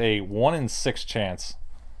 there's a 1 in 6 chance.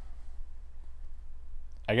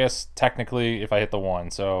 I guess technically if I hit the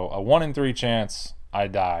 1. So a 1 in 3 chance I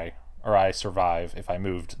die or I survive if I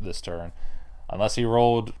moved this turn. Unless he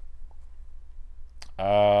rolled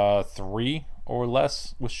 3 or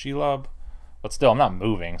less with Shelob. But still, I'm not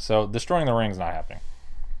moving. So destroying the ring is not happening.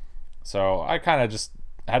 So I kind of just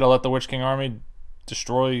had to let the Witch King army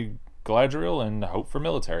destroy Galadriel and hope for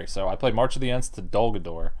military. So I played March of the Ents to Dol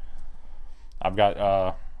Guldur. I've got,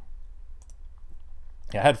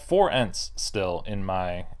 yeah, I had 4 Ents still in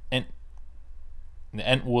my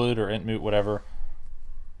Entwood or Entmoot, whatever.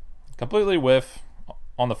 Completely whiff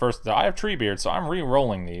on the first. I have Treebeard, so I'm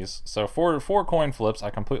re-rolling these. So 4 coin flips,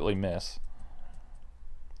 I completely miss.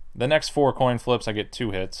 The next 4 coin flips, I get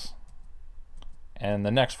 2 hits. And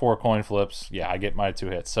the next 4 coin flips, yeah, I get my 2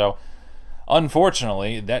 hits. So,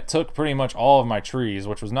 unfortunately, that took pretty much all of my trees,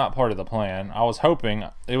 which was not part of the plan. I was hoping,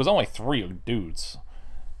 it was only 3 dudes.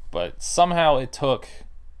 But somehow it took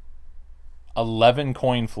 11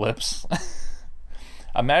 coin flips.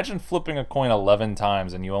 Imagine flipping a coin 11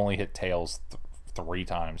 times and you only hit tails 3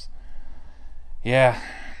 times. Yeah.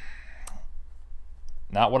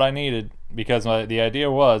 Not what I needed, because the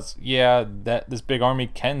idea was, yeah, that this big army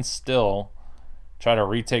can still try to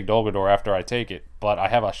retake Dol Guldur after I take it, but I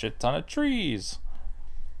have a shit ton of trees.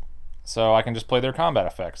 So I can just play their combat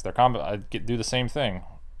effects. I do the same thing.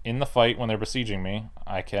 In the fight, when they're besieging me,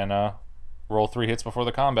 I can roll 3 hits before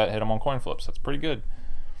the combat, hit them on coin flips. That's pretty good.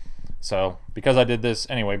 So, because I did this,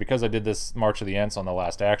 because I did this March of the Ents on the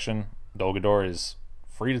last action, Dol Guldur is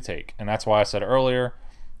free to take. And that's why I said earlier,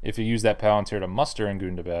 if you use that Palantir to muster in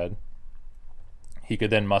Gundabad, he could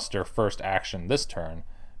then muster first action this turn,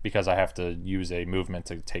 because I have to use a movement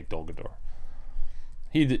to take Dol Guldur.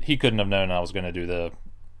 He couldn't have known I was going to do the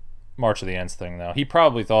March of the Ents thing, though. He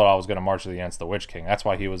probably thought I was going to March of the Ents the Witch King. That's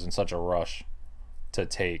why he was in such a rush to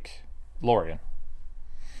take Lorien.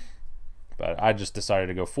 But I just decided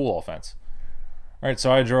to go full offense. Alright,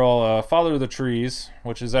 so I draw Father of the Trees,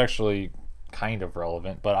 which is actually kind of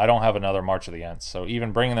relevant, but I don't have another March of the Ents. So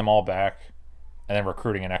even bringing them all back and then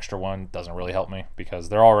recruiting an extra one doesn't really help me, because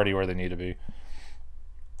they're already where they need to be.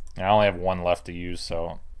 And I only have 1 left to use,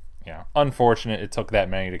 so yeah. Unfortunate it took that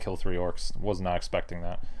many to kill 3 orcs. Was not expecting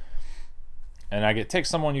that. And I take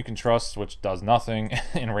someone you can trust, which does nothing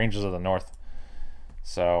in Ranges of the North.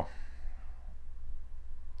 So,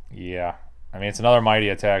 yeah. I mean, it's another mighty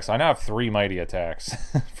attack, so I now have 3 mighty attacks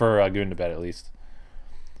for Gundabad at least.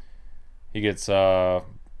 He gets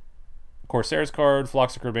Corsair's card,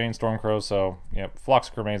 Phlox of Crebain, Stormcrow, so, yep, Phlox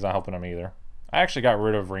of Crebain's not helping him either. I actually got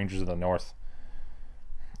rid of Rangers of the North.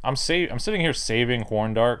 I'm sitting here saving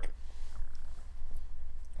Horndark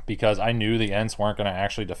because I knew the Ents weren't going to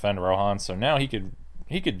actually defend Rohan, so now he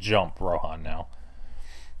could jump Rohan now,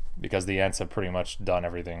 because the Ents have pretty much done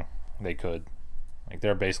everything they could. Like,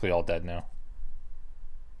 they're basically all dead now.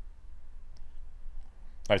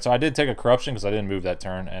 Alright, so I did take a corruption because I didn't move that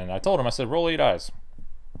turn, and I told him, I said, roll 8 eyes.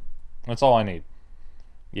 That's all I need.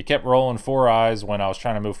 You kept rolling 4 eyes when I was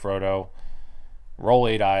trying to move Frodo. Roll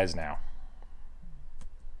 8 eyes now.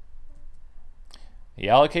 He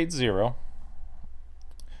allocates 0.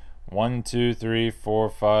 1, 2, 3, 4,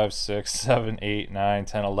 5, 6, 7, 8, 9,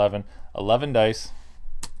 10, 11. 11 dice.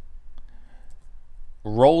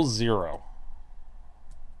 Roll 0.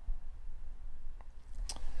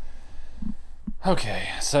 Okay,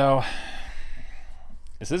 so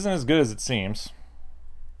this isn't as good as it seems.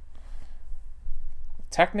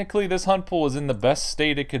 Technically, this hunt pool is in the best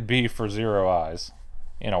state it could be for 0 eyes,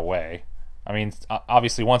 in a way. I mean,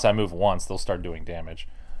 obviously, once I move once, they'll start doing damage.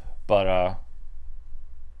 But,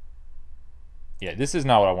 yeah, this is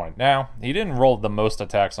not what I wanted. Now, he didn't roll the most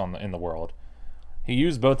attacks in the world. He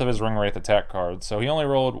used both of his Ringwraith attack cards, so he only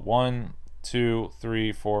rolled 1, 2,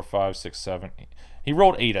 3, 4, 5, 6, 7, 8. He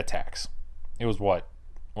rolled 8 attacks. It was what?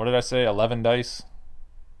 What did I say? 11 dice?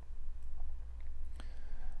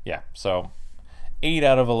 Yeah, so 8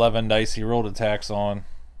 out of 11 dice he rolled attacks on.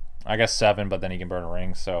 I guess 7, but then he can burn a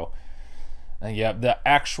ring, so... yeah, the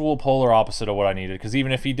actual polar opposite of what I needed, because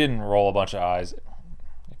even if he didn't roll a bunch of eyes,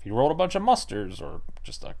 if he rolled a bunch of musters or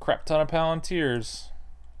just a crap ton of Palantirs,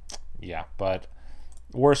 yeah, but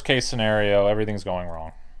worst case scenario, everything's going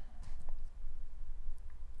wrong.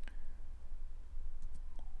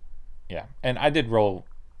 Yeah, and I did roll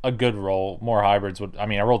a good roll. More hybrids would... I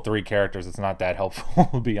mean, I rolled 3 characters. It's not that helpful,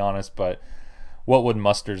 to be honest, but what would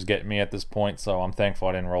musters get me at this point? So I'm thankful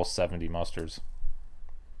I didn't roll 70 musters.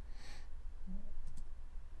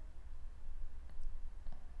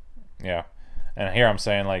 Yeah, and here I'm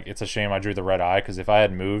saying, like, it's a shame I drew the red eye, because if I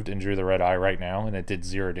had moved and drew the red eye right now and it did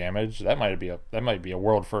 0 damage, that might be a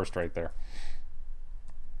world first right there.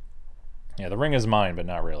 Yeah, the ring is mine, but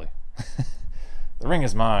not really. The ring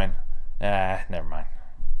is mine. Ah, never mind.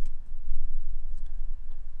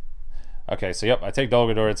 Okay, so yep, I take Dol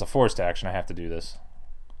Guldur. It's a forced action. I have to do this.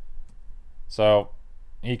 So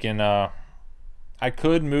he can... I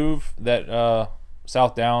could move that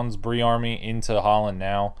South Downs Bree army into Holland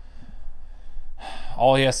now.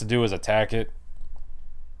 All he has to do is attack it.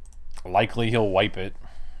 Likely he'll wipe it.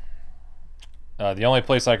 The only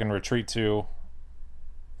place I can retreat to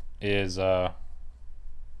is... or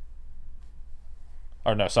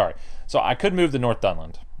no, sorry. So I could move to North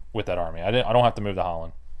Dunland with that army. I don't have to move to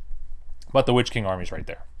Holland. But the Witch King army's right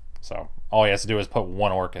there. So all he has to do is put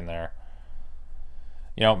 1 orc in there.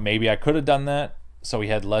 You know, maybe I could have done that so he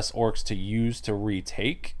had less orcs to use to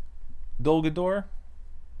retake Dol Guldur.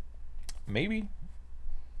 Maybe.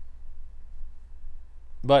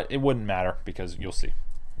 But it wouldn't matter because you'll see.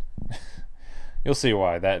 You'll see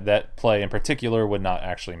why. That play in particular would not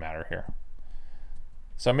actually matter here.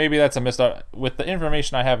 So maybe that's a missed out. With the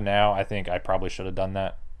information I have now, I think I probably should have done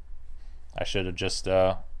that. I should have just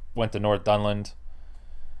went to North Dunland.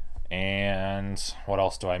 And what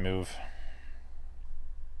else do I move?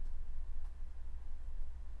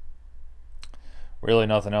 Really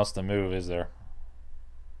nothing else to move, is there?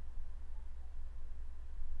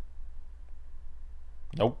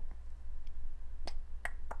 Nope.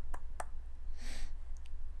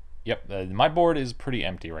 Yep, my board is pretty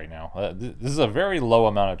empty right now. This is a very low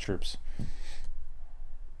amount of troops.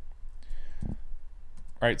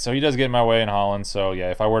 Right, so he does get in my way in Holland. So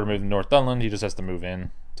yeah, if I were to move to North Dunland, he just has to move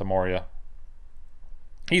in to Moria.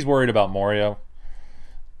 He's worried about Moria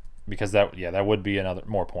because that would be another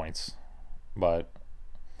more points. But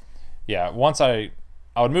yeah, once I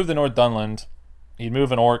would move to North Dunland, he'd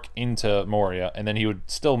move an orc into Moria, and then he would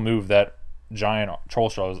still move that giant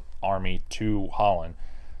Trollshaw's army to Holland.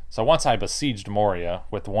 So once I besieged Moria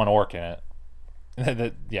with one orc in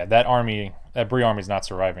it, that army, that Bree army is not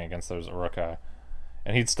surviving against those Uruk-hai.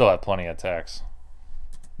 And he'd still have plenty of attacks.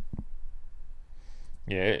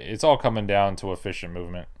 Yeah, it's all coming down to efficient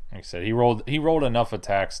movement. Like I said, he rolled enough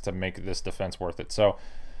attacks to make this defense worth it. So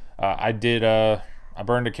I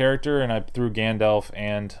burned a character and I threw Gandalf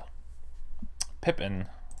and Pippin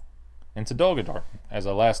into Dol Guldur as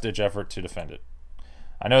a last-ditch effort to defend it.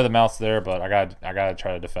 I know the mouth's there, but I gotta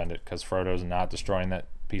try to defend it because Frodo's not destroying that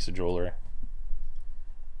piece of jewelry.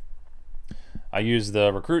 I used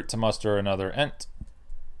the recruit to muster another Ent,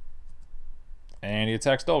 and he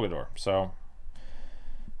attacks Dol Guldur. So,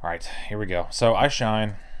 alright, here we go. So I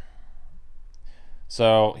shine.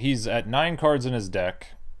 So he's at 9 cards in his deck.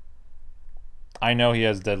 I know he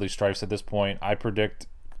has Deadly Strifes at this point. I predict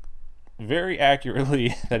very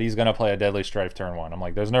accurately that he's going to play a Deadly Strife turn 1. I'm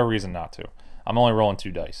like, there's no reason not to. I'm only rolling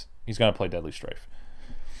 2 dice. He's going to play Deadly Strife.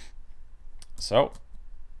 So,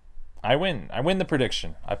 I win. I win the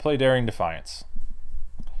prediction. I play Daring Defiance.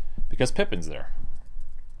 Because Pippin's there.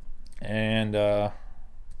 And, yeah,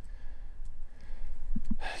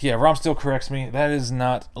 Rompsteel corrects me. That is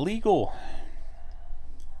not legal.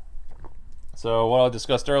 So, what I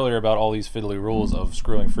discussed earlier about all these fiddly rules of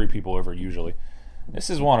screwing free people over usually.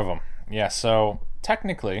 This is one of them. Yeah, so,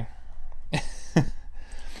 technically...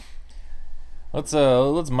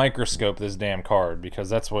 Let's microscope this damn card, because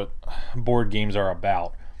that's what board games are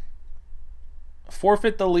about.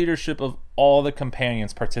 Forfeit the leadership of all the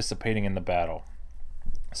companions participating in the battle.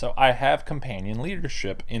 So I have companion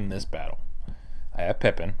leadership in this battle. I have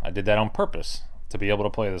Pippin. I did that on purpose to be able to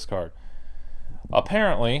play this card.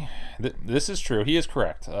 Apparently, this is true. He is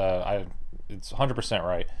correct. It's 100%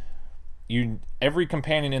 right. Every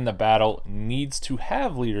companion in the battle needs to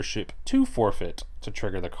have leadership to forfeit to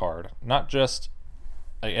trigger the card. Not just...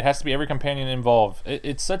 it has to be every companion involved.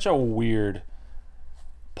 It's such a weird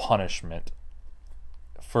punishment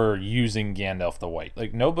for using Gandalf the White.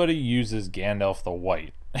 Like, nobody uses Gandalf the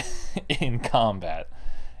White in combat.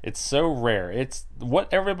 It's so rare. It's what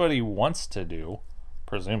everybody wants to do,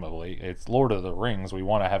 presumably. It's Lord of the Rings. We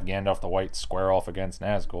want to have Gandalf the White square off against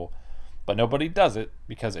Nazgul. But nobody does it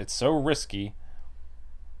because it's so risky,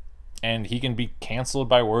 and he can be canceled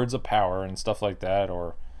by words of power and stuff like that,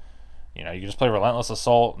 or, you know, you can just play Relentless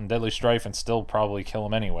Assault and Deadly Strife and still probably kill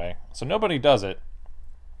him anyway. So nobody does it.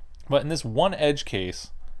 But in this one edge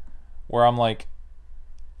case, where I'm like,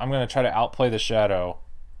 I'm going to try to outplay the Shadow,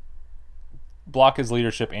 block his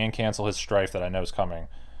leadership, and cancel his Strife that I know is coming,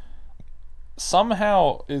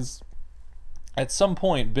 somehow is, at some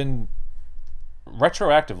point, been...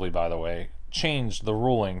 retroactively, by the way, changed the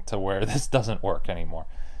ruling to where this doesn't work anymore.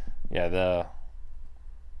 Yeah, the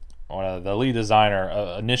lead designer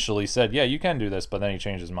initially said, yeah, you can do this, but then he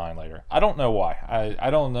changed his mind later. I don't know why. I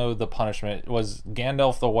don't know the punishment. Was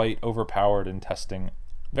Gandalf the White overpowered in testing?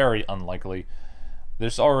 Very unlikely.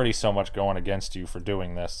 There's already so much going against you for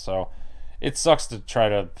doing this, so it sucks to try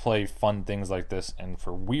to play fun things like this and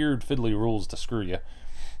for weird fiddly rules to screw you.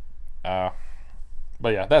 But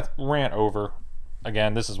yeah, that rant over.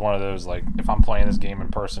 Again, this is one of those, like, if I'm playing this game in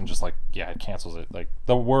person, just like, yeah, it cancels it. Like,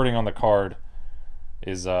 the wording on the card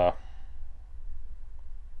is, you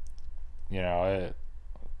know,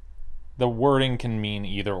 the wording can mean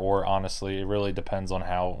either or, honestly. It really depends on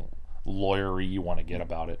how lawyery you want to get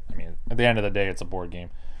about it. I mean, at the end of the day, it's a board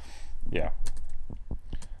game. Yeah.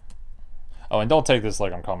 Oh, and don't take this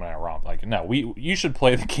like I'm coming at Romp. Like, no, you should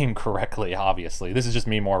play the game correctly, obviously. This is just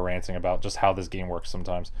me more ranting about just how this game works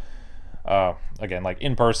sometimes. Again, like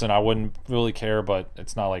in person, I wouldn't really care, but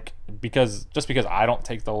it's not like just because I don't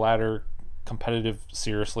take the ladder competitive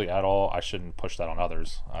seriously at all, I shouldn't push that on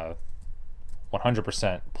others.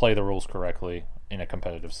 100% play the rules correctly in a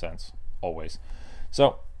competitive sense, always.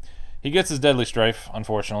 So he gets his Deadly Strife,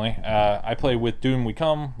 unfortunately. I play with Doom We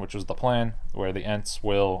Come, which was the plan, where the Ents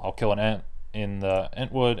I'll kill an Ent in the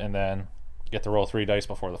Entwood and then get to roll 3 dice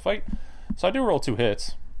before the fight. So I do roll 2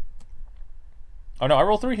 hits. Oh no, I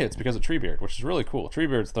roll 3 hits because of Treebeard, which is really cool.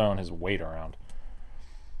 Treebeard's throwing his weight around.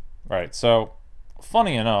 Right, so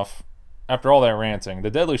funny enough, after all that ranting,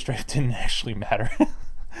 the Deadly Strife didn't actually matter.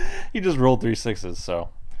 He just rolled 3 6s, so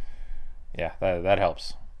yeah, that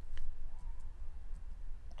helps.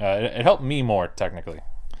 It helped me more, technically.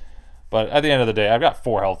 But at the end of the day, I've got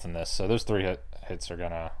 4 health in this, so those 3 hits are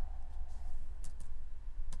gonna...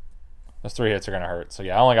 Those 3 hits are gonna hurt. So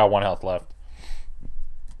yeah, I only got 1 health left.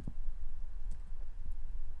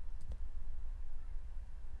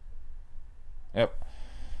 Yep.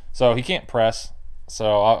 So he can't press.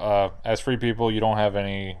 So as free people, you don't have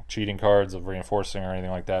any cheating cards of reinforcing or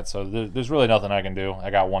anything like that. So there's really nothing I can do. I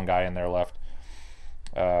got 1 guy in there left.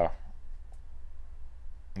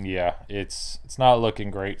 Yeah, it's not looking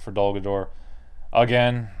great for Dolgador.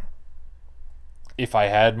 Again, if I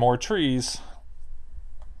had more trees...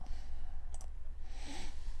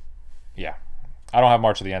 Yeah. I don't have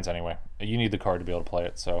March of the Ents anyway. You need the card to be able to play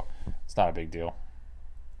it, so it's not a big deal.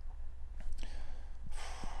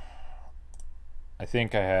 I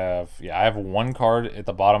think I have 1 card at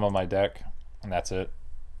the bottom of my deck, and that's it.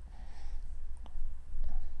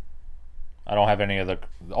 I don't have any of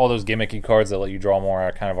all those gimmicky cards that let you draw more.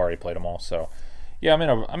 I kind of already played them all, so yeah,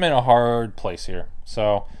 I'm in a hard place here.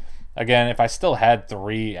 So again, if I still had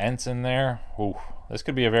 3 Ents in there, ooh, this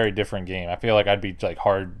could be a very different game. I feel like I'd be like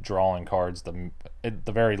hard drawing cards at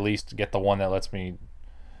the very least to get the one that lets me.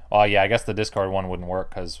 Well, yeah, I guess the discard one wouldn't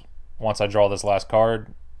work because once I draw this last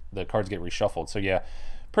card, the cards get reshuffled. So yeah,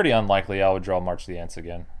 pretty unlikely I would draw March of the Ents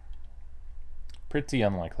again. Pretty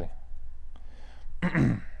unlikely.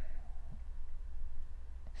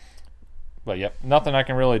 But yep, nothing I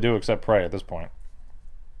can really do except pray at this point.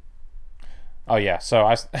 Oh yeah,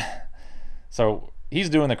 so so he's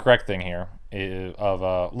doing the correct thing here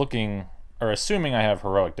of looking or assuming I have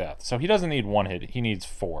Heroic Death. So he doesn't need 1 hit, he needs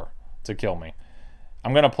 4 to kill me.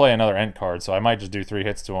 I'm gonna play another Ent card, so I might just do 3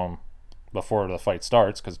 hits to him before the fight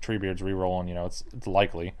starts, because Treebeard's re-rolling, you know, it's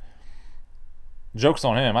likely. Joke's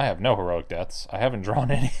on him, I have no Heroic Deaths. I haven't drawn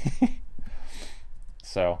any.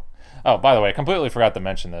 So, oh, by the way, I completely forgot to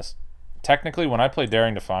mention this. Technically, when I play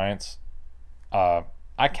Daring Defiance, I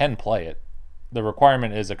can play it. The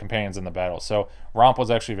requirement is a companion's in the battle. So Romp was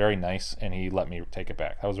actually very nice, and he let me take it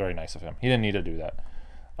back. That was very nice of him. He didn't need to do that.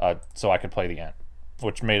 So I could play the Ent,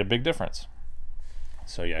 which made a big difference.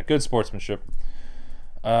 So yeah, good sportsmanship.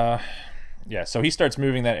 Yeah, so he starts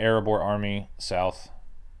moving that Erebor army south.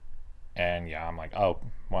 And yeah, I'm like, oh,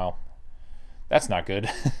 well, that's not good.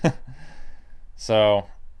 So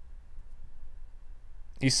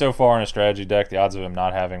he's so far in a strategy deck, the odds of him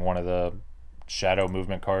not having one of the shadow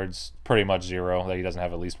movement cards pretty much 0, that he doesn't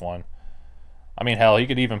have at least 1. I mean, hell, he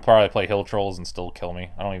could even probably play Hill Trolls and still kill me.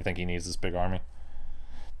 I don't even think he needs this big army.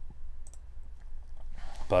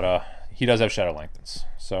 But he does have Shadow Lengthens.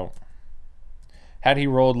 So had he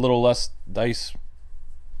rolled a little less dice,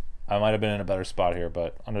 I might have been in a better spot here.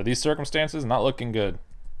 But under these circumstances, not looking good.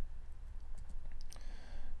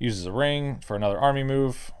 Uses a ring for another army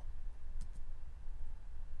move.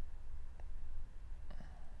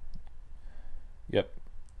 Yep.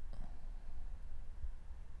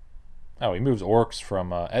 Oh, he moves orcs from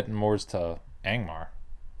Ettenmoors to Angmar.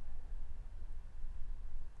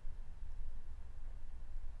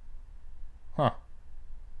 Huh.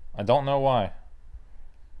 I don't know why.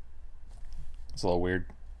 It's a little weird.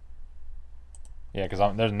 Yeah,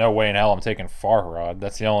 because there's no way in hell I'm taking Farharad.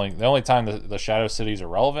 That's the only time the Shadow Cities are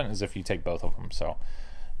relevant is if you take both of them. So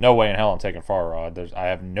no way in hell I'm taking Farharad. I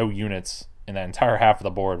have no units in that entire half of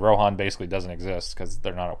the board. Rohan basically doesn't exist because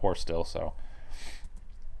they're not at war still. So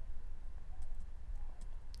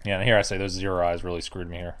yeah, and here I say those 0 eyes really screwed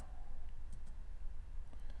me here.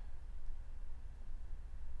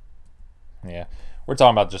 Yeah, we're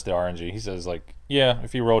talking about just the RNG. He says, like, yeah,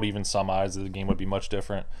 if he rolled even some eyes, the game would be much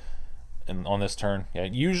different. And on this turn, yeah,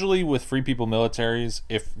 usually with free people militaries,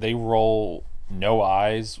 if they roll no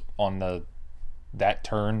eyes on that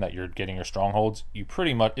turn that you're getting your strongholds, it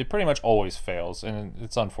pretty much always fails, and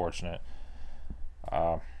it's unfortunate.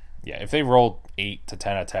 Yeah, if they roll 8 to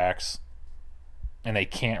 10 attacks and they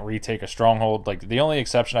can't retake a stronghold, like the only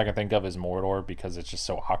exception I can think of is Mordor because it's just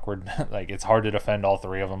so awkward. Like it's hard to defend all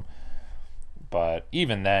 3 of them. But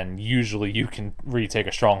even then, usually you can retake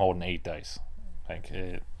a stronghold in 8 dice. Like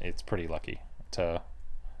it's pretty lucky to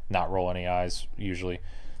not roll any eyes usually.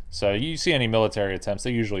 So you see any military attempts,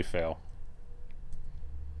 they usually fail.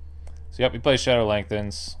 So yep, we play Shadow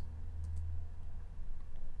Lengthens.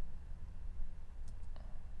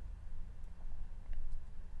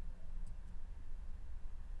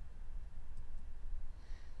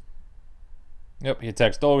 Yep, he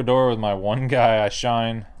attacks Dolgador with my one guy, I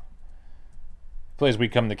shine. Plays We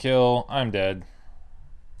Come to Kill, I'm dead.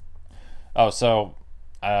 Oh, so,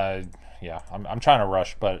 yeah, I'm trying to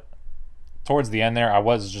rush, but towards the end there, I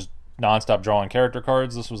was just non-stop drawing character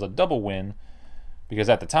cards. This was a double win, because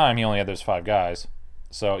at the time, he only had those 5 guys.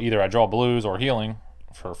 So either I draw blues or healing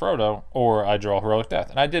for Frodo, or I draw Heroic Death.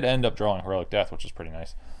 And I did end up drawing Heroic Death, which is pretty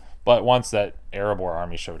nice. But once that Erebor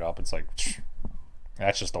army showed up, it's like,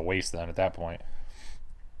 that's just a waste then at that point.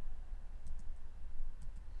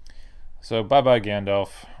 So bye-bye Gandalf,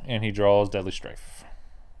 and he draws Deadly Strife.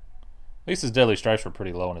 At least his Deadly Strifes were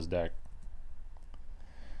pretty low in his deck.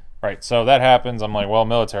 Right, so that happens. I'm like, well,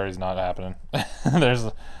 military's not happening.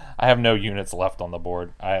 I have no units left on the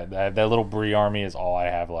board. That little Bree army is all I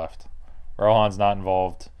have left. Rohan's not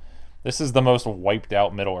involved. This is the most wiped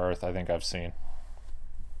out Middle Earth I think I've seen.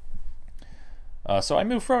 So I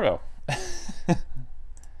moved Frodo.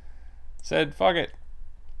 Said, fuck it.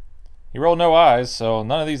 He rolled no eyes, so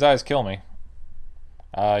none of these eyes kill me.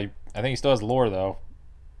 I think he still has lure, though.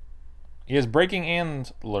 He has breaking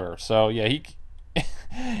and lure, so yeah, he...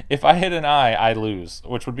 if I hit an eye, I lose,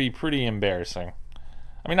 which would be pretty embarrassing.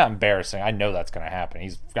 I mean, not embarrassing. I know that's going to happen.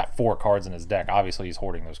 He's got 4 cards in his deck. Obviously, he's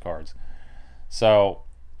hoarding those cards. So,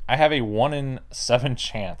 I have a 1 in 7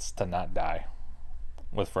 chance to not die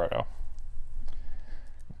with Frodo.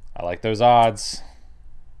 I like those odds.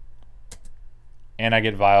 And I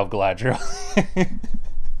get Vial of Galadriel.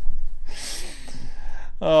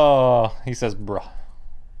 Oh, he says, bruh.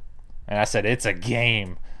 And I said, it's a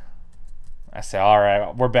game. I say,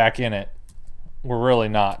 alright, we're back in it. We're really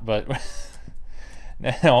not, but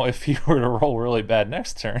now if he were to roll really bad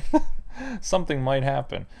next turn, something might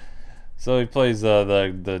happen. So he plays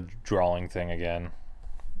the drawing thing again.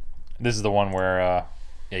 This is the one where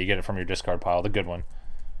yeah, you get it from your discard pile, the good one.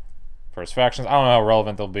 For his factions, I don't know how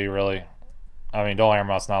relevant they'll be, really. I mean, Dol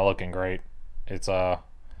Amroth's not looking great. It's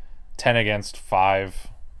 10 against 5,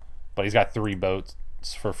 but he's got 3 boats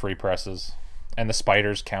for free presses. And the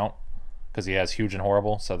spiders count, because he has huge and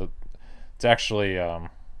horrible, so it's actually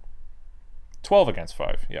 12 against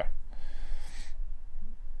 5, yeah.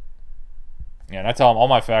 Yeah, and I tell him all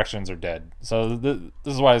my factions are dead. So this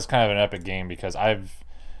is why it's kind of an epic game, because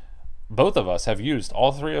both of us have used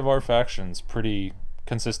all 3 of our factions pretty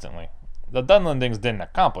consistently. The Dunlendings didn't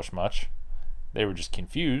accomplish much. They were just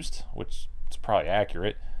confused, which is probably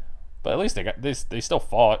accurate. But at least they still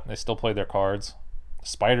fought. They still played their cards. The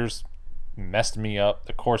spiders messed me up.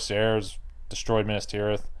 The Corsairs destroyed Minas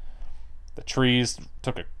Tirith. The trees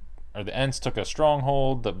the Ents took a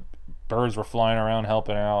stronghold. The birds were flying around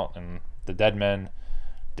helping out, and the dead men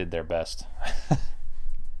did their best.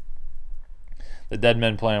 The dead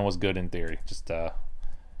men plan was good in theory. Just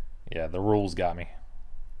yeah, the rules got me.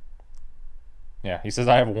 Yeah, he says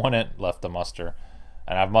I have 1 Ent left to muster,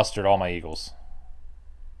 and I've mustered all my eagles.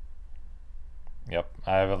 Yep,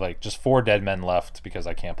 I have like just 4 dead men left because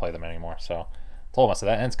I can't play them anymore. So I told him, I said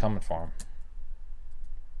that Ent's coming for him.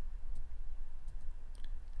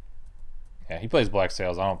 Yeah, he plays Black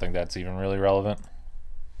Sails. I don't think that's even really relevant.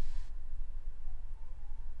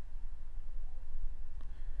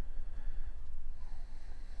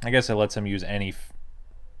 I guess it lets him use any...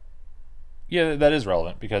 Yeah, that is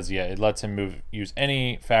relevant, because yeah, it lets him use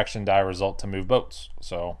any faction die result to move boats.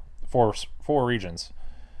 So 4 regions.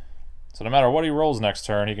 So no matter what he rolls next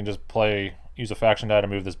turn, he can just use a faction die to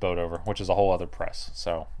move this boat over, which is a whole other press.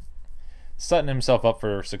 So setting himself up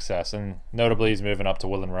for success, and notably he's moving up to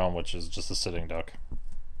Woodland Realm, which is just a sitting duck.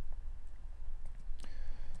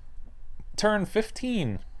 Turn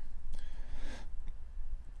 15.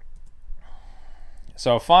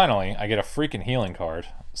 So finally, I get a freaking healing card.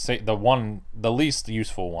 Say the least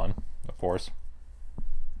useful one, of course.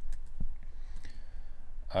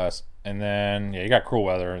 And then yeah, you got Cruel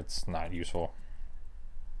Weather. It's not useful.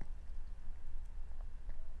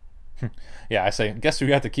 Yeah, I say, guess who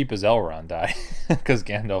got to keep his Elrond die? Because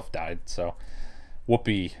Gandalf died. So,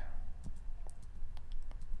 whoopee.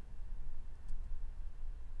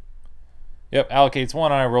 Yep, allocates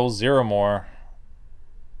 1 eye, rolls 0 more.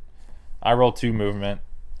 I rolled 2 movement.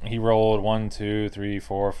 He rolled 1, 2, 3,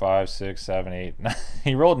 4, 5, 6, 7, 8.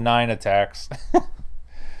 He rolled 9 attacks.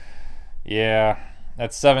 Yeah,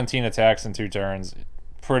 that's 17 attacks in 2 turns.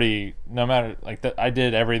 pretty, no matter, like, I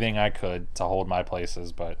did everything I could to hold my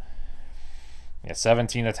places, but yeah,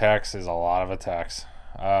 17 attacks is a lot of attacks.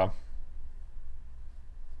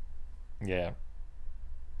 Yeah.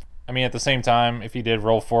 I mean, at the same time, if he did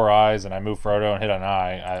roll 4 eyes and I move Frodo and hit an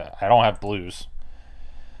eye, I don't have blues.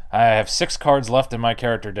 I have 6 cards left in my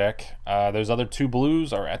character deck. Those other 2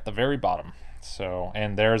 blues are at the very bottom. So,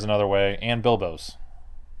 and there's another way, and Bilbo's.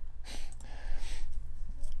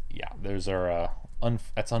 Yeah, those are,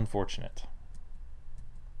 that's unfortunate.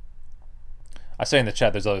 I say in the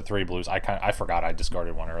chat there's other 3 blues. I forgot I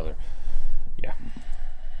discarded one earlier. Yeah.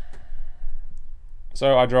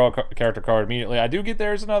 So I draw a character card immediately. I do get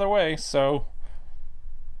There's Another Way, so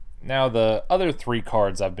now the other 3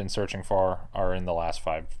 cards I've been searching for are in the last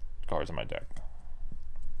 5 cards in my deck.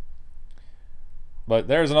 But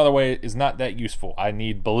There's Another Way is not that useful. I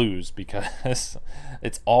need blues because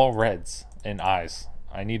it's all reds and eyes.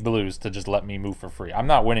 I need blues to just let me move for free. I'm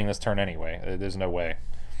not winning this turn anyway. There's no way.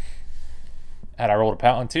 Had I rolled a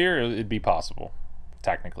Palantir, it'd be possible,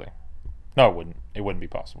 technically. No, it wouldn't. It wouldn't be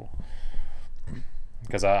possible.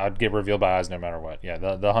 Because I'd get revealed by eyes no matter what. Yeah,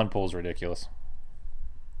 the hunt pool is ridiculous.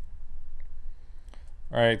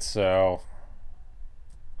 Alright, so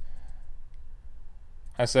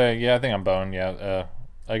I say, yeah, I think I'm boned. Yeah,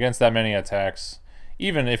 against that many attacks,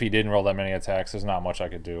 even if he didn't roll that many attacks, there's not much I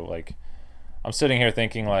could do. Like, I'm sitting here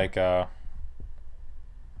thinking, like, I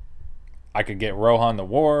could get Rohan the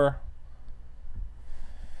War.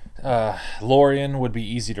 Lorien would be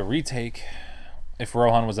easy to retake if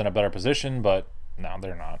Rohan was in a better position, but no,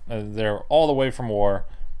 they're not. They're all the way from war.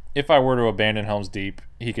 If I were to abandon Helm's Deep,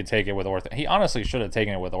 he could take it with Orthanc. He honestly should have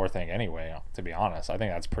taken it with Orthanc anyway, to be honest. I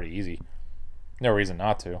think that's pretty easy. No reason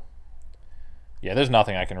not to. Yeah, there's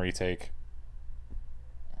nothing I can retake.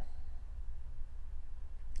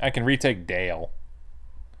 I can retake Dale,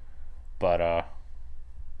 but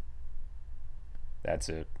that's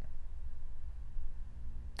it.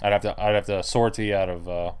 I'd have to sortie out of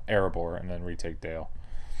Erebor and then retake Dale.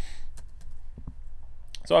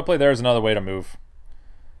 So I play There's Another Way to move.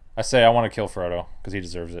 I say I want to kill Frodo because he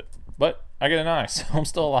deserves it, but I get an eye, so I'm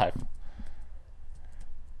still alive.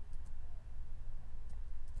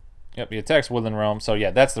 Yep, he attacks Woodland Realm. So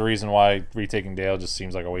yeah, that's the reason why retaking Dale just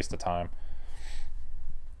seems like a waste of time.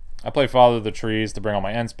 I play Father of the Trees to bring all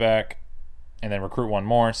my Ents back, and then recruit one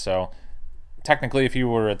more. So technically, if he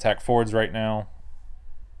were to attack Fords right now,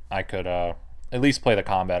 I could at least play the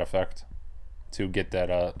combat effect to get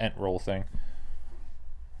that Ent roll thing.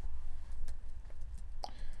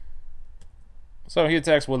 So he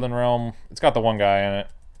attacks Woodland Realm. It's got the one guy in it.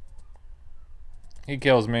 He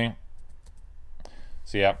kills me.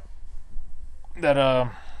 So yeah, that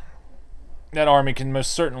army can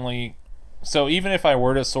most certainly. So even if I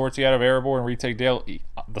were to sortie out of Erebor and retake Dale,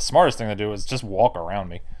 the smartest thing to do is just walk around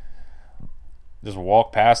me. Just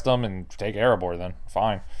walk past them and take Erebor then.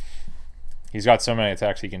 Fine. He's got so many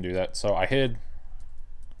attacks he can do that. So I hid.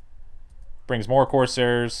 Brings more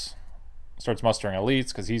Corsairs. Starts mustering elites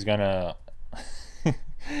because he's gonna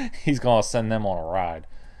he's gonna send them on a ride.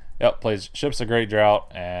 Yep, plays Ships of Great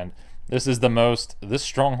Drought, and this is the most, this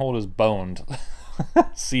stronghold is boned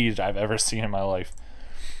siege I've ever seen in my life.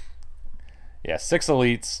 Yeah, 6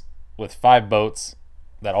 elites with 5 boats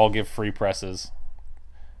that all give free presses.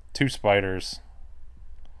 2 spiders.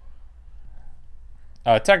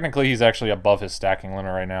 Technically, he's actually above his stacking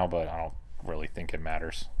limit right now, but I don't really think it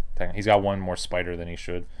matters. He's got 1 more spider than he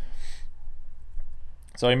should.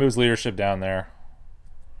 So he moves leadership down there.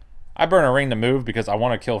 I burn a ring to move because I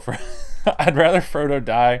want to kill Frodo. I'd rather Frodo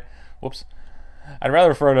die. Whoops. I'd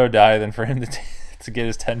rather Frodo die than for him to get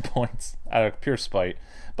his 10 points out of pure spite.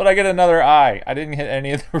 But I get another eye. I didn't hit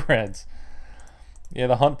any of the reds. Yeah,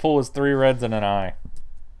 the hunt pool is 3 reds and an eye.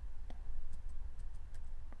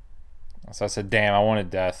 So I said, damn, I wanted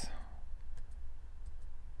death.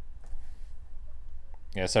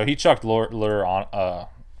 Yeah, so he chucked Lure on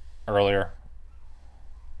earlier.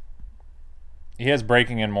 He has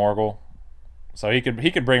Breaking in Morgul, so he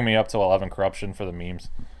could bring me up to 11 corruption for the memes.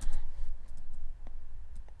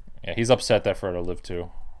 Yeah, he's upset that Frodo lived too.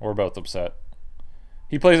 We're both upset.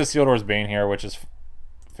 He plays Isildur's Bane here, which is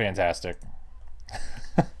fantastic.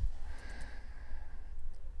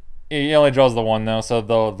 He only draws the 1 though, so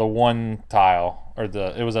the 1 tile, or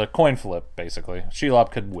it was a coin flip basically.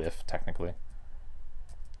 Shelob could whiff technically.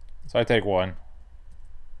 So I take 1.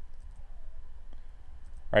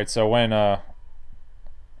 Right, so when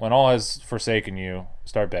all has forsaken you,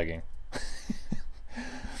 start begging.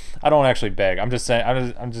 I don't actually beg. I'm just saying.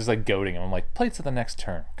 I'm just like goading him. I'm like, play to the next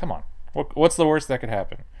turn. Come on. What's the worst that could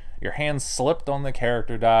happen? Your hand slipped on the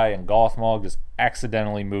character die, and Gothmog just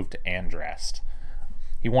accidentally moved to Andrast.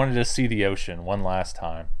 He wanted to see the ocean one last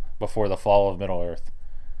time before the fall of Middle-earth.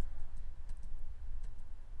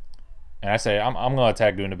 And I say, I'm going to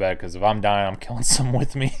attack Gundabad because if I'm dying, I'm killing some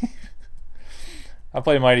with me. I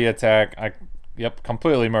play Mighty Attack. I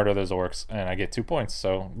completely murder those orcs, and I get 2 points.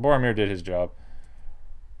 So Boromir did his job.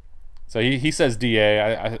 So he says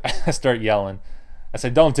DA. I start yelling. I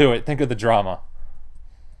say, don't do it. Think of the drama.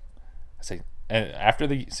 I say, and after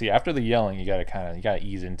the yelling, you gotta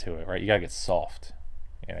ease into it, right? You gotta get soft.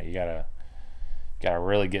 You know, you gotta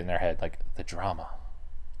really get in their head, like the drama.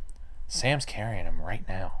 Sam's carrying him right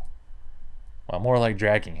now. Well, more like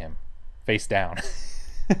dragging him face down.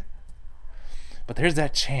 But there's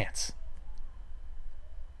that chance.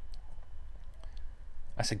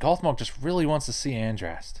 I said, Gothmog just really wants to see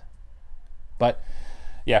Andrast. But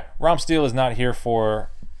yeah, Rompsteel is not here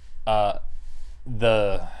for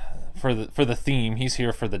the theme. He's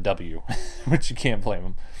here for the W, which you can't blame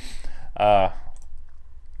him. I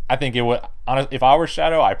think it would. If I were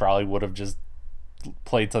Shadow, I probably would have just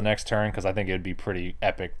played till next turn because I think it would be pretty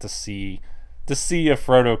epic to see if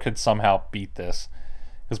Frodo could somehow beat this.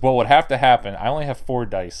 Because what would have to happen, I only have 4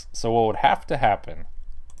 dice, so what would have to happen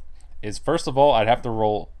is, first of all, I'd have to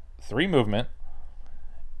roll 3 movement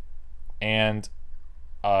and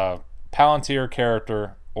Palantir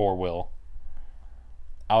character or will.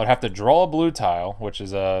 I would have to draw a blue tile, which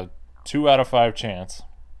is a 2 out of 5 chance.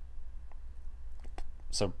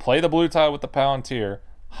 So play the blue tile with the Palantir,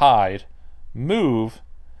 hide, move,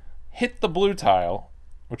 hit the blue tile,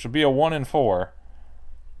 which would be a 1 in 4,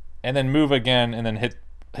 and then move again and then hit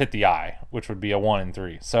the eye, which would be a 1 in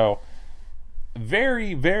 3. So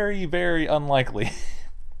very, very, very unlikely.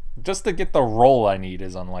 Just to get the roll I need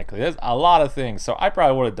is unlikely. There's a lot of things. So I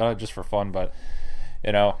probably would have done it just for fun, but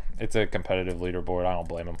you know, it's a competitive leaderboard. I don't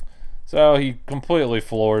blame him. So he completely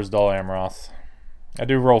floors Dol Amroth. I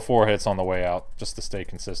do roll 4 hits on the way out just to stay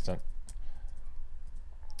consistent.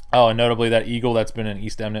 Oh, and notably that eagle that's been in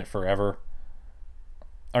East Emnet forever.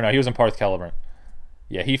 Oh no, he was in Parth Celebrant.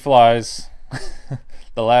 Yeah, he flies.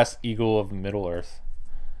 The last eagle of Middle-earth.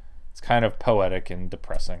 It's kind of poetic and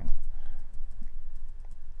depressing.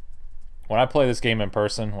 When I play this game in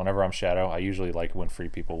person, whenever I'm Shadow, I usually like when free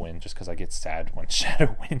people win just because I get sad when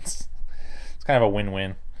Shadow wins. It's kind of a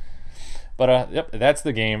win-win. But yep, that's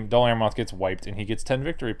the game. Dol Amroth gets wiped and he gets 10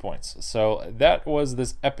 victory points. So that was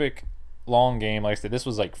this epic long game. Like I said, this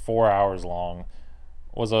was like 4 hours long.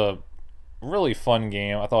 It was a really fun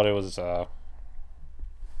game. I thought it was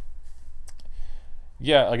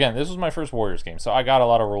yeah, again, this was my first Warriors game, so I got a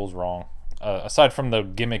lot of rules wrong. Aside from the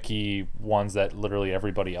gimmicky ones that literally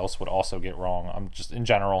everybody else would also get wrong, I'm just, in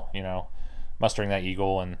general, you know, mustering that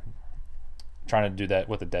eagle and trying to do that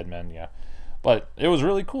with the dead men, yeah. But it was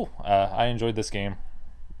really cool. I enjoyed this game.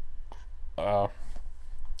 I'll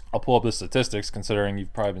pull up the statistics, considering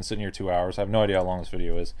you've probably been sitting here 2 hours. I have no idea how long this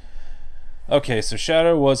video is. Okay, so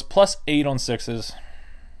Shadow was +8 on 6s.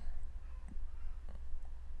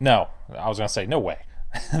 No, I was going to say, no way.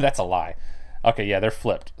 That's a lie. Okay, yeah, they're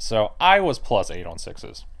flipped. So I was +8 on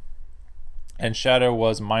 6s. And Shadow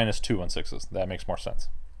was -2 on 6s. That makes more sense.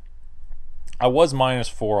 I was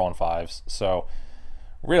 -4 on 5s. So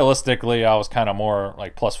realistically, I was kind of more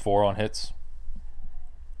like +4 on hits.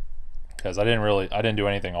 Because I didn't do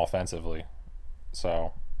anything offensively.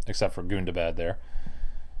 So, except for Gundabad there.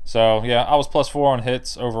 So, yeah, I was +4 on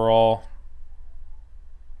hits overall.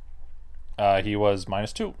 He was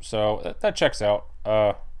 -2, so that checks out.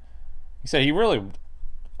 He said he really,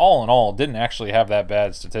 all in all, didn't actually have that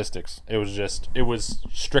bad statistics. It was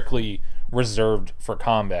strictly reserved for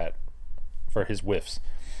combat, for his whiffs.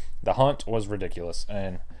 The hunt was ridiculous,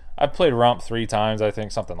 and I played Romp 3 times, I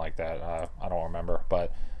think, something like that. I don't remember,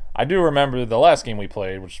 but I do remember the last game we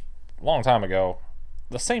played, which a long time ago,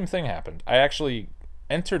 the same thing happened. I actually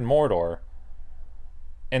entered Mordor,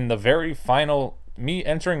 and the very final, me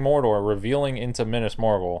entering Mordor, revealing into Minas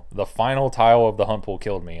Morgul, the final tile of the hunt pool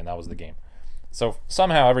killed me, and that was the game. So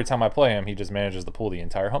somehow, every time I play him, he just manages to pull the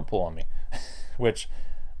entire hunt pool on me. Which,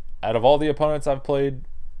 out of all the opponents I've played,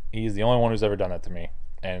 he's the only one who's ever done that to me.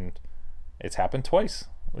 And it's happened twice,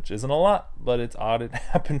 which isn't a lot, but it's odd it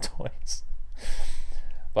happened twice.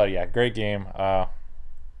 But yeah, great game.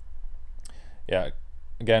 Yeah,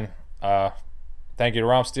 again, thank you to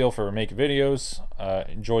Rompsteel for making videos.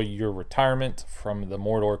 Enjoy your retirement from the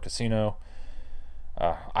Mordor Casino.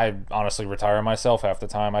 I honestly retire myself half the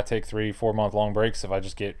time. I take 3-4 month long breaks if I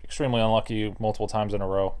just get extremely unlucky multiple times in a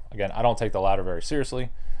row. Again, I don't take the ladder very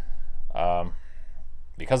seriously.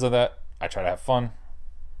 Because of that, I try to have fun.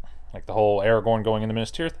 Like the whole Aragorn going into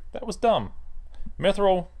Minas Tirith, that was dumb.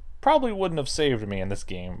 Mithril probably wouldn't have saved me in this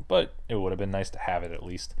game, but it would have been nice to have it at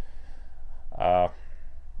least.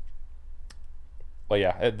 But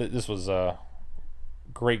yeah, this was a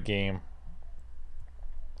great game.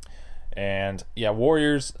 And yeah,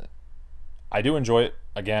 Warriors, I do enjoy it.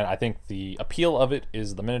 Again, I think the appeal of it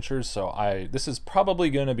is the miniatures, so this is probably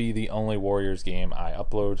going to be the only Warriors game I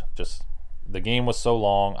upload. Just the game was so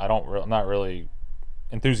long, I'm not really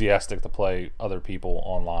enthusiastic to play other people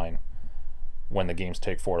online when the games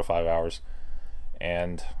take 4 to 5 hours.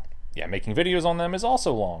 And yeah, making videos on them is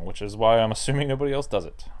also long, which is why I'm assuming nobody else does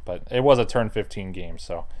it. But it was a turn 15 game,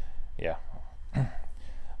 so yeah.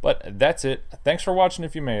 But that's it. Thanks for watching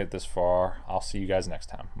if you made it this far. I'll see you guys next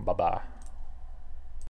time. Bye-bye.